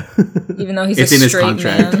characters. Yeah. Even though he's a straight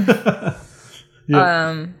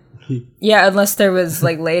man. Yeah, unless there was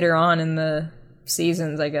like later on in the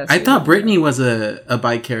seasons, I guess. I thought Brittany was a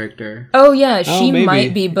bi character. Oh yeah, she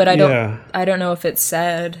might be, but I don't know if it's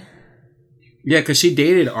said. Yeah, because she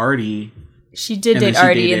dated Artie. She did date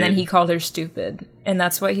Artie, and then he called her stupid, and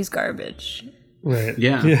that's why he's garbage. Right.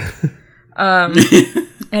 Yeah.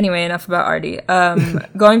 Anyway, enough about Artie.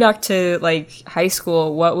 Going back to like high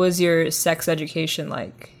school, what was your sex education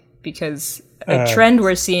like? Because a trend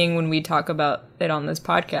we're seeing when we talk about it on this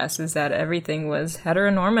podcast is that everything was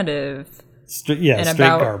heteronormative. Straight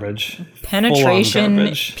garbage. Penetration,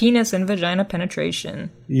 garbage. Penis and vagina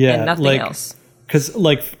penetration. Yeah, and nothing else. Because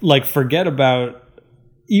like forget about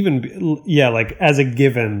like as a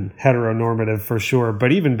given heteronormative for sure,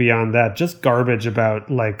 but even beyond that, just garbage about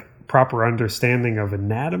like proper understanding of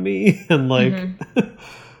anatomy and like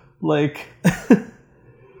like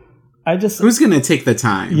I just who's gonna take the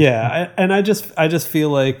time? Yeah, I just feel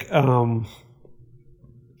like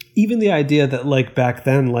even the idea that like back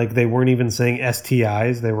then like they weren't even saying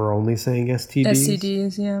STIs, they were only saying STDs.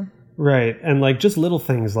 STDs, yeah. Right, and like just little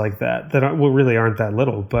things like that really aren't that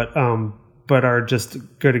little, but are just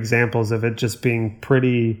good examples of it just being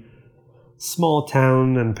pretty small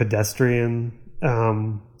town and pedestrian.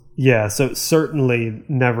 So certainly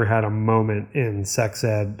never had a moment in sex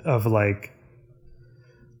ed of like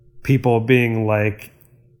people being like,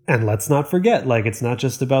 and let's not forget, like it's not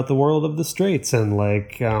just about the world of the straights, and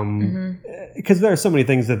like because there are so many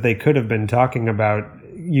things that they could have been talking about,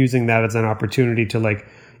 using that as an opportunity to like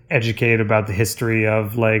educate about the history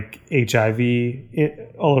of like HIV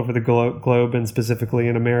all over the globe and specifically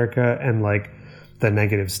in America, and like the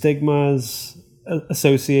negative stigmas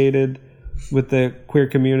associated with the queer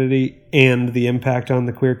community and the impact on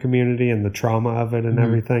the queer community and the trauma of it and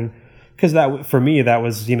everything. Because that, for me, that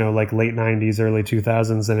was, like late 90s, early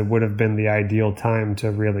 2000s, and it would have been the ideal time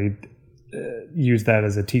to really use that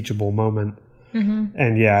as a teachable moment. And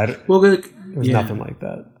there was nothing like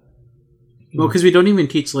that. Well, because we don't even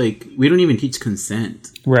teach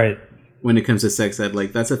consent, right? When it comes to sex ed,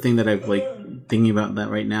 like that's a thing that I've like thinking about that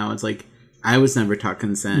right now. It's like I was never taught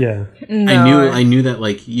consent. Yeah, no, I knew that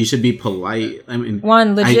like you should be polite. I mean,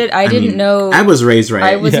 I didn't know. I was raised right.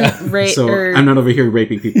 I wasn't raised, so I'm not over here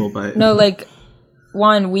raping people. But no, like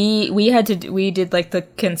we did like the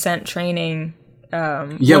consent training.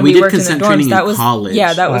 We did consent training in college.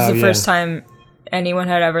 Yeah, that was the first time anyone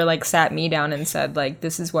had ever like sat me down and said like,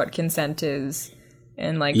 this is what consent is,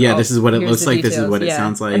 and like this is what it looks like, this is what it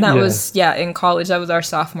sounds like. And that was in college. That was our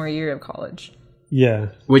sophomore year of college. Yeah,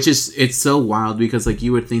 which is, it's so wild because like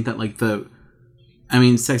you would think that like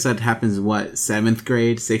sex ed happens 7th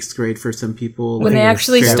grade, 6th grade for some people. When they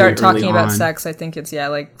actually start talking about sex, I think it's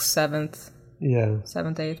like 7th. Yeah, 7th,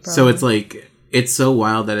 8th. Probably. So it's like, it's so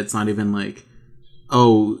wild that it's not even like,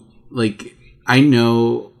 like I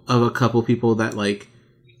know of a couple people that like,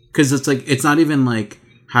 because it's like, it's not even like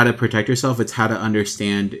how to protect yourself, it's how to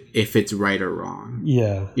understand if it's right or wrong.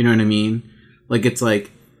 Yeah, you know what I mean? Like it's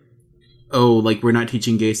like, like we're not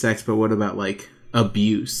teaching gay sex, but what about like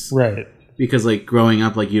abuse? Right. Because like growing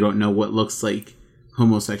up, like you don't know what looks like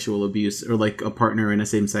homosexual abuse, or like a partner in a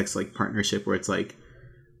same-sex like partnership where it's like,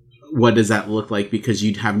 what does that look like? Because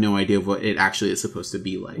you'd have no idea of what it actually is supposed to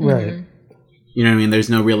be like. Right. You know what I mean? There's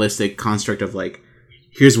no realistic construct of like,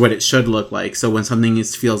 here's what it should look like. So when something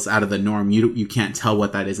feels out of the norm, you can't tell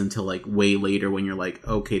what that is until like way later when you're like,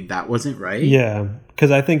 okay, that wasn't right. Yeah,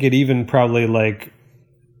 because I think it even probably like,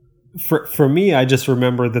 for me, I just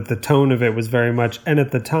remember that the tone of it was very much, and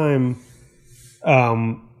at the time,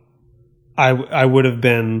 I would have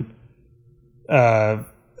been I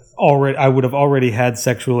would have already had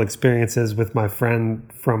sexual experiences with my friend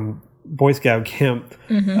from Boy Scout camp.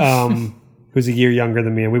 Who's a year younger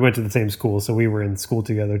than me, and we went to the same school, so we were in school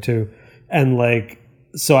together too. And like,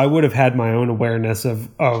 so I would have had my own awareness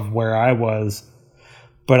of where I was,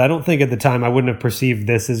 but I don't think at the time I wouldn't have perceived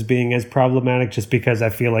this as being as problematic, just because I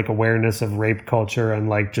feel like awareness of rape culture and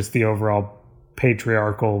like just the overall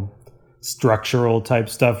patriarchal structural type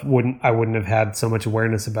stuff, I wouldn't have had so much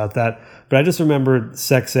awareness about that. But I just remember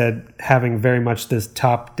sex ed having very much this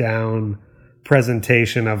top-down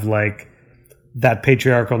presentation of like that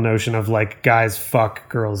patriarchal notion of like guys fuck,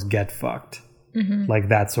 girls get fucked. Like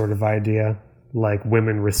that sort of idea. Like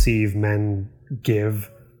women receive, men give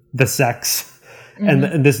the sex.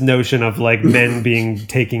 And this notion of like men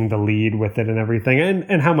taking the lead with it and everything.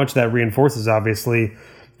 And how much that reinforces obviously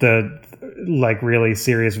the like really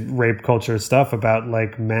serious rape culture stuff about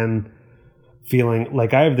like men feeling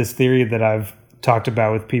like, I have this theory that I've talked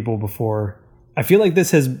about with people before. I feel like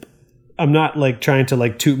I'm not like trying to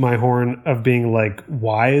like toot my horn of being like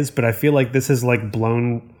wise, but I feel like this has like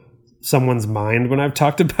blown someone's mind when I've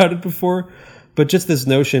talked about it before. But just this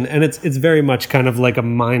notion, and it's very much kind of like a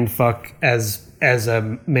mind fuck as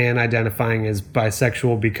a man identifying as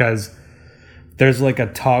bisexual, because there's like a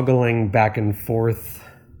toggling back and forth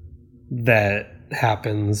that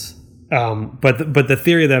happens. But the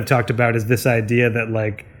theory that I've talked about is this idea that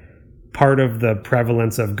like part of the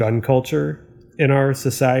prevalence of gun culture in our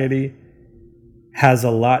society has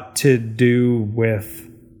a lot to do with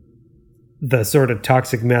the sort of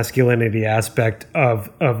toxic masculinity aspect of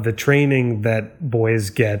the training that boys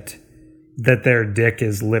get, that their dick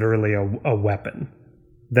is literally a weapon,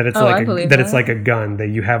 that it's it's like a gun, that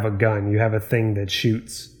you have a gun, you have a thing that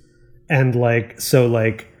shoots. And like, so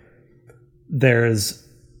like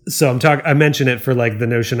I mention it for like the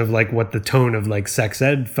notion of like what the tone of like sex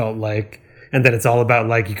ed felt like, and that it's all about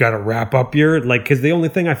like, you got to wrap up your, like, because the only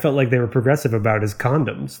thing I felt like they were progressive about is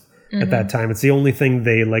condoms. At that time, it's the only thing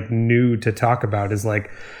they like knew to talk about is like,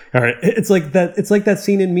 all right, it's like that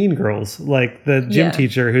scene in Mean Girls, like the gym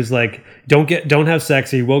teacher who's like, don't have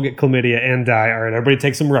sex or you will get chlamydia and die. All right, everybody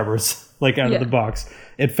take some rubbers, like out of the box.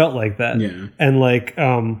 It felt like that. Yeah. And like,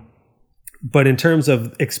 but in terms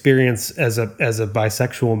of experience as a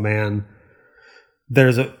bisexual man,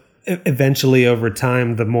 there's eventually over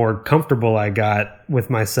time, the more comfortable I got with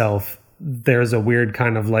myself, there's a weird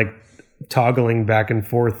kind of like toggling back and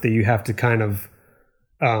forth that you have to kind of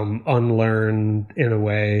unlearn in a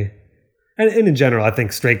way. And in general, I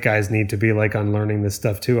think straight guys need to be like unlearning this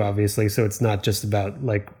stuff too, obviously. So it's not just about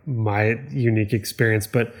like my unique experience,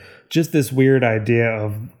 but just this weird idea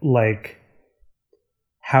of like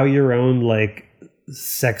how your own like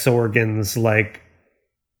sex organs, like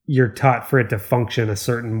you're taught for it to function a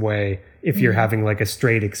certain way if you're having like a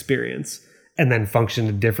straight experience, and then function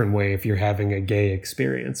a different way if you're having a gay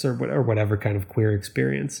experience or whatever kind of queer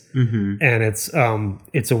experience. And it's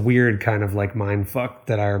a weird kind of like mind fuck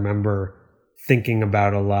that I remember thinking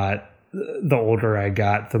about a lot. The older I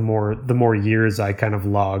got, the more years I kind of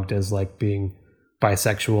logged as like being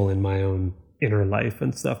bisexual in my own inner life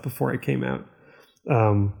and stuff before it came out.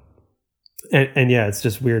 And yeah, it's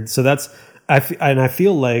just weird. So I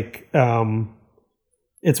feel like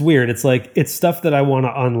it's weird. It's like, it's stuff that I want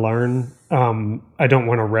to unlearn. I don't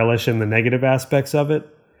want to relish in the negative aspects of it,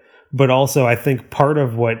 but also I think part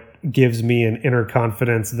of what gives me an inner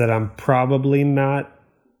confidence that I'm probably not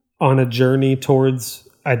on a journey towards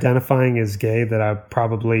identifying as gay, that I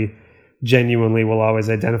probably genuinely will always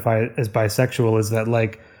identify as bisexual, is that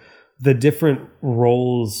like the different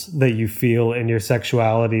roles that you feel in your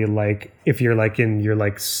sexuality, like if you're like in your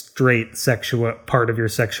like straight sexual part of your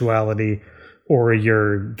sexuality, or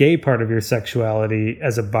your gay part of your sexuality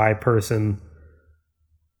as a bi person,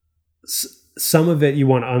 some of it you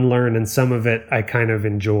want to unlearn, and some of it I kind of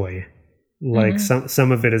enjoy. Like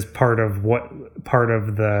some of it is part of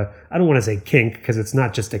the, I don't want to say kink, because it's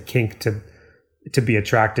not just a kink to be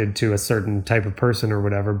attracted to a certain type of person or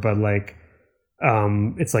whatever, but like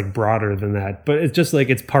it's like broader than that. But it's just like,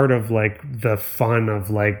 it's part of like the fun of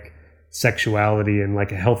like sexuality in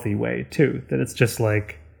like a healthy way too, that it's just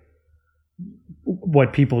like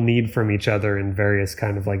what people need from each other in various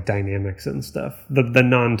kind of like dynamics and stuff, the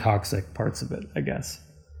non-toxic parts of it, I guess.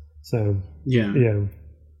 So yeah.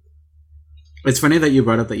 It's funny that you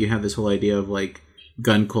brought up that you have this whole idea of like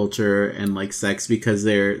gun culture and like sex, because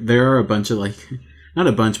there are a bunch of like, not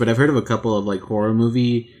a bunch, but I've heard of a couple of like horror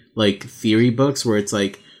movie like theory books where it's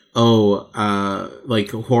like,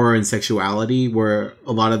 like horror and sexuality, where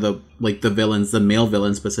a lot of the like the villains, the male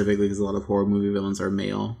villains specifically, because a lot of horror movie villains are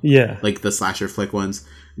male. Yeah. Like the slasher flick ones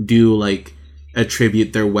do like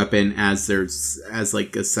attribute their weapon as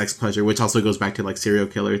like a sex pleasure, which also goes back to like serial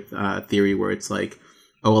killer theory, where it's like,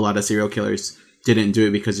 a lot of serial killers didn't do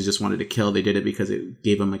it because they just wanted to kill. They did it because it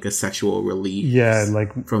gave them like a sexual relief. Yeah,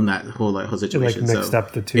 like from that whole situation. Like mixed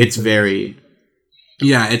up the two. It's very,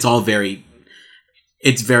 it's all very,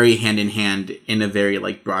 it's very hand in hand in a very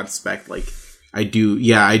like broad spec. Like I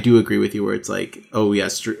do agree with you where it's like, oh yeah,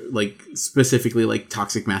 like specifically like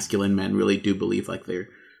toxic masculine men really do believe like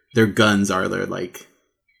their guns are their like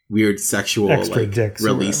weird sexual like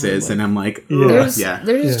releases, and I'm like,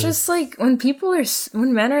 there's just like when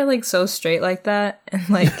men are like so straight like that, and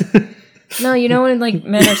like no, you know when like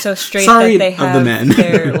men are so straight that they have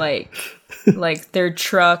their like their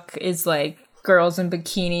truck is like girls in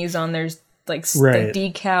bikinis on their like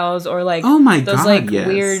decals, or like those like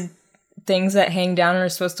weird things that hang down and are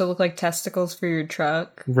supposed to look like testicles for your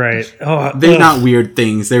truck. Right. Oh, they're not weird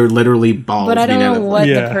things. They're literally balls. But I don't know what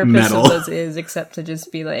the purpose of those is, except to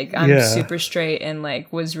just be like, I'm super straight and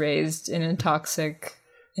like was raised in a toxic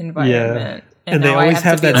environment. And they always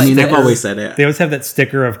have that. I mean, they've always said it. They always have that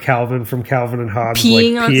sticker of Calvin from Calvin and Hobbes,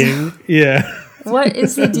 peeing like peeing. Yeah. What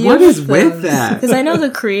is the deal? What is with that? Because I know the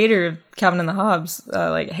creator of Calvin and the Hobbes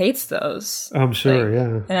like hates those. I'm sure,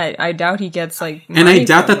 like, and I doubt he gets like. And I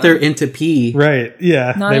doubt that they're into pee. Right?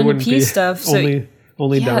 Yeah, not into pee stuff. Only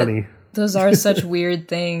Donnie. Those are such weird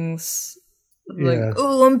things. Like,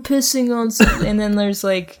 oh, I'm pissing on something, and then there's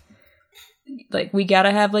like we gotta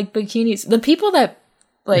have like bikinis. The people that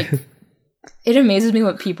like, it amazes me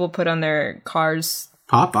what people put on their cars.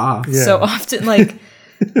 Pop off so often, like.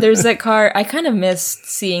 There's that car. I kind of missed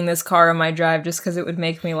seeing this car on my drive just because it would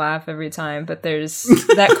make me laugh every time. But there's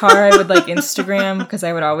that car I would like Instagram because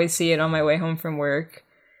I would always see it on my way home from work.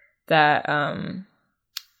 That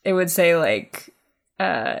it would say like,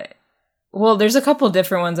 well, there's a couple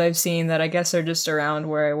different ones I've seen that I guess are just around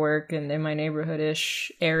where I work and in my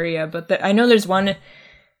neighborhood-ish area. But I know there's one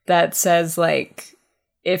that says like,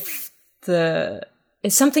 it's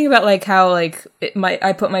something about like how like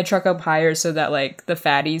I put my truck up higher so that like the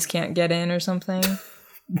fatties can't get in or something.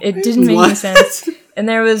 It didn't make any sense. And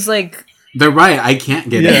there was like, they're right. I can't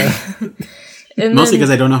get in. Mostly because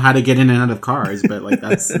I don't know how to get in and out of cars, but like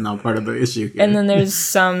that's not part of the issue here. And then there's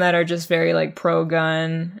some that are just very like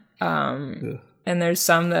pro-gun. And there's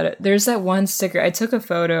some there's that one sticker. I took a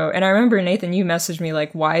photo, and I remember Nathan, you messaged me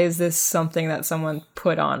like, "Why is this something that someone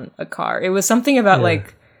put on a car?" It was something about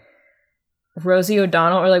like Rosie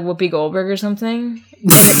O'Donnell or like Whoopi Goldberg or something.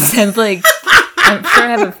 It said like, I'm sure I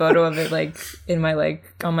have a photo of it like in my like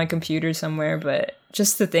on my computer somewhere, but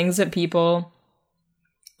just the things that people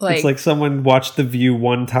like. It's like someone watched The View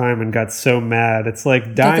one time and got so mad. It's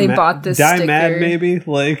like die mad maybe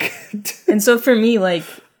like. And so for me, like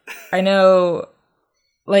I know,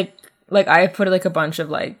 like I put like a bunch of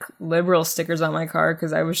like liberal stickers on my car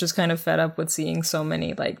because I was just kind of fed up with seeing so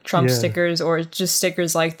many like Trump stickers or just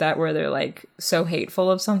stickers like that where they're like so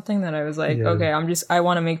hateful of something that I was like, okay, I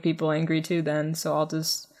want to make people angry too then, so I'll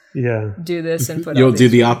just do this and put you'll do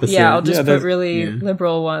the opposite. Yeah, I'll just put really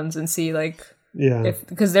liberal ones and see like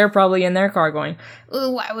because they're probably in their car going,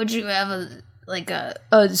 oh, why would you have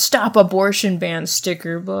a stop abortion ban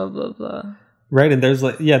sticker, blah blah blah. Right, and there's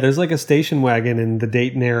like a station wagon in the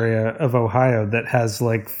Dayton area of Ohio that has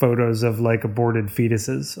like photos of like aborted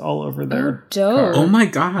fetuses all over there. Dope. Oh my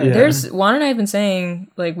god. Yeah. There's Juan and I have been saying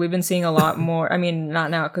like we've been seeing a lot more. I mean,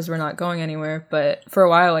 not now because we're not going anywhere, but for a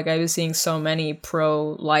while like I was seeing so many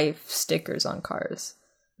pro-life stickers on cars.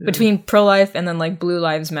 Yeah. Between pro-life and then like Blue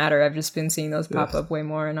Lives Matter, I've just been seeing those pop up way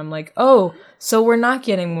more, and I'm like, oh, so we're not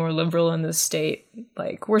getting more liberal in this state.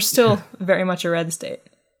 Like we're still very much a red state.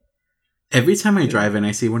 Every time I drive in,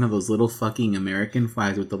 I see one of those little fucking American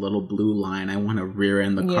flags with the little blue line. I want to rear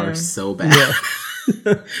end the car so bad.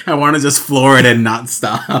 Yeah. I want to just floor it and not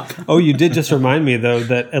stop. Oh, you did just remind me though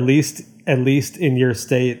that at least in your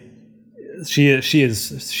state, she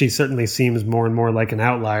certainly seems more and more like an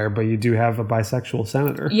outlier. But you do have a bisexual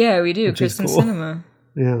senator. Yeah, we do. Kristen Sinema.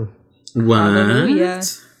 Yeah. What?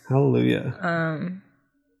 Hallelujah.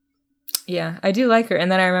 Yeah, I do like her.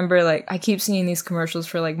 And then I remember, like, I keep seeing these commercials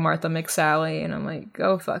for, like, Martha McSally, and I'm like,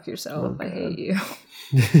 go fuck yourself. I hate you.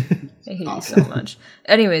 I hate you so much.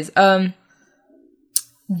 Anyways,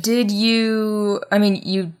 did you, I mean,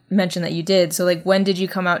 you mentioned that you did. So, like, when did you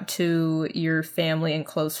come out to your family and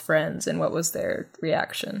close friends, and what was their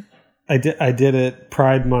reaction? I did it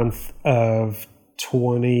Pride Month of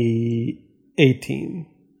 2018.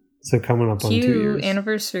 So coming up on 2 years.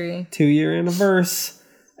 Anniversary. 2-year anniversary.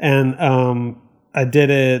 And I did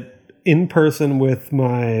it in person with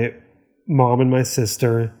my mom and my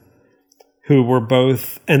sister, who were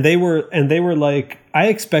both, and they were like, I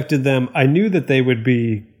expected them, I knew that they would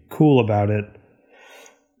be cool about it,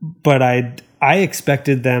 but I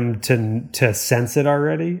expected them to sense it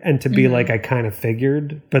already and to be like, I kind of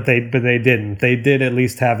figured, but they didn't. They did at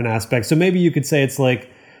least have an aspect. So maybe you could say it's like,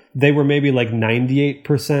 they were maybe like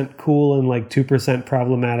 98% cool and like 2%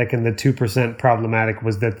 problematic, and the 2% problematic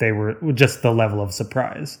was that they were just the level of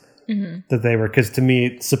surprise. that they were, because to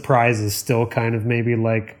me, surprise is still kind of maybe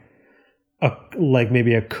like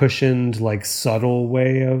maybe a cushioned, like subtle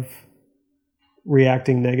way of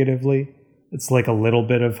reacting negatively. It's like a little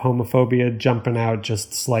bit of homophobia jumping out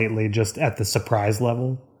just slightly, just at the surprise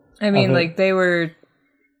level. I mean, like they were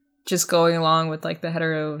just going along with like the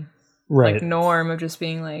hetero like norm of just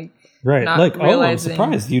being like not like realizing, I'm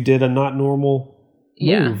surprised you did a not normal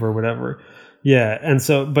move or whatever. Yeah, and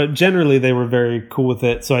so but generally they were very cool with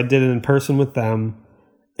it. So I did it in person with them,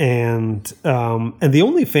 and the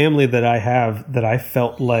only family that I have that I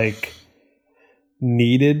felt like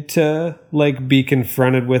needed to like be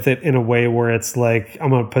confronted with it in a way where it's like,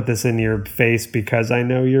 I'm gonna put this in your face because I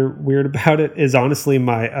know you're weird about it, is honestly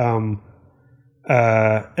my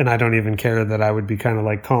and I don't even care that I would be kind of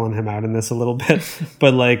like calling him out in this a little bit,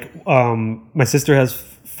 but like my sister has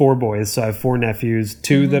 4 boys, so I have 4 nephews,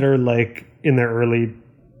 2 that are like in their early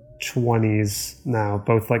 20s now,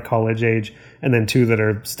 both like college age, and then 2 that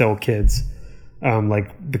are still kids,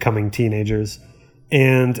 like becoming teenagers.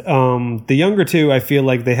 And the younger 2, I feel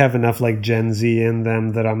like they have enough like Gen Z in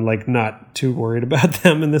them that I'm like not too worried about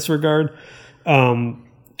them in this regard.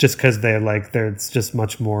 Just because it's just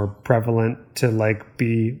much more prevalent to like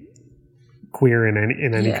be queer in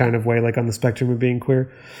any kind of way, like on the spectrum of being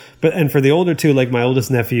queer. And for the older 2, like my oldest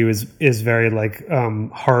nephew is very like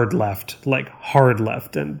hard left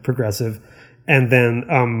and progressive. And then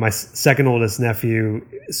my second oldest nephew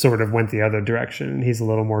sort of went the other direction, and he's a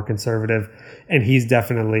little more conservative. And he's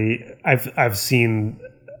definitely, I've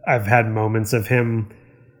had moments of him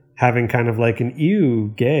having kind of like an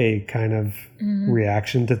ew, gay kind of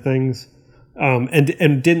reaction to things,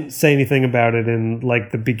 and didn't say anything about it in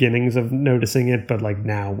like the beginnings of noticing it, but like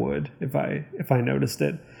now would if I noticed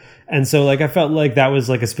it. And so like I felt like that was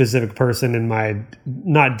like a specific person in my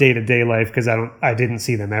not day-to-day life, because I didn't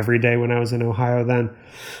see them every day when I was in Ohio then,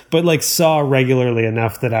 but like saw regularly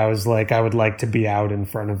enough that I was like, I would like to be out in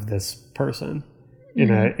front of this person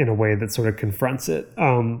in a way that sort of confronts it.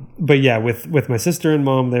 But yeah, with my sister and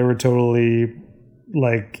mom, they were totally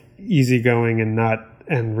like easygoing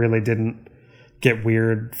and really didn't get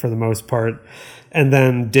weird for the most part. And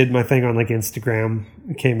then did my thing on like Instagram,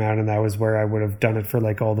 came out, and that was where I would have done it for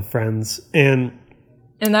like all the friends. And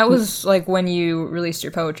that was like when you released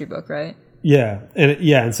your poetry book, right? Yeah.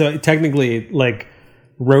 And so technically like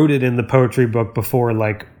wrote it in the poetry book before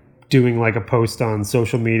like doing like a post on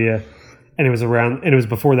social media. And it was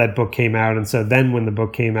before that book came out. And so then when the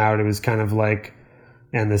book came out, it was kind of like,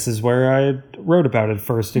 and this is where I wrote about it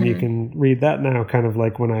first, and you can read that now, kind of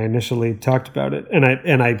like when I initially talked about it. And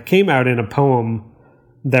I came out in a poem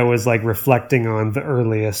that was like reflecting on the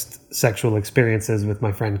earliest sexual experiences with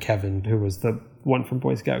my friend Kevin, who was the one from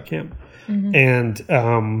Boy Scout camp. And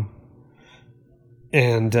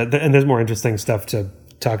there's more interesting stuff to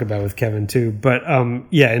talk about with Kevin too. But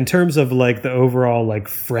in terms of like the overall like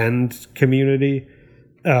friend community,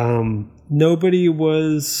 nobody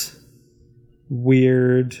was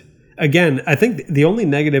weird. Again, I think the only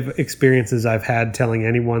negative experiences I've had telling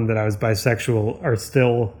anyone that I was bisexual are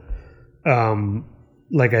still,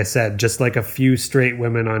 like I said, just like a few straight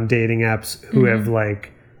women on dating apps who have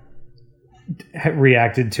like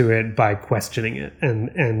reacted to it by questioning it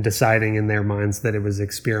and deciding in their minds that it was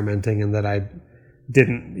experimenting, and that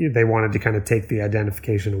they wanted to kind of take the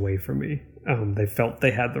identification away from me. They felt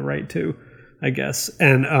they had the right to, I guess.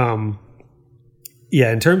 And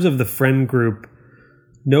in terms of the friend group,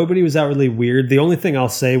 nobody was outwardly weird. The only thing I'll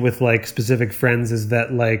say with like specific friends is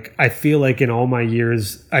that like I feel like in all my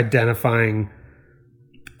years identifying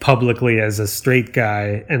publicly as a straight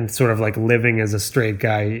guy and sort of like living as a straight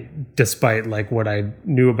guy, despite like what I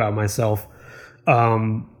knew about myself,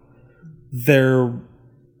 there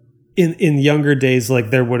in younger days,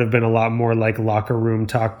 like there would have been a lot more like locker room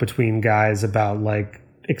talk between guys about like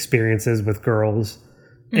experiences with girls.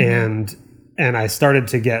 And I started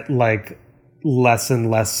to get like less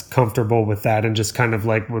and less comfortable with that, and just kind of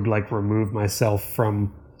like would like remove myself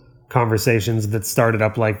from conversations that started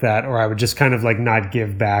up like that, or I would just kind of like not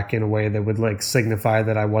give back in a way that would like signify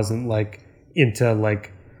that I wasn't like into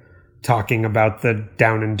like talking about the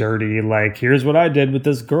down and dirty, like here's what I did with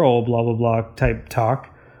this girl, blah blah blah type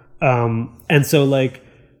talk. And so like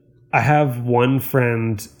I have one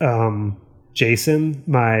friend, Jason,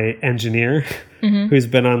 my engineer, who's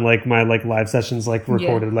been on like my like live sessions, like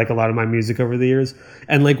recorded like a lot of my music over the years.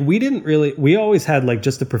 And like we always had like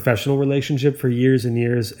just a professional relationship for years and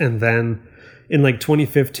years. And then in like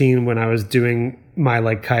 2015, when I was doing my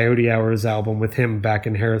like Coyote Hours album with him back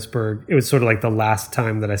in Harrisburg, it was sort of like the last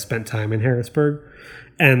time that I spent time in Harrisburg.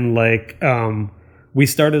 And like, we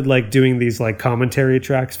started like doing these like commentary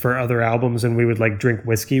tracks for other albums, and we would like drink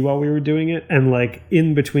whiskey while we were doing it. And like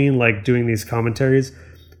in between like doing these commentaries,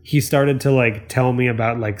 he started to like tell me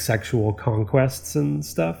about like sexual conquests and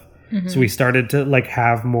stuff. Mm-hmm. So we started to like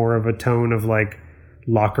have more of a tone of like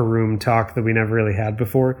locker room talk that we never really had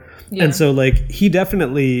before. Yeah. And so like he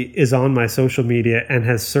definitely is on my social media and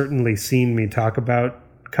has certainly seen me talk about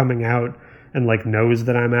coming out, and like knows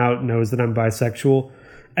that I'm out, knows that I'm bisexual.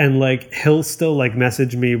 And like he'll still like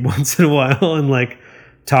message me once in a while and like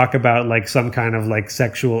talk about like some kind of like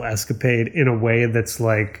sexual escapade in a way that's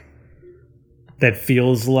like, that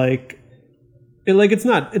feels like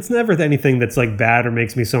it's never anything that's like bad or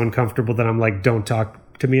makes me so uncomfortable that I'm like, don't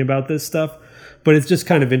talk to me about this stuff. But it's just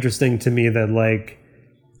kind of interesting to me that like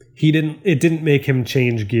it didn't make him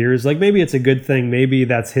change gears. Like maybe it's a good thing. Maybe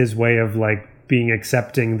that's his way of like being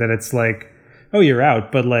accepting that it's like, oh, you're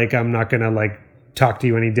out, but like I'm not gonna like talk to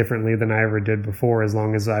you any differently than I ever did before, as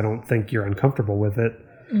long as I don't think you're uncomfortable with it.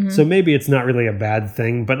 Mm-hmm. So maybe it's not really a bad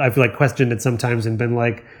thing, but I've like questioned it sometimes and been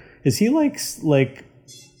like, is he like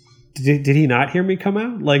did he not hear me come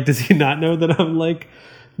out? Like, does he not know that I'm like,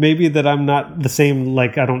 maybe that I'm not the same,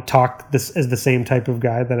 like I don't talk this as the same type of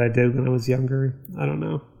guy that I did when I was younger. I don't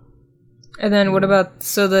know. And then what about,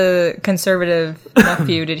 so the conservative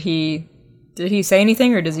nephew, did he say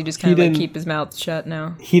anything, or does he just kind of like keep his mouth shut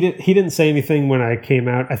now? He didn't say anything when I came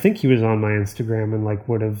out. I think he was on my Instagram and like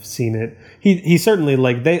would have seen it. He certainly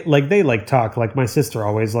they talk. Like my sister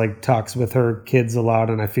always like talks with her kids a lot,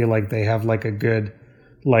 and I feel like they have like a good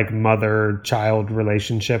like mother-child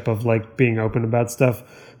relationship of like being open about stuff.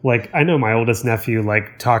 Like I know my oldest nephew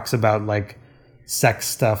like talks about like sex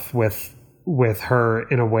stuff with her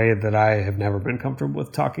in a way that I have never been comfortable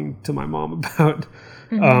with talking to my mom about.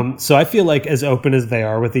 Mm-hmm. So I feel like as open as they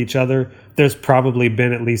are with each other, there's probably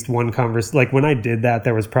been at least one conversation. Like when I did that,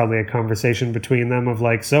 there was probably a conversation between them of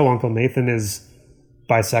like, so Uncle Nathan is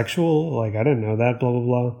bisexual? Like, I didn't know that, blah, blah,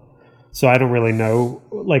 blah. So I don't really know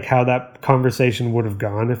like how that conversation would have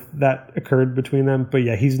gone if that occurred between them. But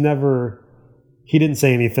yeah, he didn't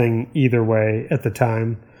say anything either way at the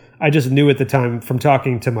time. I just knew at the time from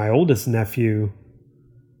talking to my oldest nephew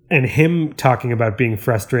and him talking about being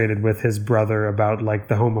frustrated with his brother about like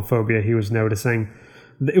the homophobia he was noticing.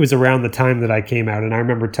 It was around the time that I came out, and I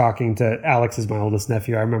remember talking to Alex, is my oldest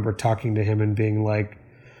nephew. I remember talking to him and being like,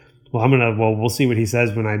 well, we'll see what he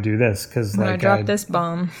says when I do this, because like I drop this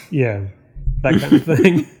bomb. Yeah, that kind of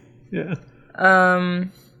thing. Yeah.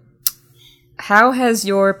 How has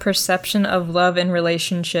your perception of love and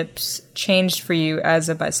relationships changed for you as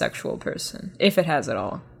a bisexual person, if it has at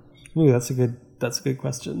all? Ooh, that's a good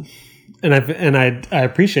question. And I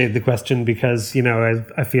appreciate the question, because, you know,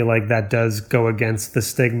 I feel like that does go against the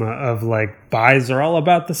stigma of like bis are all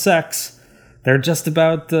about the sex. They're just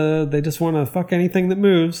about they just want to fuck anything that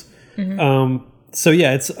moves. Mm-hmm. So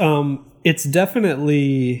yeah, it's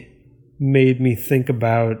definitely made me think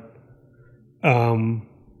about,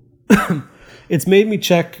 it's made me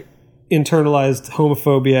check internalized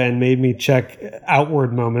homophobia and made me check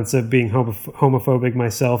outward moments of being homophobic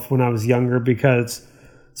myself when I was younger, because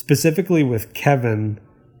specifically with Kevin,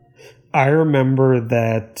 I remember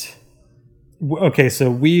that, okay, so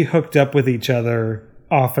we hooked up with each other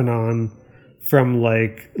off and on from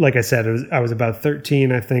like I said, I was about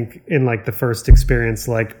 13, I think, in like the first experience,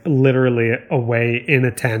 like literally away in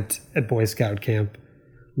a tent at Boy Scout camp,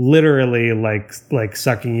 literally like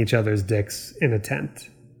sucking each other's dicks in a tent.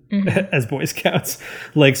 Mm-hmm. As Boy Scouts.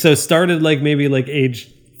 Like, so started like maybe like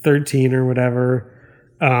age 13 or whatever.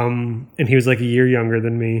 And he was like a year younger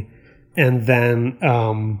than me. And then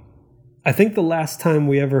I think the last time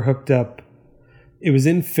we ever hooked up, it was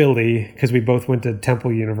in Philly, because we both went to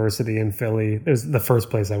Temple University in Philly. It was the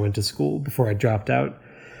first place I went to school before I dropped out.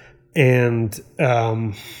 And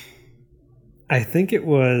I think it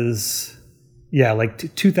was, yeah,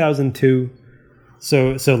 like 2002.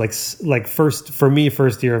 So like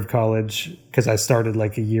first year of college, because I started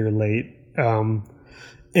like a year late.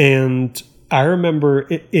 And I remember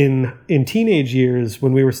in teenage years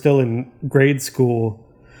when we were still in grade school,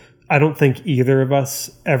 I don't think either of us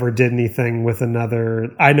ever did anything with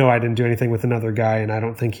another. I know I didn't do anything with another guy, and I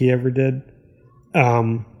don't think he ever did.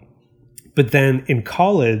 But then in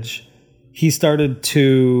college, he started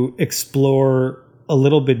to explore a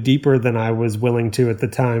little bit deeper than I was willing to at the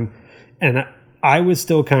time. And I was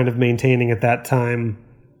still kind of maintaining at that time.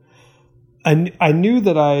 I knew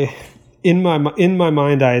that in my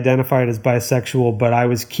mind, I identified as bisexual, but I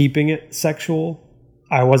was keeping it sexual.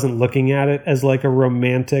 I wasn't looking at it as like a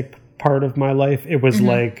romantic part of my life. It was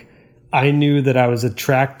like, I knew that I was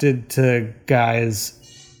attracted to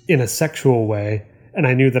guys in a sexual way, and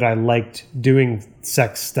I knew that I liked doing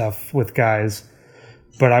sex stuff with guys,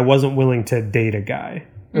 but I wasn't willing to date a guy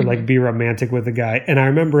or like be romantic with a guy. And I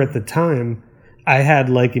remember at the time I had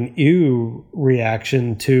like an ew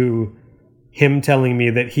reaction to him telling me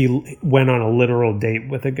that he went on a literal date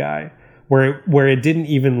with a guy where it didn't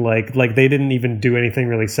even like they didn't even do anything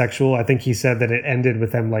really sexual. I think he said that it ended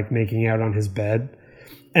with them like making out on his bed.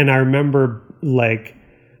 And I remember like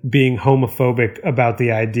being homophobic about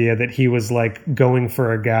the idea that he was like going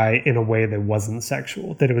for a guy in a way that wasn't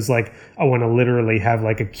sexual, that it was like, I want to literally have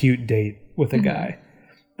like a cute date with a guy.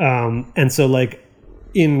 And so like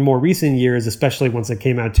in more recent years, especially once it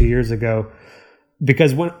came out 2 years ago,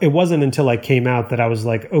 because it wasn't until I came out that I was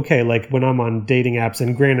like, okay, like when I'm on dating apps,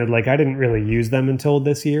 and granted, like I didn't really use them until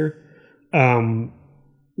this year,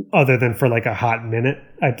 other than for like a hot minute.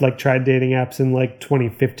 I'd like tried dating apps in like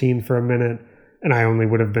 2015 for a minute, and I only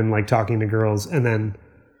would have been like talking to girls. And then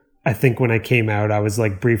I think when I came out, I was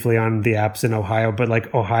like briefly on the apps in Ohio, but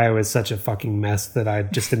like Ohio is such a fucking mess that I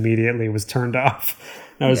just immediately was turned off.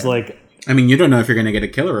 I was like, I mean, you don't know if you're going to get a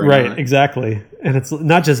killer or right, not. exactly. And it's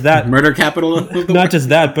not just that. Murder capital of the Not just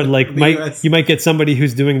that, but like you might get somebody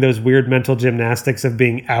who's doing those weird mental gymnastics of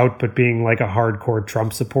being out, but being like a hardcore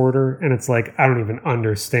Trump supporter. And it's like, I don't even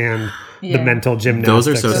understand the mental gymnastics. Those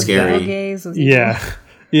are so scary.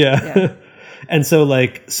 Yeah. And so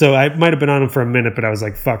I might have been on him for a minute, but I was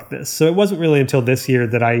like, fuck this. So it wasn't really until this year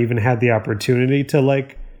that I even had the opportunity to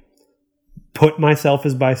like put myself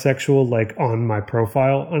as bisexual, like on my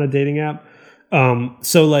profile on a dating app.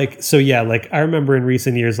 So I remember in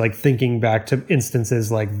recent years, like thinking back to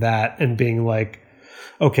instances like that and being like,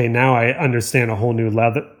 okay, now I understand a whole new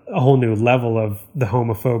level of the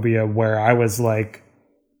homophobia, where I was like,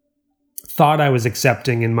 thought I was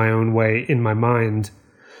accepting in my own way in my mind,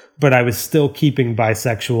 but I was still keeping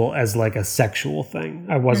bisexual as like a sexual thing.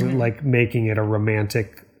 I wasn't like making it a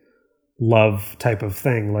romantic love type of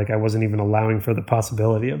thing. Like I wasn't even allowing for the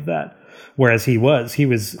possibility of that. Whereas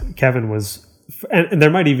Kevin was, and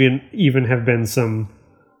there might even have been some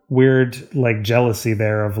weird like jealousy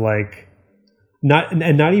there of like, not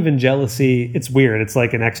even jealousy. It's weird. It's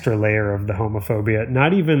like an extra layer of the homophobia.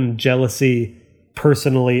 Not even jealousy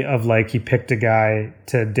personally of like he picked a guy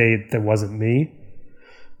to date that wasn't me,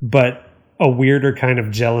 but a weirder kind of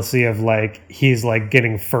jealousy of like he's like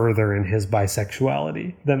getting further in his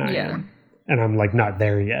bisexuality than I am, and I'm like not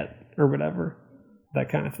there yet or whatever, that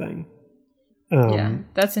kind of thing.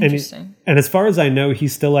 That's interesting. And as far as I know, he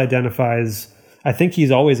still identifies. I think he's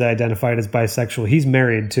always identified as bisexual. He's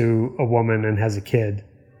married to a woman and has a kid,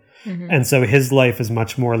 and so his life is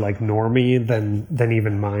much more like normie than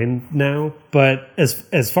even mine now. But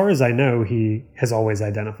as far as I know, he has always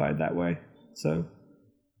identified that way. So,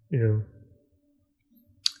 you know.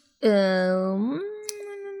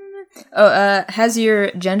 Has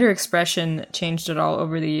your gender expression changed at all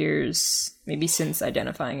over the years? Maybe since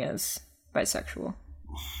identifying as bisexual.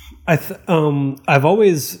 I've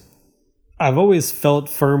always felt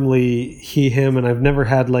firmly he, him, and I've never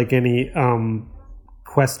had like any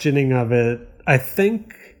questioning of it. I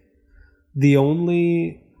think the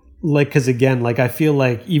only because again, like I feel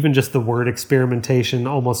like even just the word experimentation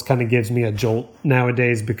almost kind of gives me a jolt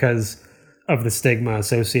nowadays because of the stigma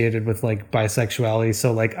associated with like bisexuality.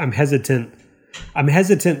 So like I'm hesitant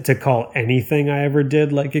to call anything I ever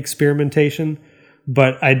did like experimentation,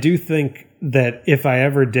 but I do think that if I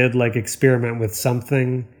ever did like experiment with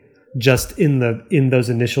something just in those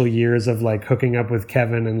initial years of like hooking up with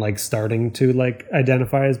Kevin and like starting to like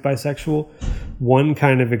identify as bisexual, one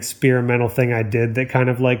kind of experimental thing I did that kind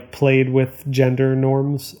of like played with gender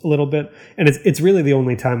norms a little bit, and it's really the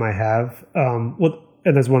only time I have.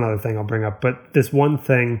 And there's one other thing I'll bring up, but this one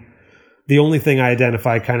thing, the only thing I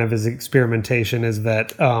identify kind of as experimentation is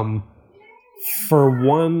that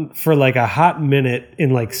for like a hot minute in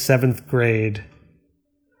like 7th grade,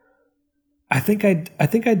 I think I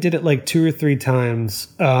did it like 2 or 3 times.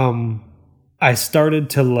 I started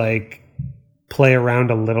to like play around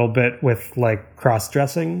a little bit with like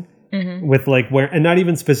cross-dressing, with like and not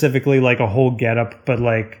even specifically like a whole getup, but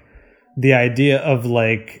like the idea of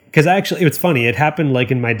like, because actually it's funny, it happened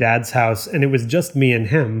like in my dad's house and it was just me and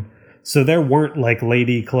him, so there weren't like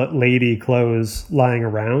lady clothes lying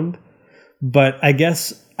around, but I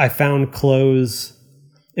guess I found clothes.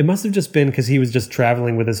 It must have just been because he was just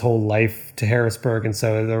traveling with his whole life to Harrisburg, and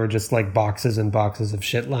so there were just like boxes and boxes of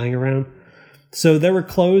shit lying around. So there were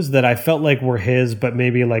clothes that I felt like were his, but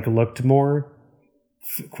maybe like looked more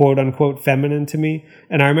quote unquote feminine to me.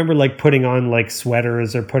 And I remember like putting on like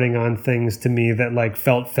sweaters or putting on things to me that like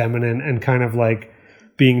felt feminine, and kind of like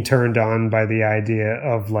being turned on by the idea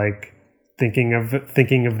of like thinking of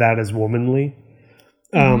that as womanly.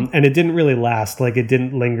 And it didn't really last. Like, it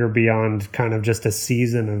didn't linger beyond kind of just a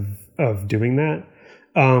season of doing that.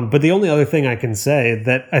 But the only other thing I can say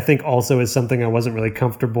that I think also is something I wasn't really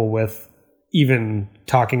comfortable with even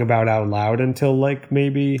talking about out loud until like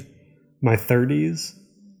maybe my 30s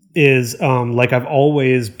is like I've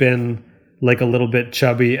always been like a little bit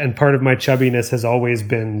chubby, and part of my chubbiness has always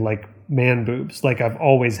been like man boobs. Like I've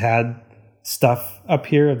always had stuff up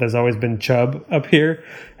here. There's always been chub up here.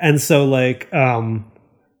 And so like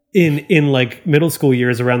in like middle school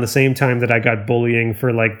years, around the same time that I got bullying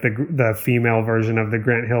for like the female version of the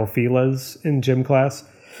Grant Hill Filas in gym class,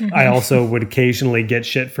 I also would occasionally get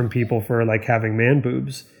shit from people for like having man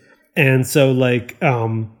boobs. And so like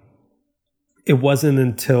it wasn't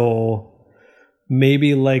until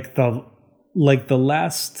maybe like the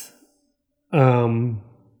last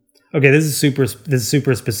okay, this is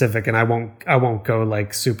super specific, and I won't go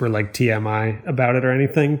like super like TMI about it or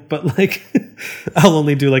anything, but like I'll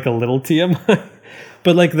only do like a little TMI.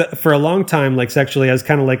 But like for a long time, like sexually, I was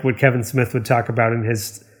kind of like what Kevin Smith would talk about in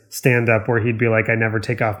his stand-up, where he'd be like, I never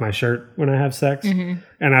take off my shirt when I have sex.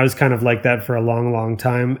 And I was kind of like that for a long, long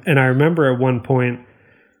time. And I remember at one point,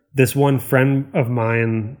 this one friend of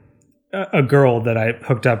mine, a girl that I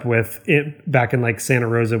hooked up with back in like Santa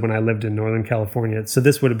Rosa when I lived in Northern California. So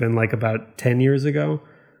this would have been like about 10 years ago.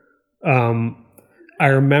 I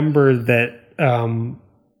remember that,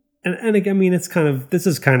 and again, I mean, this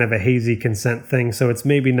is kind of a hazy consent thing. So it's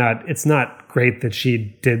not great that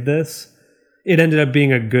she did this. It ended up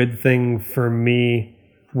being a good thing for me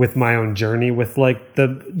with my own journey with like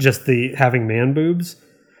the having man boobs.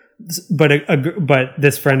 But but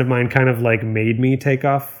this friend of mine kind of like made me take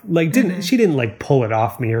off, like she didn't like pull it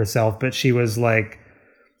off me herself, but she was like,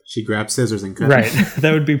 she grabbed scissors and cut right.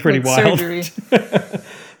 That would be pretty like wild. Surgery.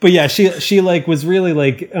 But yeah, she like was really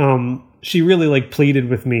like she really like pleaded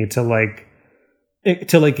with me to like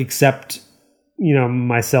accept, you know,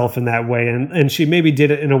 myself in that way, and she maybe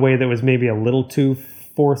did it in a way that was maybe a little too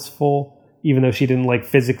forceful, even though she didn't like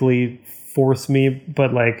physically force me,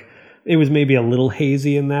 but like it was maybe a little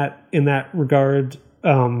hazy in that regard.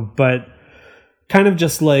 But kind of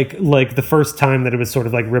just like the first time that it was sort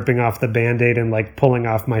of like ripping off the Band-Aid and like pulling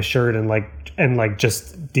off my shirt and like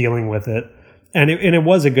just dealing with it. And it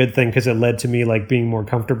was a good thing because it led to me like being more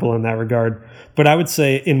comfortable in that regard. But I would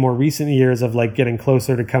say in more recent years of like getting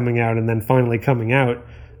closer to coming out and then finally coming out,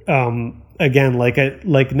 again,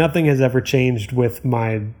 like nothing has ever changed with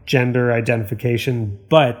my gender identification,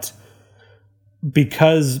 but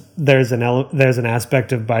because there's an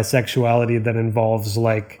aspect of bisexuality that involves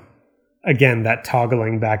like, again, that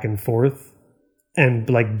toggling back and forth and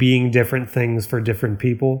like being different things for different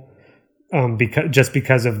people,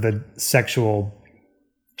 because of the sexual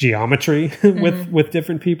geometry with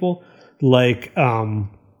different people, like I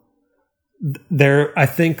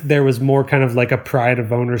think there was more kind of like a pride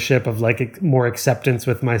of ownership of like more acceptance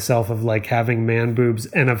with myself of like having man boobs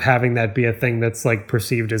and of having that be a thing that's like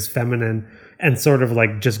perceived as feminine, and sort of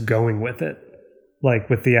like just going with it, like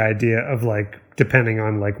with the idea of like depending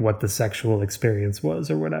on like what the sexual experience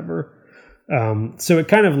was or whatever. So it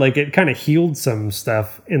kind of healed some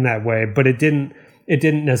stuff in that way, but it didn't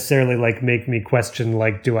necessarily like make me question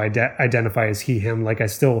like, do I identify as he, him? Like I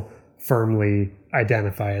still firmly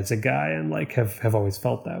identify as a guy and like have always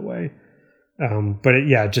felt that way. But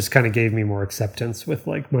it just kind of gave me more acceptance with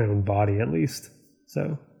like my own body at least.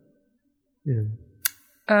 So, yeah.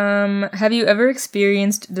 Have you ever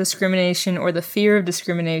experienced discrimination or the fear of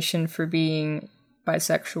discrimination for being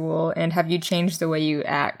bisexual, and have you changed the way you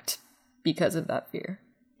act because of that fear?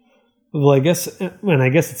 Well, I guess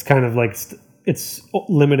it's kind of like it's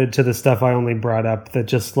limited to the stuff I only brought up, that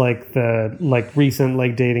just like the like recent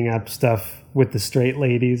like dating app stuff with the straight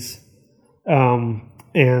ladies, and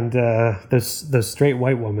those straight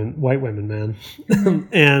white women, man,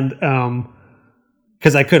 and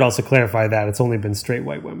because I could also clarify that it's only been straight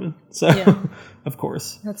white women, so yeah. Of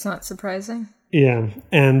course that's not surprising. Yeah,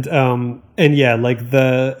 and yeah, like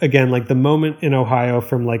the moment in Ohio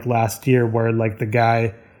from like last year where like the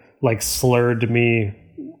guy like slurred me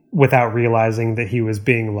without realizing that he was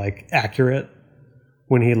being like accurate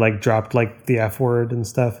when he like dropped like the F word and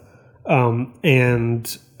stuff,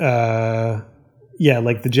 yeah,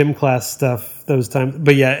 like the gym class stuff those times.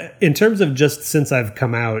 But yeah, in terms of just since I've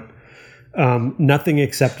come out, nothing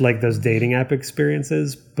except like those dating app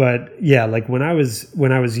experiences. But yeah, like when I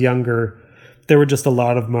was younger, there were just a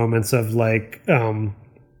lot of moments of like I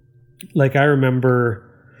remember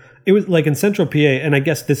it was like in Central PA, and I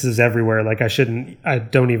guess this is everywhere. Like I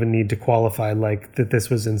don't even need to qualify like that this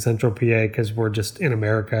was in Central PA because we're just in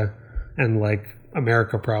America and like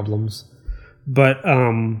America problems. But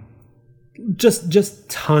just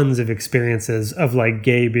tons of experiences of like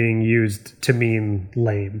gay being used to mean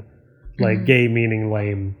lame, like gay meaning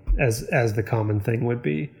lame as the common thing would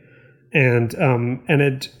be. And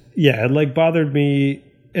it like bothered me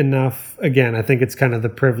enough. Again, I think it's kind of the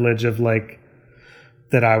privilege of like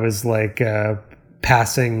that I was like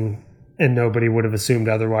passing and nobody would have assumed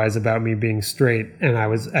otherwise about me being straight, and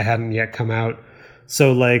I hadn't yet come out.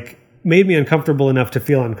 So like made me uncomfortable enough to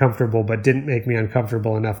feel uncomfortable, but didn't make me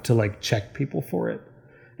uncomfortable enough to like check people for it.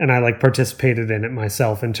 And I like participated in it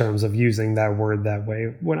myself in terms of using that word that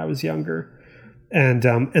way when I was younger. And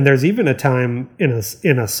there's even a time in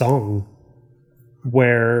a song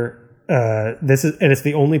where it's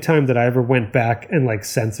the only time that I ever went back and like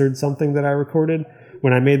censored something that I recorded.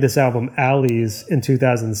 When I made this album Alleys in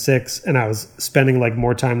 2006, and I was spending like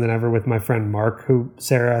more time than ever with my friend Mark, who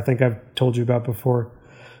Sarah, I think I've told you about before,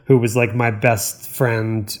 who was like my best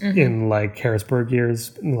friend in like Harrisburg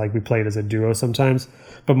years. And, like we played as a duo sometimes.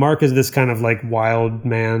 But Mark is this kind of like wild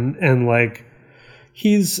man, and like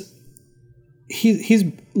he's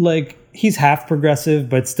half progressive,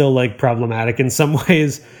 but still like problematic in some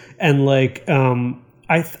ways. And like,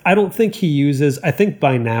 I don't think I think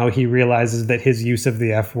by now he realizes that his use of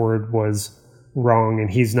the F word was wrong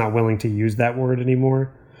and he's not willing to use that word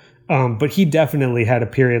anymore. But he definitely had a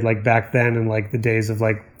period like back then in like the days of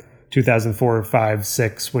like 2004, 5,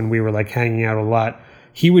 6, when we were like hanging out a lot.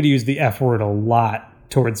 He would use the F word a lot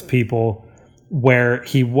towards people where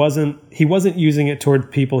he wasn't using it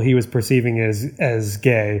toward people he was perceiving as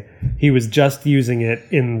gay. He was just using it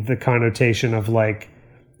in the connotation of like,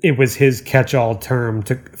 it was his catch-all term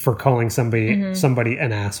for calling somebody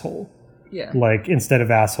an asshole. Yeah. Like instead of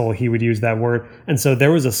asshole, he would use that word. And so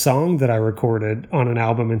there was a song that I recorded on an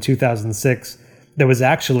album in 2006 that was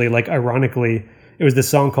actually like, ironically, it was this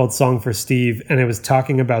song called Song for Steve. And it was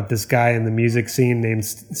talking about this guy in the music scene named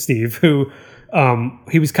Steve, who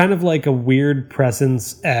he was kind of like a weird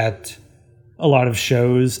presence at a lot of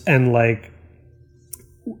shows, and like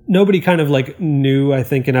nobody kind of like knew, I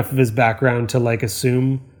think, enough of his background to like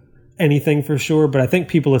assume anything for sure, but I think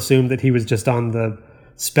people assumed that he was just on the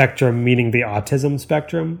spectrum, meaning the autism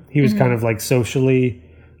spectrum. He was kind of like socially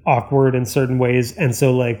awkward in certain ways, and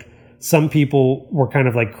so like some people were kind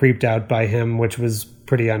of like creeped out by him, which was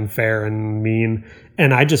pretty unfair and mean.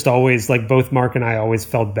 And I just always, like, both Mark and I always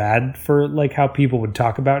felt bad for like how people would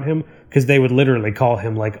talk about him, because they would literally call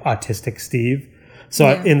him like Autistic Steve. So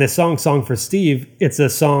in this song for Steve, it's a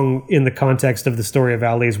song in the context of the story of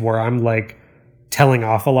Alleys where I'm like telling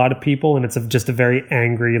off a lot of people, and it's just a very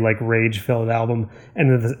angry, like rage-filled album.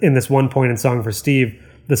 And in this one point in Song for Steve,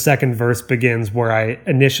 the second verse begins where I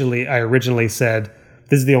originally said,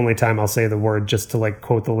 this is the only time I'll say the word just to like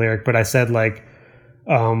quote the lyric, but I said like,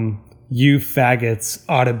 you faggots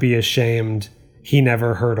ought to be ashamed, he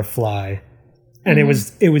never hurt a fly. And it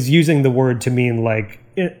was using the word to mean like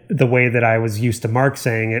the way that I was used to Mark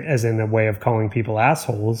saying it, as in a way of calling people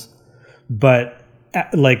assholes. But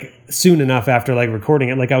like soon enough after like recording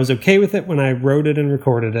it, like I was okay with it when I wrote it and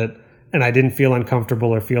recorded it, and I didn't feel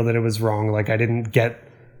uncomfortable or feel that it was wrong. Like I didn't get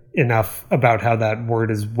enough about how that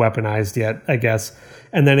word is weaponized yet, I guess.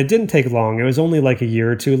 And then it didn't take long. It was only like a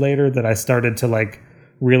year or two later that I started to like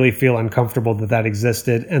really feel uncomfortable that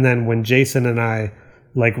existed. And then when Jason and I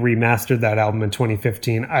like remastered that album in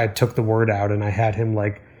 2015, I took the word out and I had him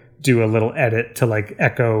like do a little edit to like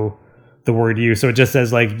echo the word you. So it just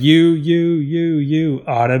says like you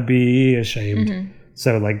ought to be ashamed.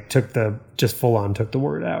 So like took the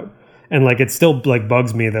word out. And like it still like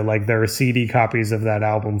bugs me that like there are CD copies of that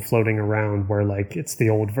album floating around where like it's the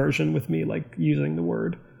old version with me like using the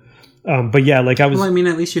word. But yeah, like I was. Well, I mean,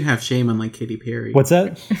 at least you have shame unlike Katy Perry. What's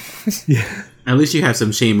that? Yeah. At least you have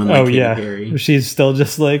some shame unlike Katy Perry. She's still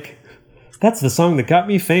just like, that's the song that got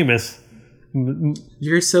me famous.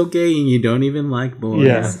 You're so gay and you don't even like boys.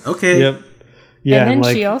 Yeah. Okay. Yep. Yeah. And then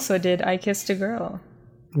like, she also did I Kissed a Girl.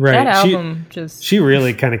 Right. That album she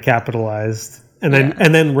really kind of capitalized and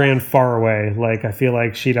then ran far away. Like I feel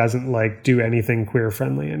like she doesn't like do anything queer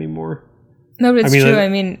friendly anymore. No, but it's true. I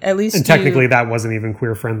mean, at least and technically that wasn't even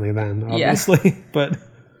queer friendly then, obviously. Yeah. But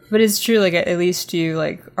it's true. Like at least you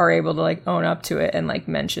like are able to like own up to it and like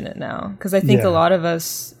mention it now. Because I think a lot of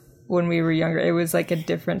us when we were younger, it was like a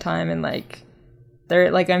different time, and like there,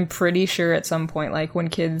 like I'm pretty sure at some point, like when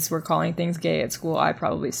kids were calling things gay at school, I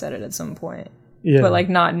probably said it at some point. Yeah. But like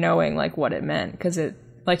not knowing like what it meant, because it,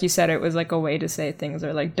 like you said, it was like a way to say things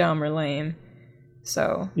are like dumb or lame.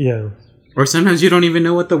 So yeah. Or sometimes you don't even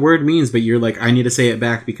know what the word means, but you're like, I need to say it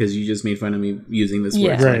back because you just made fun of me using this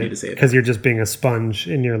word, so I need to say it back. Because you're just being a sponge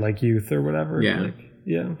in your like youth or whatever. Yeah. Like,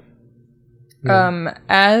 yeah.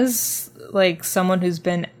 As like someone who's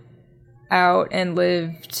been out and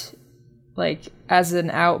lived like as an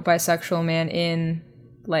out bisexual man in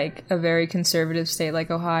like a very conservative state like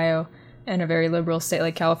Ohio and a very liberal state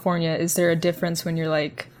like California, is there a difference when you're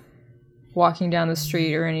like walking down the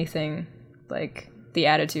street or anything, like the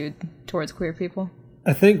attitude towards queer people?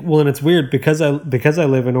 I think, well, and it's weird because I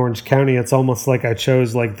live in Orange County, it's almost like I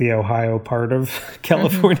chose like the Ohio part of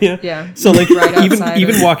California. Mm-hmm. Yeah. So like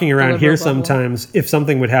even walking around here sometimes, if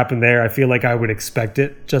something would happen there, I feel like I would expect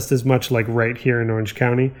it just as much like right here in Orange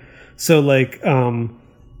County. So like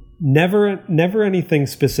never anything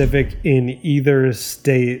specific in either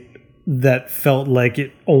state that felt like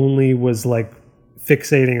it only was like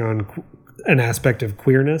fixating on an aspect of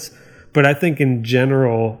queerness. But I think in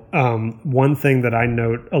general, one thing that I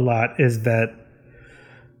note a lot is that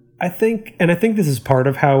I think this is part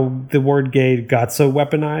of how the word gay got so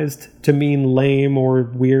weaponized to mean lame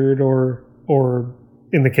or weird or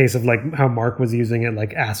in the case of like how Mark was using it,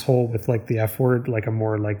 like asshole with like the F word, like a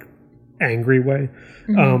more like angry way.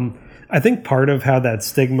 Mm-hmm. I think part of how that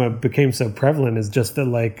stigma became so prevalent is just that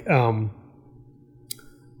like,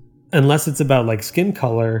 unless it's about like skin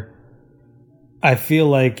color, I feel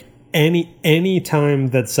like any time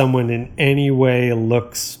that someone in any way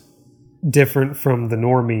looks different from the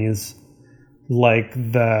normies, like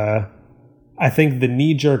I think the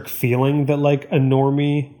knee-jerk feeling that like a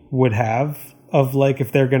normie would have of like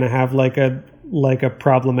if they're gonna have like a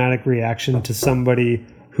problematic reaction to somebody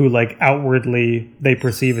who like outwardly they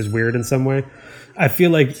perceive as weird in some way, I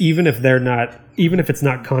feel like even if it's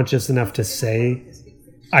not conscious enough to say,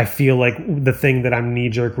 I feel like the thing that I'm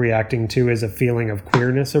knee-jerk reacting to is a feeling of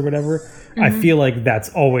queerness or whatever. Mm-hmm. I feel like that's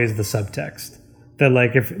always the subtext. That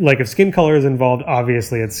like if skin color is involved,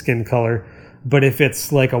 obviously it's skin color. But if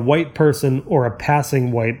it's like a white person or a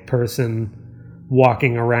passing white person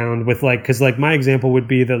walking around with like, because like my example would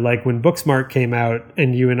be that like when Booksmart came out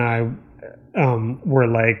and you and I were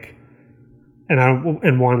like,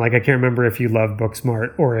 and Juan, like I can't remember if you love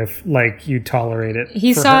Booksmart or if like you tolerate it.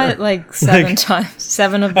 He saw it like 7 times,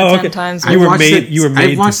 7 of the 10 times. You were made.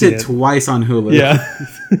 I watched it twice on Hulu. Yeah,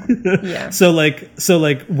 yeah. So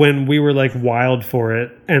like when we were like wild for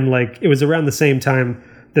it, and like it was around the same time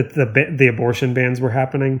that the abortion bans were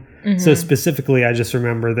happening. Mm-hmm. So specifically, I just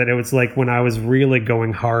remember that it was like when I was really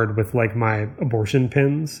going hard with like my abortion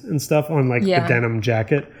pins and stuff on like the denim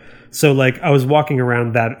jacket. So like I was walking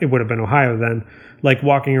around it would have been Ohio then, like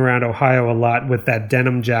walking around Ohio a lot with that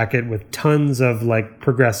denim jacket with tons of like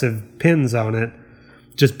progressive pins on it,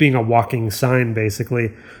 just being a walking sign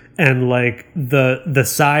basically. And like the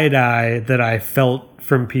side eye that I felt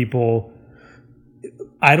from people,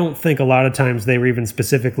 I don't think a lot of times they were even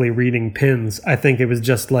specifically reading pins. I think it was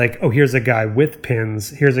just like, oh, here's a guy with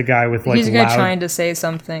pins. Here's a guy with like he's a guy trying to say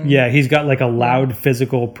something. Yeah, he's got like a loud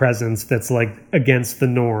physical presence that's like against the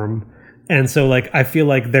norm. And so like I feel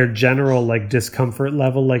like their general like discomfort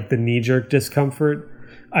level, like the knee-jerk discomfort,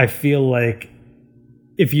 I feel like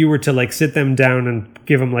if you were to like sit them down and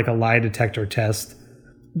give them like a lie detector test,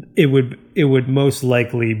 it would most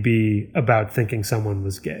likely be about thinking someone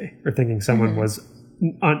was gay or thinking someone was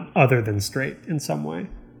other than straight in some way.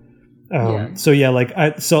 So yeah,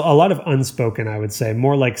 like so a lot of unspoken, I would say,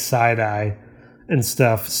 more like side eye and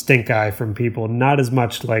stuff, stink eye from people, not as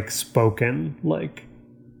much like spoken like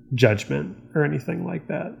judgment or anything like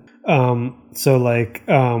that. So like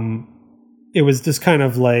it was just kind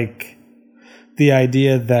of like the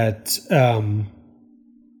idea that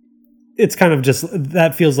it's kind of just,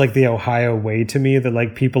 that feels like the Ohio way to me, that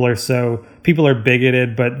like people are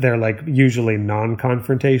bigoted, but they're like usually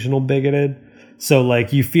non-confrontational bigoted. So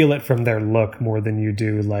like you feel it from their look more than you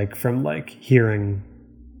do like from like hearing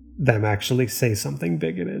them actually say something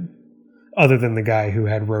bigoted, other than the guy who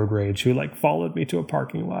had road rage who like followed me to a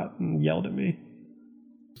parking lot and yelled at me.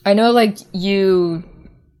 I know like you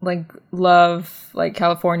like love like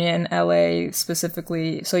California and LA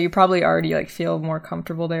specifically, so you probably already like feel more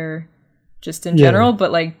comfortable there just in general,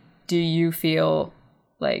 but like do you feel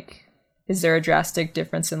like, is there a drastic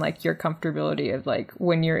difference in like your comfortability of like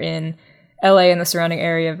when you're in LA and the surrounding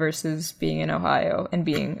area versus being in Ohio and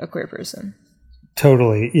being a queer person?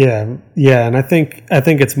 Totally. Yeah. And I think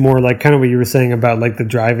it's more like kind of what you were saying about like the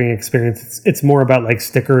driving experience. It's more about like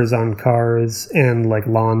stickers on cars and like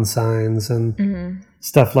lawn signs and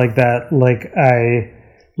stuff like that.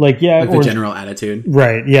 Like the general attitude.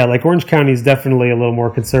 Right. Yeah. Like Orange County is definitely a little more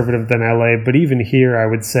conservative than LA, but even here I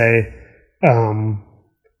would say,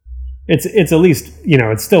 it's at least, you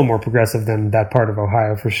know, it's still more progressive than that part of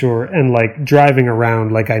Ohio for sure. And like driving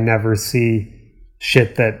around, like I never see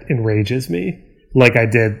shit that enrages me like I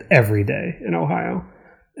did every day in Ohio.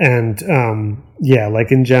 And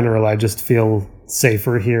like in general, I just feel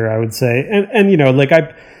safer here, I would say. And you know,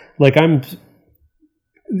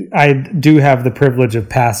 I do have the privilege of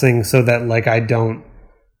passing, so that like I wouldn't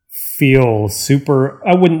feel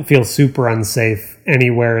super unsafe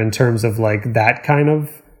anywhere in terms of like that kind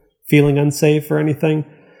of feeling unsafe or anything.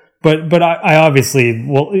 But I obviously,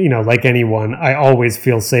 well, you know, like anyone, I always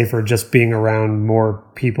feel safer just being around more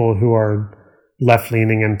people who are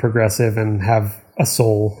left-leaning and progressive and have a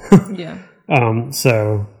soul. Yeah.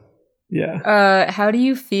 So, yeah. How do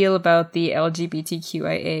you feel about the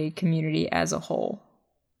LGBTQIA community as a whole?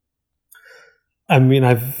 I mean,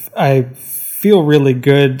 I feel really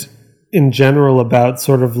good in general about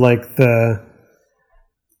sort of like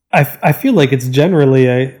I feel like it's generally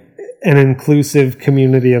an inclusive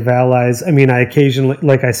community of allies. I mean, I occasionally,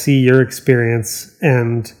 like, I see your experience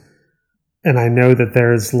and I know that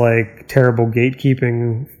there's like terrible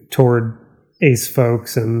gatekeeping toward ace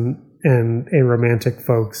folks and aromantic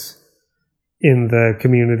folks in the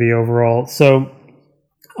community overall. So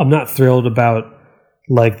I'm not thrilled about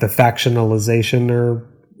like the factionalization, or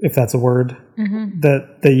if that's a word,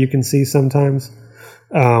 that you can see sometimes.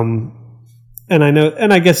 And I know,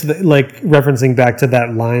 and I guess like referencing back to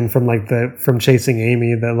that line from Chasing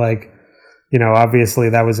Amy, that like, you know, obviously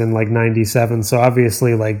that was in like 97. So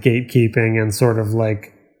obviously like gatekeeping and sort of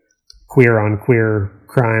like queer on queer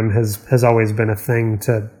crime has always been a thing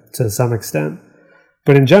to some extent.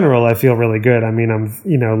 But in general, I feel really good. I mean,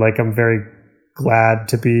 I'm very glad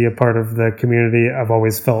to be a part of the community. I've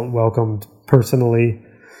always felt welcomed personally.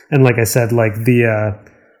 And like I said, like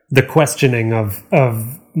the questioning of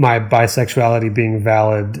my bisexuality being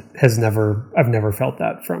valid I've never felt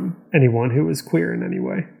that from anyone who is queer in any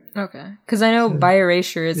way. Okay. Because I know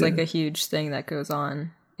bi-erasure is like a huge thing that goes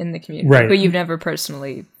on in the community, right? But you've never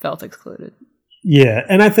personally felt excluded. Yeah.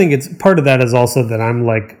 And I think it's part of that is also that I'm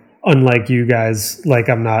like, unlike you guys, like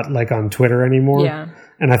I'm not like on Twitter anymore. Yeah.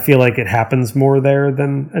 And I feel like it happens more there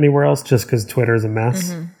than anywhere else, just because Twitter's a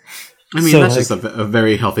mess. Mm-hmm. I mean, so, that's like, just a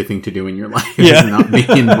very healthy thing to do in your life. Yeah. Is not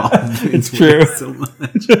being involved in it's Twitter true. So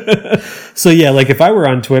much. So yeah, like if I were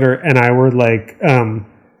on Twitter and I were like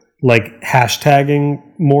hashtagging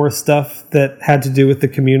more stuff that had to do with the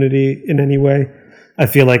community in any way, I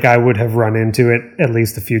feel like I would have run into it at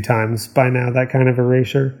least a few times by now, that kind of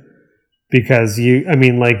erasure. Because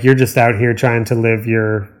you're just out here trying to live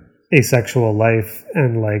your asexual life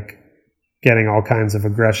and like getting all kinds of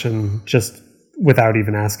aggression just without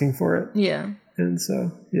even asking for it. Yeah. And so,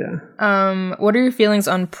 yeah. What are your feelings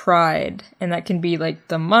on Pride? And that can be like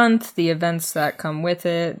the month, the events that come with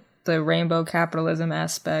it, the rainbow capitalism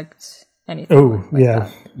aspect, anything. Oh, like yeah.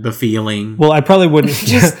 That. The feeling. Well, I probably wouldn't.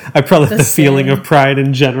 the feeling of Pride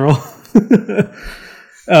in general.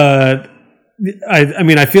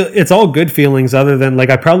 I feel it's all good feelings, other than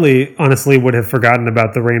like I probably honestly would have forgotten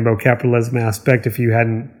about the rainbow capitalism aspect if you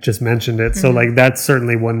hadn't just mentioned it. So like that's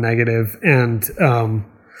certainly one negative. And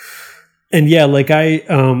yeah, like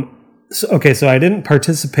so I didn't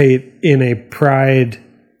participate in a Pride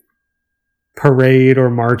parade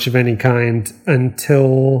or march of any kind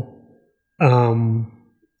until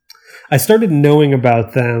I started knowing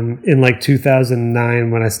about them in like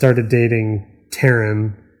 2009 when I started dating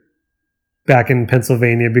Taryn back in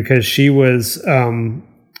Pennsylvania, because she was and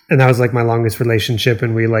that was like my longest relationship,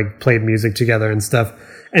 and we like played music together and stuff,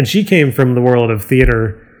 and she came from the world of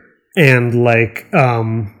theater and like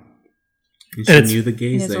she knew the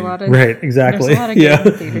gays there. Right, exactly.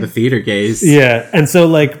 The theater gays. Yeah. And so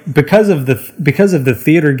like because of the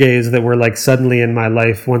theater gays that were like suddenly in my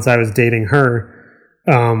life once I was dating her,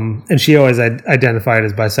 and she always identified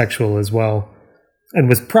as bisexual as well, and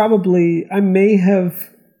was probably, I may have,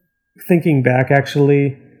 thinking back,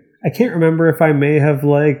 actually, I can't remember if I may have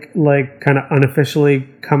like kind of unofficially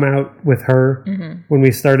come out with her when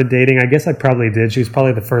we started dating. I guess I probably did. She was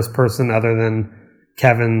probably the first person other than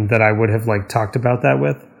Kevin that I would have like talked about that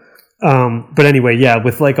with. But anyway, yeah,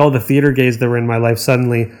 with like all the theater gays that were in my life,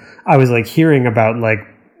 suddenly I was like hearing about like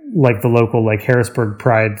the local like Harrisburg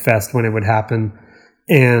Pride Fest when it would happen,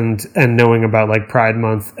 and knowing about like Pride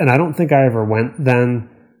Month. And I don't think I ever went then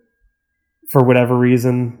for whatever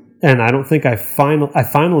reason. And I don't think I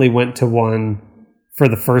finally went to one for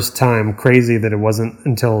the first time. Crazy that it wasn't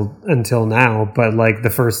until now, but like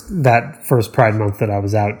that first Pride Month that I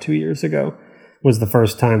was out 2 years ago was the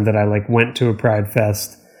first time that I like went to a Pride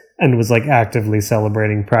Fest and was like actively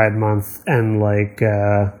celebrating Pride Month and like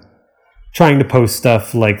trying to post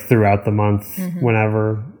stuff like throughout the month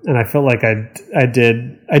whenever. And I felt like I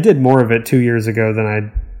did more of it 2 years ago than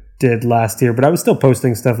I did last year, but I was still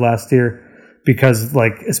posting stuff last year because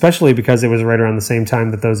like, especially because it was right around the same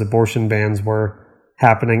time that those abortion bans were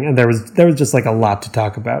happening, and there was just like a lot to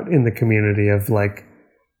talk about in the community of like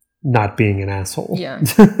not being an asshole. Yeah.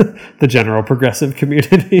 The general progressive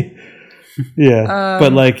community. Yeah.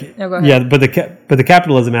 But like, but the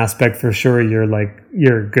capitalism aspect for sure,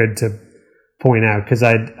 you're good to point out, because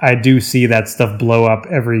I do see that stuff blow up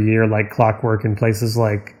every year like clockwork in places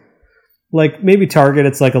like maybe Target.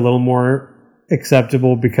 It's like a little more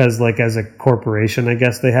acceptable because like as a corporation, I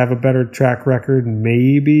guess they have a better track record.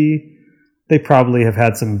 Maybe they probably have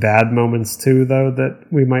had some bad moments too, though, that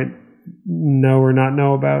we might know or not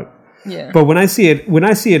know about. Yeah. But when I see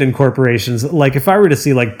it in corporations, like if I were to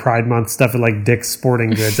see like Pride Month stuff at like Dick's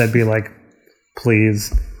Sporting Goods, I'd be like,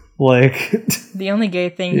 please. Like the only gay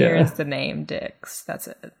thing here is the name Dick's. That's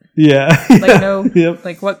it. Yeah.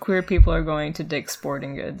 Like what queer people are going to Dick's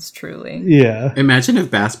Sporting Goods, truly. Yeah. Imagine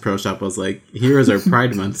if Bass Pro Shop was like, here is our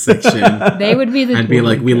Pride Month section. They would be I'd be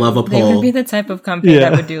like, we love a poll. They would be the type of company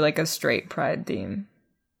that would do like a straight Pride theme.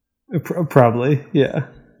 Probably, yeah.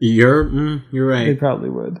 You're right. They probably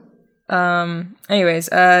would. Anyways,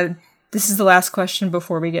 this is the last question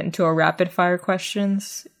before we get into our rapid fire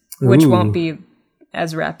questions, which won't be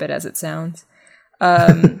as rapid as it sounds.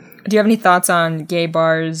 Do you have any thoughts on gay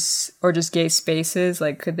bars or just gay spaces?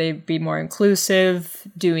 Like, could they be more inclusive?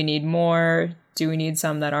 Do we need more? Do we need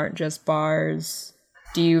some that aren't just bars?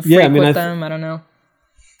 Do you frequent them? I don't know.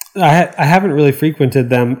 I haven't really frequented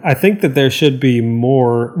them. I think that there should be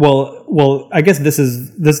more. Well, I guess this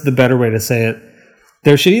is the better way to say it.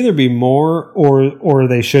 There should either be more or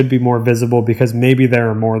they should be more visible, because maybe there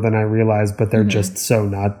are more than I realize, but they're just so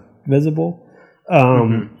not visible.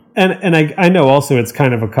 And I know also it's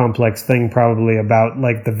kind of a complex thing probably about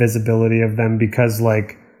like the visibility of them, because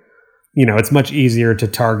like, you know, it's much easier to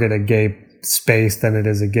target a gay space than it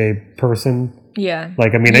is a gay person. Yeah.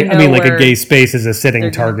 Like, I mean, like a gay space is a sitting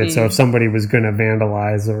target. So if somebody was going to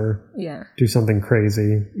vandalize or do something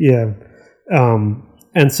crazy. Yeah.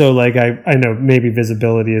 And so like, I know maybe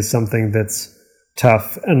visibility is something that's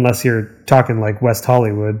tough unless you're talking like West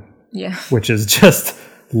Hollywood. Yeah. Which is just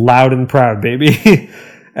loud and proud, baby.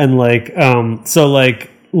 And like, so like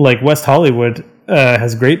West Hollywood,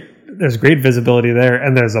 there's great visibility there,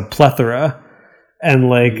 and there's a plethora. And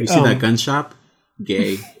like, you see that gun shop?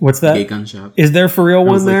 Gay. What's that? Gay gun shop. Is there for real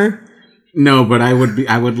one there? No, but I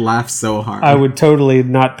would laugh so hard. I would totally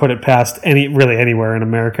not put it past anywhere in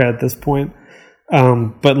America at this point.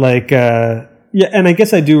 But like, yeah, and I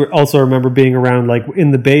guess I do also remember being around like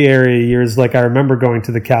in the Bay Area years. Like I remember going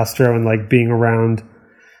to the Castro and like being around,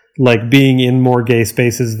 like being in more gay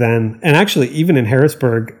spaces then. And actually even in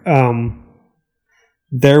Harrisburg,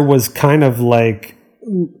 there was kind of like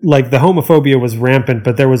the homophobia was rampant,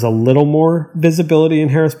 but there was a little more visibility in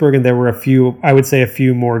Harrisburg, and there were a few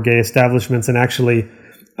more gay establishments. And actually,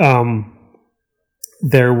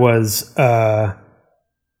 there was, I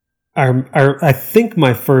think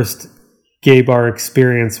my first gay bar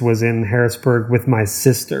experience was in Harrisburg with my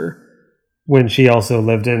sister when she also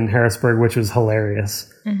lived in Harrisburg, which was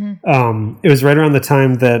hilarious. Mm-hmm. It was right around the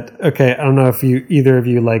time that, I don't know if either of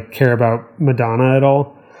you like care about Madonna at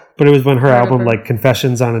all, but it was when her album like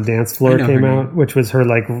Confessions on a Dance Floor came out, which was her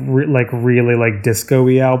like really like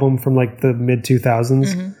disco-y album from like the mid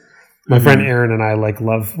 2000s. Mm-hmm. My friend Aaron and I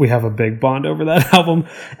we have a big bond over that album.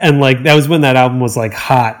 And like, that was when that album was like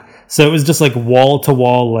hot. So it was just like wall to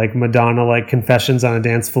wall, like Madonna, like Confessions on a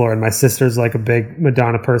Dance Floor. And my sister's like a big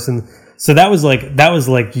Madonna person. So that was like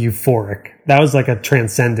euphoric. That was like a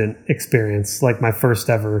transcendent experience, like my first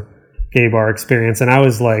ever gay bar experience. And I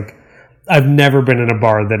was like, I've never been in a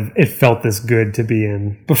bar that it felt this good to be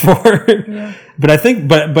in before. Yeah.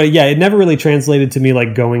 But yeah, it never really translated to me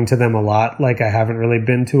like going to them a lot. Like I haven't really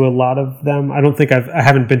been to a lot of them. I don't think I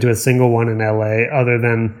haven't been to a single one in LA other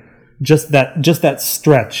than just that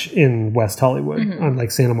stretch in West Hollywood on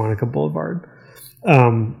like Santa Monica Boulevard.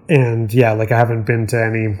 And yeah, like I haven't been to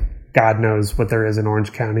any, God knows what there is in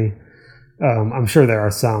Orange County. I'm sure there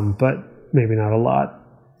are some, but maybe not a lot.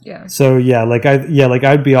 Yeah. So yeah,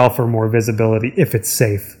 I'd be all for more visibility if it's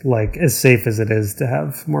safe, like as safe as it is to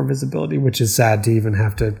have more visibility, which is sad to even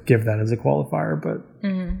have to give that as a qualifier, but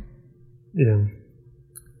yeah.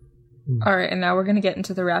 All right, and now we're gonna get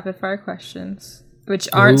into the rapid fire questions, which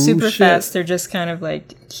aren't super fast. They're just kind of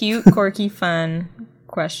like cute, quirky, fun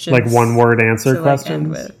questions, like one word answer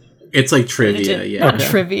questions. It's like trivia, Not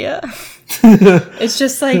trivia. It's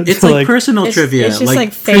just like it's like personal trivia. It's just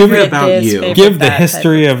like trivia about you. Give the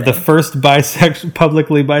history of the first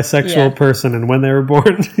publicly bisexual person and when they were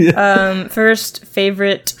born. First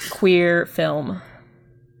favorite queer film.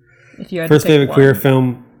 If you had first favorite queer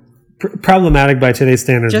film, problematic by today's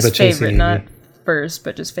standards. Just but favorite, not first,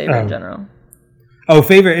 but just favorite in general. Oh,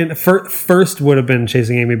 favorite in first would have been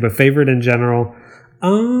Chasing Amy, but favorite in general.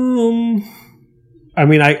 I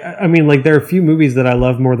mean, like there are a few movies that I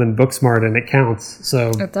love more than Booksmart, and it counts. So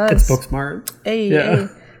it's Booksmart. Hey, yeah.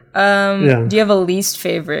 Hey. Do you have a least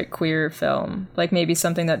favorite queer film? Like maybe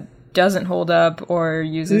something that doesn't hold up or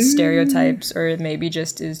uses stereotypes, or maybe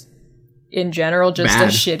just is in general just bad.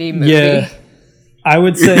 A shitty movie. Yeah, I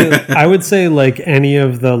would say like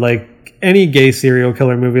any gay serial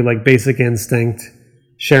killer movie, like Basic Instinct,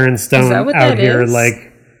 Sharon Stone out here, is? Like.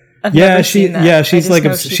 I've she's like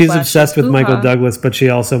she's obsessed with Michael Douglas, but she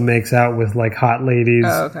also makes out with like hot ladies.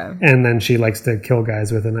 Oh, okay. And then she likes to kill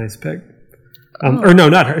guys with an ice pick. Or no,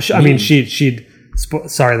 not her. I mean, she'd.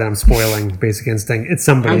 Sorry that I'm spoiling Basic Instinct. It's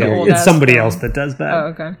somebody else. It's somebody else that does that. Oh,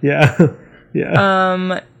 okay. Yeah,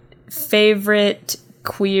 yeah. Favorite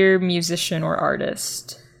queer musician or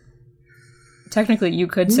artist? Technically, you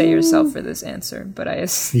could say yourself for this answer, but I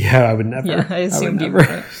would never. Yeah, I assumed you would.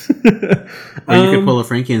 Or you could pull a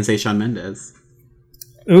Frankie and say Shawn Mendes.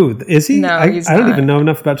 Ooh, is he? No, he's I don't even know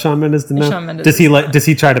enough about Shawn Mendes to know. Shawn Mendes does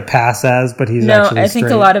he try to pass as, but he's actually straight? I think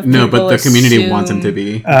a lot of people but the community wants him to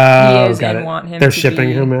be. He is and want him. They're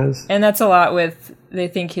shipping him as, and that's a lot with. They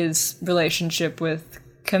think his relationship with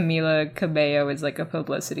Camila Cabello is like a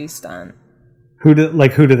publicity stunt. Who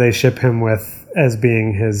do they ship him with as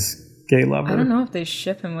being his gay lover? I don't know if they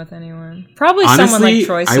ship him with anyone. Probably someone like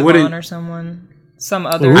Troye Sivan or someone. Some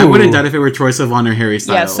other. I wouldn't doubt if it were Troye Sivan or Harry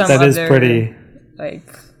Styles. Yeah, that is pretty. Like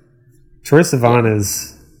Troye Sivan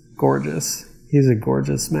is gorgeous. He's a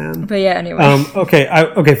gorgeous man. But yeah, anyway.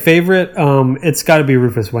 Okay. Favorite. It's got to be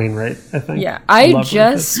Rufus Wainwright, I think. Yeah, I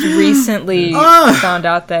just recently found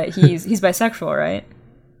out that he's bisexual, right?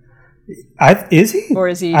 Is he? Or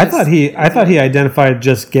is he? I thought he identified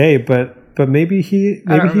just gay, but maybe he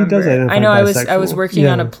does identify. I know. Bisexual. I was working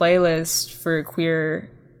on a playlist for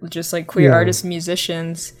queer artist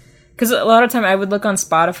musicians, because a lot of time I would look on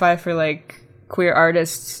Spotify for like queer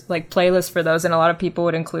artists, like playlists for those, and a lot of people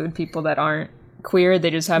would include people that aren't queer. They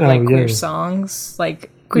just have queer songs, like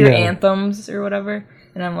queer anthems or whatever,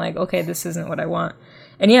 and I'm like, okay, this isn't what I want.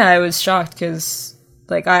 And I was shocked because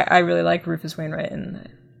like I really like Rufus Wainwright, and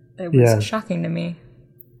it was shocking to me.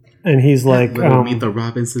 And he's like Meet the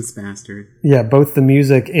Robinsons bastard. Yeah, both the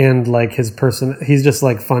music and like his person. He's just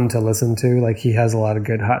like fun to listen to. Like he has a lot of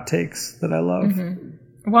good hot takes that I love. Mm-hmm.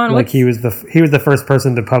 Juan, like he was the first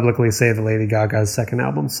person to publicly say that Lady Gaga's second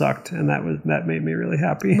album sucked, and that made me really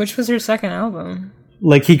happy. Which was her second album?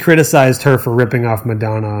 Like he criticized her for ripping off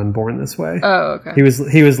Madonna on Born This Way. Oh, okay. He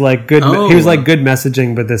was like good. He was like good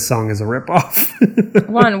messaging, but this song is a ripoff.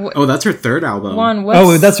 Juan, that's her third album. Juan,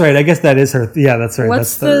 that's right. I guess that is her. Yeah, that's right.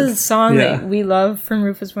 What's the song that we love from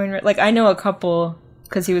Rufus Wainwright? Like I know a couple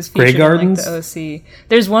because he was featured in like the OC.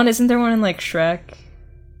 There's one. Isn't there one in like Shrek?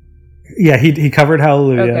 Yeah, he covered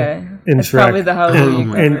Hallelujah in It's Shrek. Probably the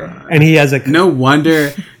Hallelujah and he has a no wonder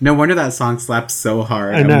that song slaps so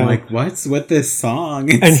hard. I'm like, what's with this song?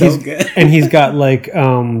 It's so good. And he's got like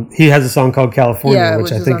he has a song called California,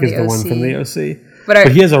 which I think is the one from the OC.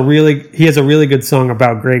 But he has a really good song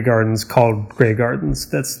about Grey Gardens called Grey Gardens.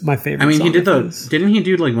 That's my favorite. I mean, song didn't he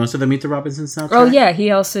do like most of the Meet the Robinsons soundtrack? Oh yeah,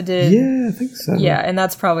 he also did. Yeah, I think so. Yeah, and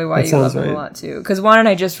that's probably why you love him a lot too. Because Juan and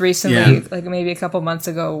I just recently, like maybe a couple months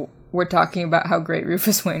ago, were talking about how great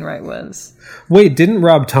Rufus Wainwright was. Wait, didn't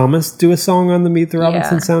Rob Thomas do a song on the Meet the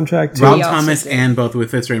Robinsons soundtrack too? Rob Thomas and both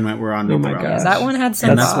Rufus Wainwright were on Meet the Robinsons. Yeah, that one had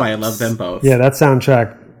some. And that's why I love them both. Yeah, that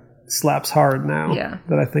soundtrack slaps hard now. Yeah.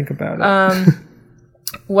 That I think about it.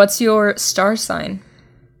 What's your star sign?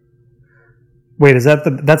 Wait, is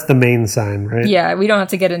that's the main sign, right? Yeah, we don't have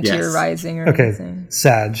to get into your rising or anything.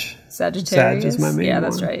 Sagittarius. Sag is my main Yeah,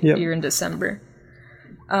 that's one. right. Yep. You're in December.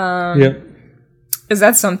 Yep. Is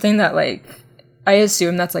that something that like I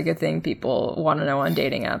assume that's like a thing people want to know on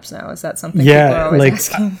dating apps now? Is that something people are always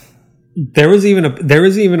asking? There was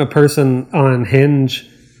even a person on Hinge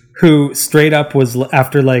who straight up was,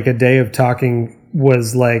 after like a day of talking,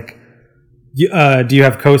 was like, do you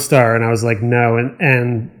have CoStar? And I was like, no.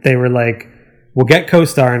 And they were like, we'll get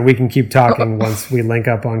CoStar and we can keep talking once we link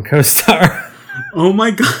up on CoStar. Oh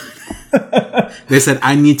my God. They said,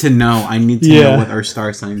 I need to know what our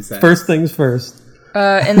star sign says. First things first.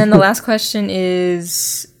 And then the last question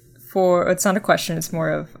is it's not a question, it's more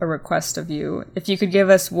of a request of you. If you could give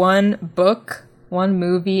us one book, one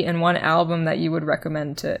movie, and one album that you would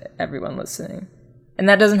recommend to everyone listening. And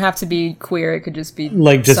that doesn't have to be queer, it could just be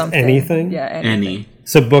like just something. anything? Yeah, anything. Any.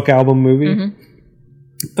 So book, album, movie?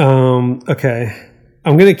 Mm-hmm. Okay.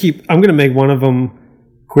 I'm gonna make one of them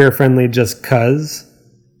queer friendly just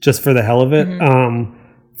for the hell of it. Mm-hmm.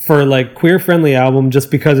 for like queer friendly album, just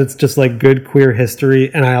because it's just like good queer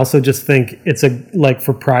history. And I also just think it's a, like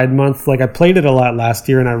for Pride Month, like I played it a lot last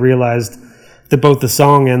year and I realized that both the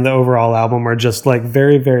song and the overall album are just like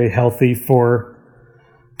very, very healthy for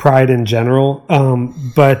Pride in general.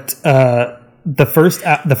 But the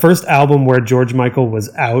first album where George Michael was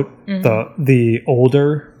out, the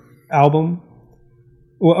older album,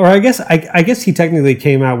 or I guess he technically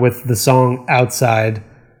came out with the song Outside,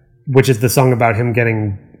 which is the song about him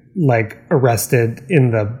getting like arrested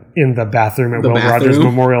in the bathroom at Will Rogers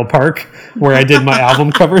Memorial Park, where I did my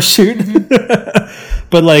album cover shoot.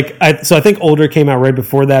 But like, I think Older came out right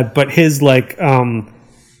before that. But his like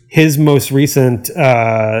his most recent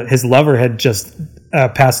his lover had just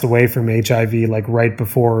passed away from HIV like right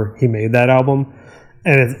before he made that album,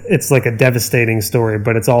 and it's like a devastating story.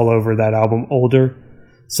 But it's all over that album, Older.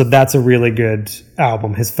 So that's a really good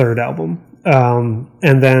album, his third album.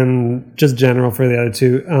 And then just general for the other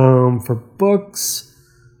two. For books,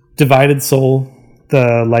 Divided Soul,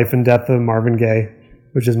 The Life and Death of Marvin Gaye,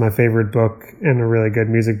 which is my favorite book and a really good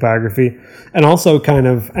music biography. And also kind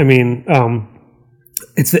of, I mean,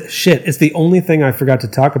 it's the only thing I forgot to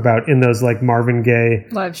talk about in those like Marvin Gaye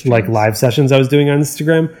live sessions I was doing on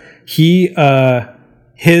Instagram.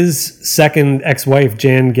 His second ex-wife,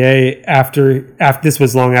 Jan Gay, after this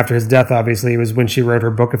was long after his death, obviously, it was when she wrote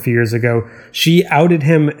her book a few years ago, she outed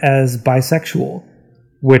him as bisexual,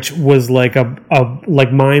 which was like a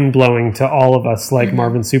mind-blowing to all of us, like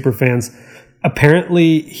Marvin super fans.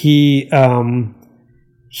 Apparently, he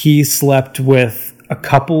slept with a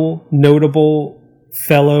couple notable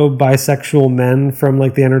fellow bisexual men from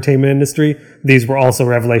like the entertainment industry. These were also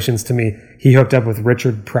revelations to me. He hooked up with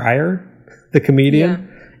Richard Pryor, the comedian,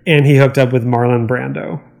 and he hooked up with Marlon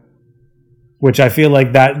Brando, which I feel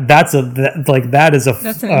like that's an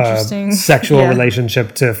interesting sexual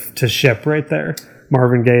relationship to ship right there.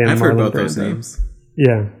 Marvin Gaye and I've Marlon heard both Brando. Those names.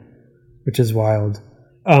 Yeah, which is wild.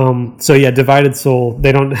 So yeah, Divided Soul.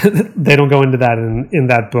 They don't go into that in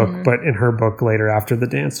that book, but in her book later after the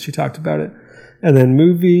dance, she talked about it. And then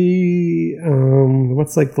movie.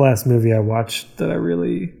 What's like the last movie I watched that I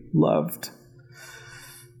really loved?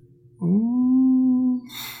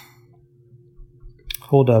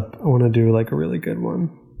 Hold up, I want to do like a really good one.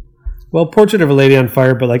 Well, Portrait of a Lady on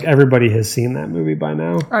Fire, but like everybody has seen that movie by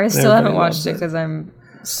now. I still haven't watched it because I'm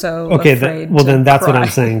so afraid. Then that's what I'm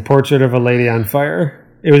saying. Portrait of a Lady on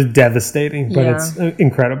Fire. It was devastating, but it's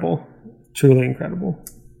incredible, truly incredible.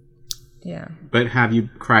 Yeah. But have you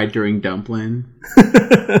cried during Dumplin'?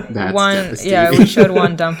 That's devastating. Yeah, we showed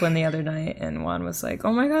one Dumplin' the other night, and Juan was like,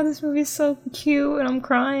 "Oh my god, this movie's so cute," and I'm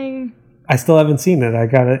crying. I still haven't seen it. I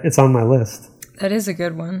got it. It's on my list. That is a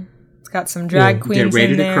good one. It's got some drag queens Get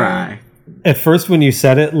ready in there. To cry. At first, when you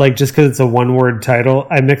said it, like just because it's a one-word title,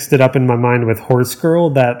 I mixed it up in my mind with Horse Girl,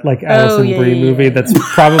 that like Alison Brie movie. That's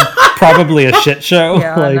probably a shit show.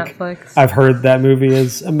 Yeah, like, on Netflix. I've heard that movie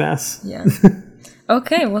is a mess. Yeah.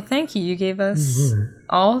 Okay, well, thank you. You gave us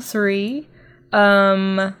all three.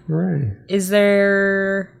 Right. Is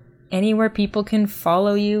there anywhere people can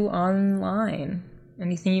follow you online?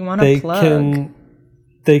 Anything you want to plug?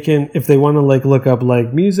 They can, if they want to like look up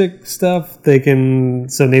like music stuff, they can,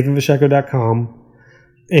 so nathanvasheko.com,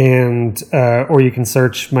 and or you can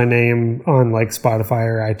search my name on like Spotify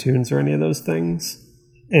or iTunes or any of those things.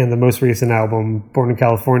 And the most recent album, Born in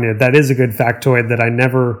California, that is a good factoid that I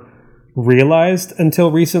never realized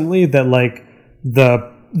until recently, that like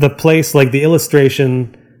the place, like the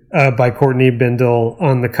illustration by Courtney Bindle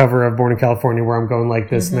on the cover of Born in California, where I'm going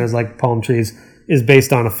like this and there's like palm trees, is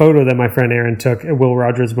based on a photo that my friend Aaron took at Will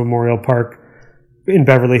Rogers Memorial Park in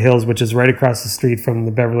Beverly Hills, which is right across the street from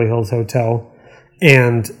the Beverly Hills Hotel.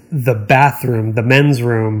 And the bathroom, the men's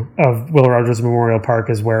room of Will Rogers Memorial Park,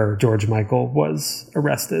 is where George Michael was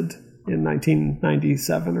arrested in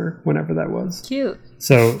 1997 or whenever that was. Cute.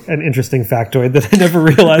 So an interesting factoid that I never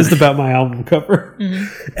realized about my album cover.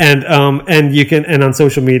 And you can, and on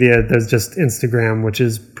social media, there's just Instagram, which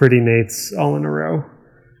is Pretty Nates all in a row.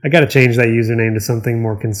 I got to change that username to something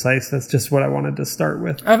more concise. That's just what I wanted to start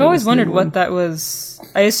with. I've always wondered what that was.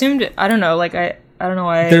 I assumed, I don't know, like I don't know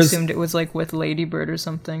why I assumed it was like with Ladybird or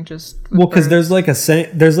something. Just well, because there's like a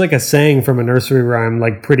saying from a nursery rhyme,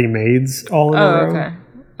 like "pretty maids" all in a row. Okay.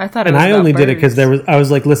 I thought, and I only did it because I was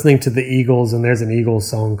like listening to the Eagles, and there's an Eagles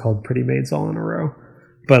song called "Pretty Maids All in a Row."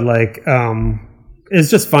 But like, it's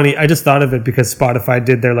just funny. I just thought of it because Spotify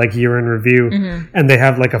did their like year in review, and they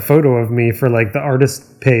have like a photo of me for like the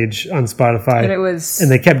artist page on Spotify, and it was,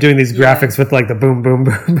 and they kept doing these graphics with like the boom, boom,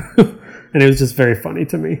 boom, boom. and it was just very funny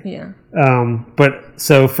to me. Yeah. But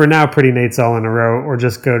so for now, Pretty Nate's all in a row, or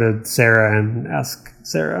just go to Sarah and ask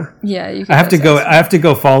Sarah. Yeah, you can I have to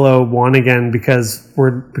go follow Juan again because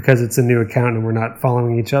it's a new account and we're not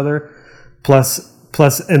following each other. Plus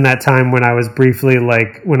in that time when I was briefly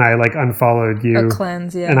when I unfollowed you, a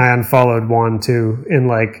cleanse, yeah. And I unfollowed Juan too in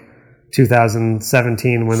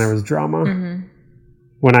 2017 when there was drama. Mm-hmm.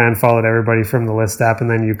 When I unfollowed everybody from the List app, and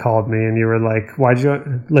then you called me and you were like, "Why'd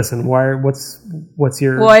you listen? What's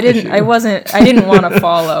your?" Well, I didn't. Issue? I didn't want to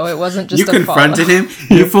follow. It wasn't just. You confronted him.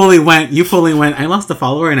 You fully went. I lost a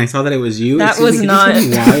follower, and I saw that it was you. That was not.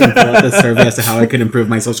 Why? And fill out the survey as to how I could improve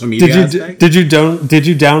my social media. Did you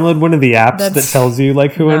download one of the apps that tells you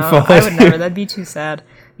who unfollowed? I would never. That'd be too sad.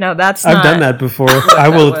 No, that's not. I've done that before. I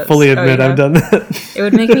will fully admit I've done that. It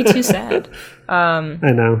would make me too sad. I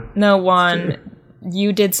know. No, Juan,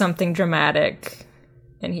 you did something dramatic,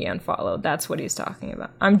 and he unfollowed. That's what he's talking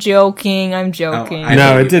about. I'm joking. No,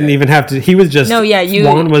 it didn't even have to. He was just. No, yeah, you.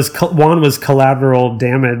 Juan was collateral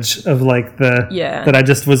damage of that I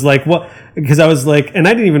just was what? Because I was and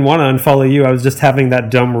I didn't even want to unfollow you. I was just having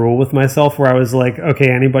that dumb rule with myself where I was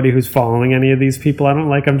okay, anybody who's following any of these people I don't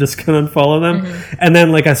like, I'm just gonna unfollow them. Mm-hmm. And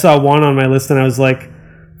then I saw Juan on my list, and I was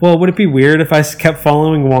well, would it be weird if I kept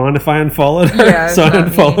following Juan if I unfollowed her? Yeah, so I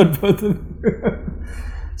unfollowed both of them.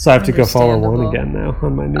 So I have to go follow Juan again now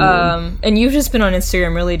on my new one. And you've just been on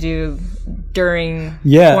Instagram really during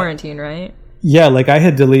quarantine, right? Yeah, I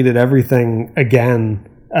had deleted everything again.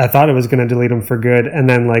 I thought I was going to delete them for good. And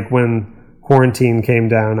then when quarantine came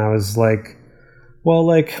down, I was I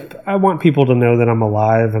want people to know that I'm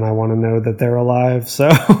alive, and I want to know that they're alive. So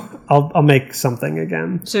I'll make something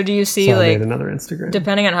again. So do you see I made another Instagram?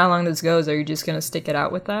 Depending on how long this goes, are you just going to stick it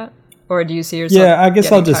out with that? Or do you see yourself? Yeah, I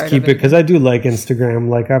guess I'll just keep it because I do like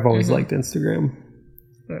Instagram. I've always liked Instagram,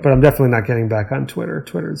 but I'm definitely not getting back on Twitter.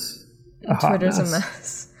 Twitter's a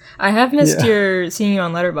mess. I have missed seeing you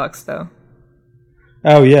on Letterboxd though.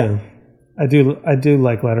 Oh yeah, I do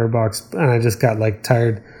like Letterboxd, and I just got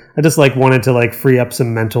tired. I just wanted to free up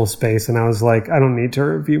some mental space, and I was I don't need to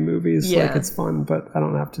review movies. Yeah. It's fun, but I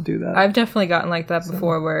don't have to do that. I've definitely gotten like that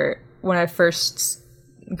before, where when I first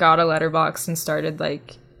got a Letterboxd and started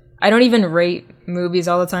I don't even rate movies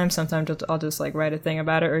all the time. Sometimes I'll just write a thing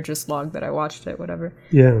about it or just log that I watched it, whatever.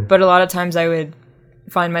 Yeah. But a lot of times I would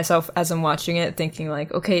find myself as I'm watching it thinking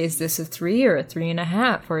okay, is this a 3 or a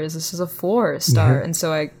 3.5, or is this a 4 star? Mm-hmm. And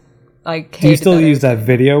so I do you still use that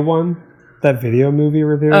video one? That video movie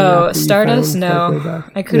review? Oh, Stardust? No.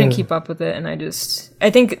 I couldn't keep up with it, and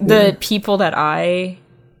I think the people that I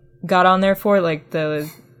got on there for, the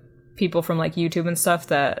people from YouTube and stuff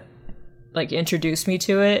that introduced me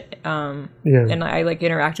to it, and I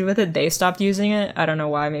interacted with it, they stopped using it. I don't know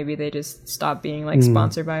why. Maybe they just stopped being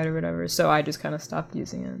sponsored by it or whatever. So I just kind of stopped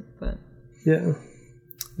using it. But yeah,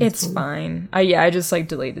 it's fine. I just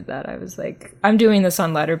deleted that. I was I'm doing this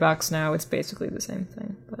on Letterboxd now. It's basically the same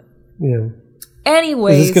thing. But yeah.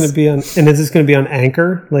 Anyways, is this going to be on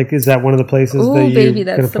Anchor? Is that one of the places that you're baby,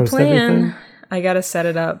 that's going to post the plan. Everything? I gotta set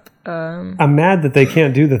it up. I'm mad that they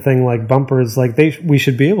can't do the thing bumpers. We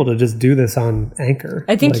should be able to just do this on Anchor.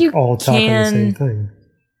 I think you all talk on the same thing.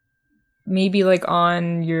 Maybe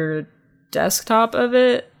on your desktop of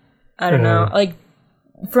it. I don't know.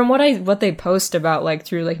 From what they post about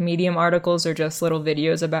through Medium articles or just little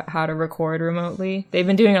videos about how to record remotely. They've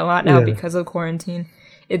been doing it a lot now because of quarantine.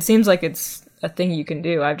 It seems like it's a thing you can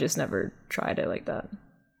do. I've just never tried it like that.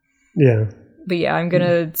 Yeah. But yeah, I'm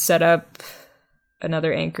gonna set up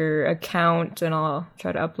another Anchor account, and I'll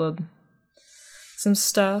try to upload some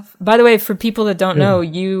stuff. By the way, for people that don't know,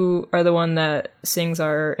 you are the one that sings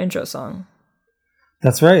our intro song.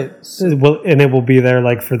 That's right. And it will be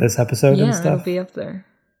there for this episode and stuff. Yeah, it'll be up there.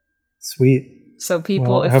 Sweet. So if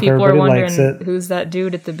people are wondering who's that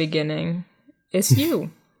dude at the beginning, it's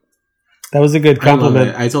you. That was a good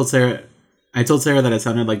compliment. I told Sarah that it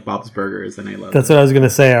sounded like Bob's Burgers, and I love it. That's what I was going to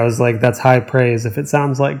say. I was that's high praise if it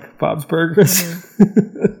sounds like Bob's Burgers.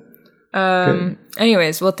 Mm-hmm.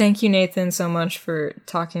 Anyways, well, thank you, Nathan, so much for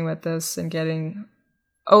talking with us and getting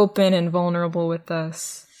open and vulnerable with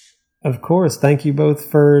us. Of course. Thank you both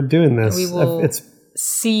for doing this. We will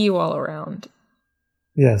see you all around.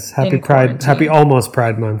 Yes. Happy Pride. Happy almost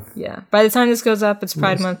Pride Month. Yeah. By the time this goes up, it's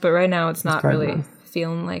Pride Month, but right now it's not really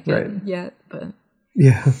feeling like it yet. But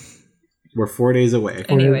yeah. We're 4 days away.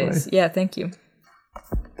 Anyways, yeah, thank you.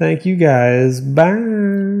 Thank you guys. Bye.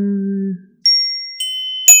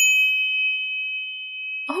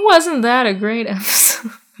 Oh, wasn't that a great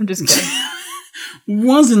episode? I'm just kidding.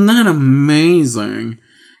 Wasn't that amazing?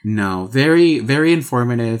 No, very, very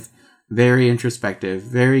informative, very introspective,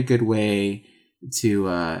 very good way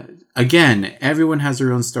again, everyone has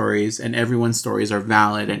their own stories, and everyone's stories are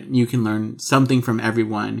valid, and you can learn something from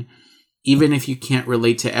everyone. Even if you can't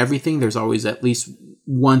relate to everything, there's always at least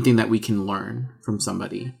one thing that we can learn from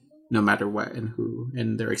somebody, no matter what and who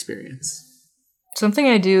and their experience. Something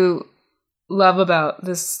I do love about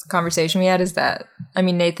this conversation we had is that, I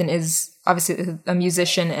mean, Nathan is obviously a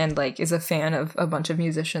musician and like is a fan of a bunch of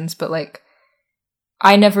musicians, but like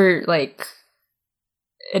I never like,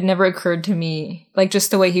 it never occurred to me, like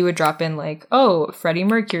just the way he would drop in like, oh, Freddie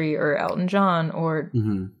Mercury or Elton John or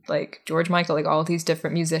like George Michael, like all these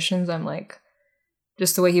different musicians. I'm like,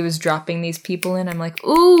 just the way he was dropping these people in, I'm like,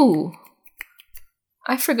 ooh,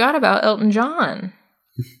 I forgot about Elton John.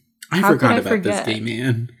 I forgot about this gay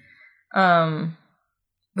man.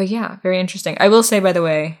 But yeah, very interesting. I will say, by the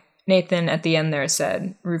way, Nathan at the end there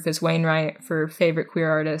said Rufus Wainwright for favorite queer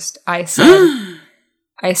artist. I said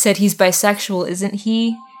he's bisexual, isn't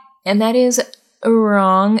he? And that is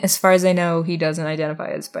wrong. As far as I know, he doesn't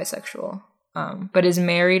identify as bisexual. But is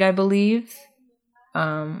married, I believe.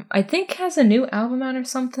 I think has a new album out or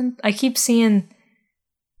something. I keep seeing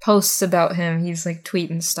posts about him. He's like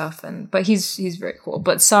tweeting stuff, but he's very cool.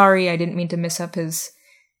 But sorry, I didn't mean to mix up his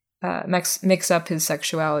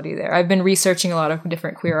sexuality there. I've been researching a lot of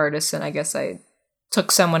different queer artists, and I guess I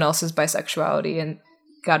took someone else's bisexuality and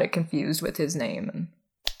got it confused with his name.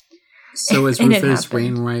 So is Rufus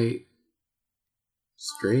Wainwright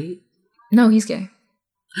straight? No, he's gay.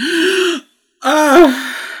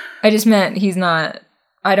 I just meant he's not.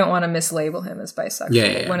 I don't want to mislabel him as bisexual.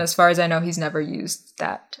 Yeah. When, as far as I know, he's never used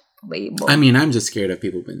that label. I mean, I'm just scared of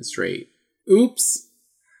people being straight. Oops.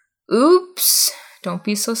 Don't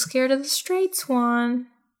be so scared of the straights, Juan.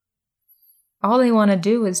 All they want to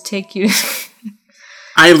do is take you.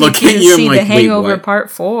 I look at you and I'm like, The Hangover wait, what?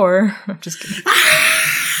 Part 4. I'm just kidding.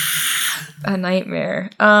 A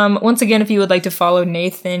nightmare. Once again, if you would like to follow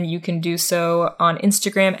Nathan, you can do so on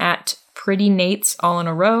Instagram at PrettyNates, all in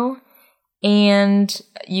a row. And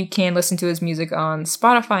you can listen to his music on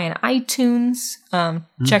Spotify and iTunes.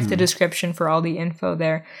 Check the description for all the info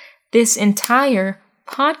there. This entire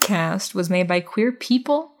podcast was made by queer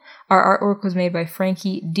people. Our artwork was made by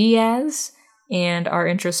Frankie Diaz. And our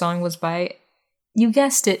intro song was by, you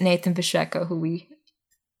guessed it, Nathan Pacheco, who we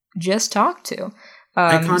just talked to.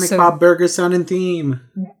 Iconic Bob Burger sound and theme.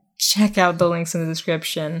 Check out the links in the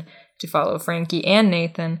description to follow Frankie and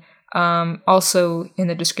Nathan. Also in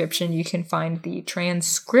the description you can find the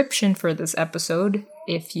transcription for this episode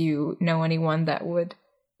if you know anyone that would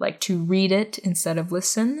like to read it instead of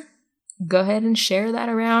listen. Go ahead and share that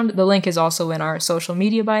around. The link is also in our social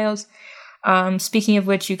media bios. Speaking of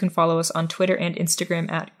which, you can follow us on Twitter and Instagram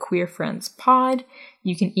at queerfriendspod.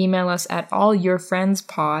 You can email us at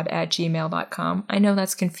allyourfriendspod@gmail.com. I know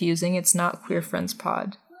that's confusing. It's not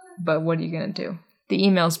queerfriendspod, but what are you gonna do? The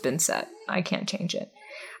email's been set. I can't change it.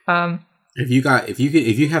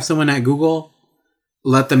 If you have someone at Google,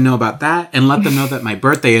 let them know about that, and let them know that my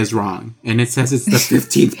birthday is wrong, and it says it's the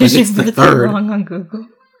 15th, but it's the 3rd. Wrong on Google.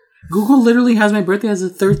 Google literally has my birthday as the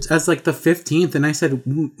 15th, and I said,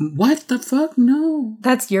 "What the fuck? No."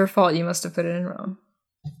 That's your fault. You must have put it in wrong.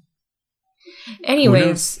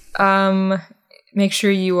 Anyways, make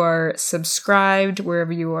sure you are subscribed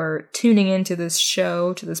wherever you are tuning into this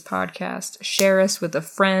show, to this podcast. Share us with a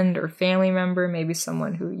friend or family member, maybe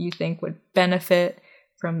someone who you think would benefit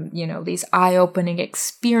from, these eye-opening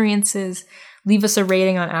experiences. Leave us a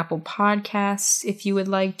rating on Apple Podcasts if you would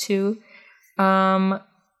like to.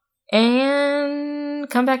 And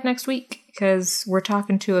come back next week because we're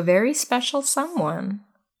talking to a very special someone.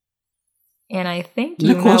 And I think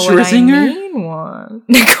you know what I mean, Juan.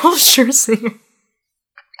 Nicole Scherzinger.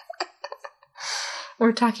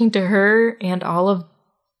 We're talking to her and all of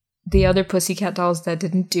the other Pussycat Dolls that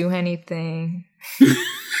didn't do anything.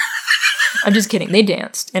 I'm just kidding. They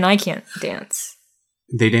danced, and I can't dance.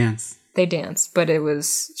 They danced, but it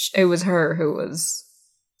was her who was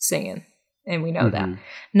singing, and we know that.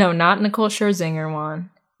 No, not Nicole Scherzinger, Juan.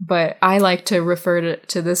 But I like to refer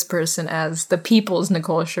to this person as the people's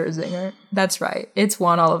Nicole Scherzinger. That's right. It's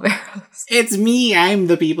Juan Oliveros. It's me. I'm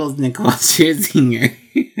the people's Nicole Scherzinger.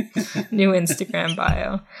 New Instagram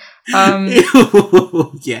bio.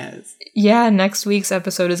 Yes. Yeah, next week's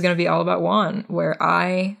episode is going to be all about Juan, where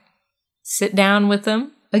I sit down with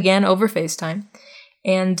him, again over FaceTime,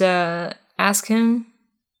 and ask him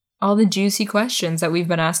all the juicy questions that we've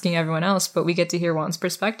been asking everyone else, but we get to hear Juan's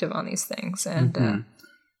perspective on these things. And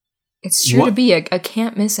it's sure to be a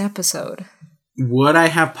can't miss episode. Would I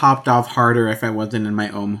have popped off harder if I wasn't in my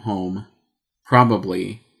own home?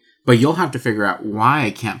 Probably. But you'll have to figure out why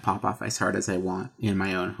I can't pop off as hard as I want in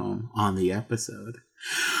my own home on the episode.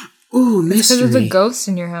 Ooh, mystery. It's because of the ghosts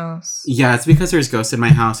in your house. Yeah, it's because there's ghosts in my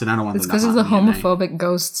house, and I don't want them to haunt me. It's because of the homophobic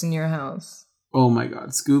ghosts in your house. Oh my god,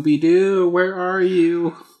 Scooby-Doo, where are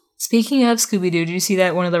you? Speaking of Scooby-Doo, did you see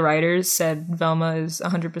that one of the writers said Velma is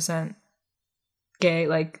 100% gay?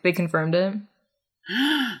 Like, they confirmed it.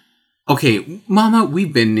 Okay, Mama,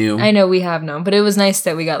 we've been new. I know we have known, but it was nice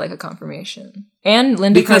that we got, like, a confirmation. And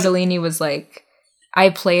Linda Cardellini was like, I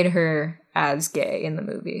played her as gay in the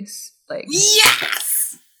movies. Like,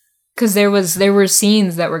 yes! Because there were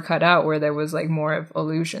scenes that were cut out where there was, like, more of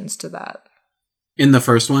allusions to that. In the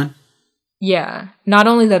first one? Yeah. Not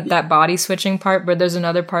only that body switching part, but there's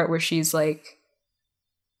another part where she's like,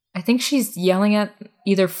 I think she's yelling at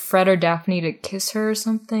either Fred or Daphne to kiss her or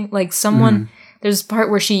something. Like someone, there's a part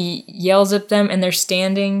where she yells at them and they're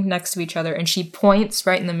standing next to each other and she points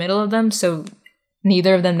right in the middle of them so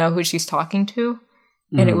neither of them know who she's talking to.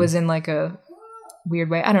 And it was in like a weird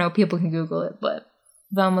way. I don't know, people can Google it, but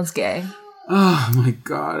Velma's gay. Oh my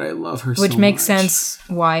god, I love her so much. Which makes sense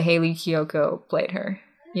why Hayley Kiyoko played her,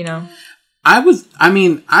 you know? I was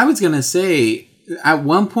gonna say, at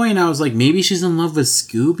one point I was like, maybe she's in love with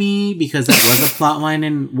Scooby, because that was a plotline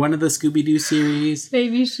in one of the Scooby-Doo series.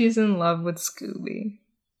 Maybe she's in love with Scooby.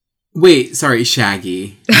 Wait, sorry,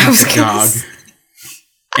 Shaggy. Not the dog.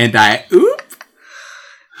 And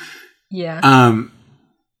Yeah.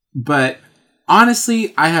 But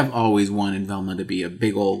honestly, I have always wanted Velma to be a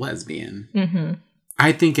big old lesbian. Mm-hmm.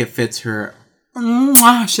 I think it fits her.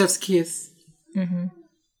 Chef's kiss. Mm-hmm.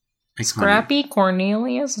 Scrappy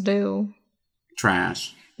Cornelius do.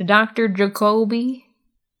 Trash. Dr. Jacoby.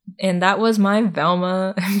 And that was my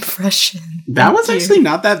Velma impression. That was actually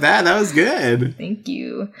not that bad. That was good. Thank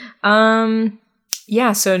you.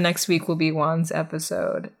 Yeah, so next week will be Juan's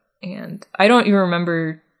episode. And I don't even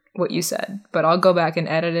remember what you said, but I'll go back and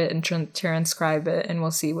edit it and transcribe it and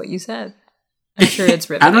we'll see what you said. I'm sure it's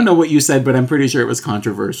riveting. I don't know what you said, but I'm pretty sure it was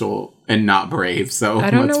controversial and not brave. So I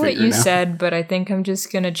don't know what you said, but I think I'm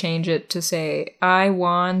just going to change it to say, I,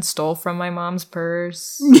 Juan, stole from my mom's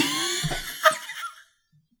purse.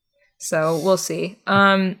 So we'll see.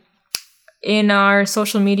 In our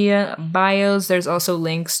social media bios, there's also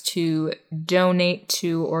links to donate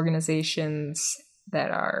to organizations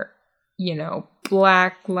that are, you know,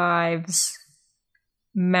 Black Lives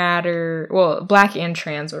Matter, well, Black and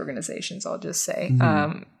trans organizations, I'll just say.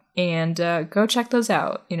 Mm-hmm. And go check those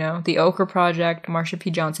out. You know, the Ochre Project, Marsha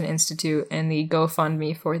P. Johnson Institute, and the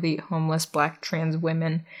GoFundMe for the Homeless Black Trans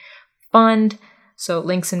Women Fund. So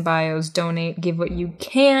links in bios, donate, give what you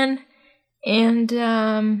can. And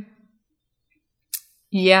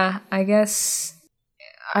yeah, I guess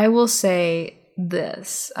I will say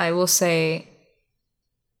this. I will say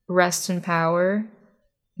rest in power,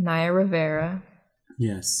 Naya Rivera.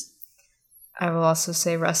 Yes. I will also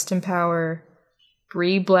say rest in power,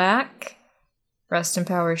 Bree Black. Rest in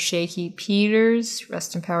power, Shaky Peters.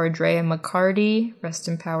 Rest in power, Drea McCarty. Rest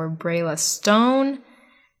in power, Brayla Stone.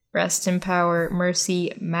 Rest in power,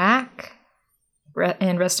 Mercy Mack.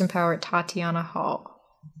 And rest in power, Tatiana Hall.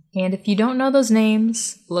 And if you don't know those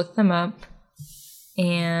names, look them up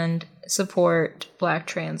and support Black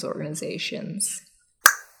trans organizations.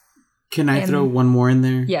 Can I throw one more in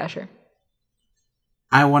there? Yeah, sure.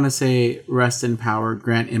 I want to say rest in power,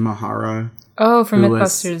 Grant Imahara. Oh, from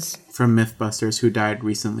Mythbusters. From Mythbusters, who died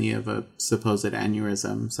recently of a supposed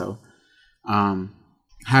aneurysm. So,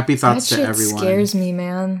 happy thoughts to everyone. That scares me,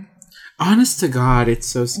 man. Honest to God, it's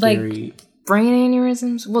so scary. Like, brain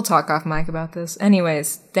aneurysms? We'll talk off mic about this.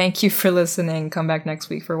 Anyways, thank you for listening. Come back next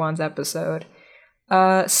week for Juan's episode.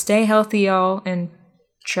 Stay healthy, y'all, and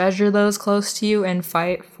treasure those close to you and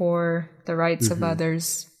fight for the rights of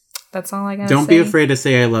others. That's all I gotta say. Don't be afraid to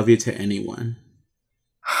say I love you to anyone.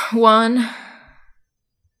 Juan,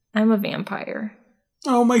 I'm a vampire.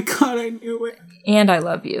 Oh my god, I knew it. And I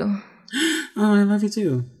love you. Oh, I love you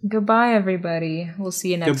too. Goodbye, everybody. We'll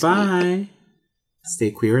see you next week. Goodbye.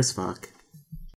 Stay queer as fuck.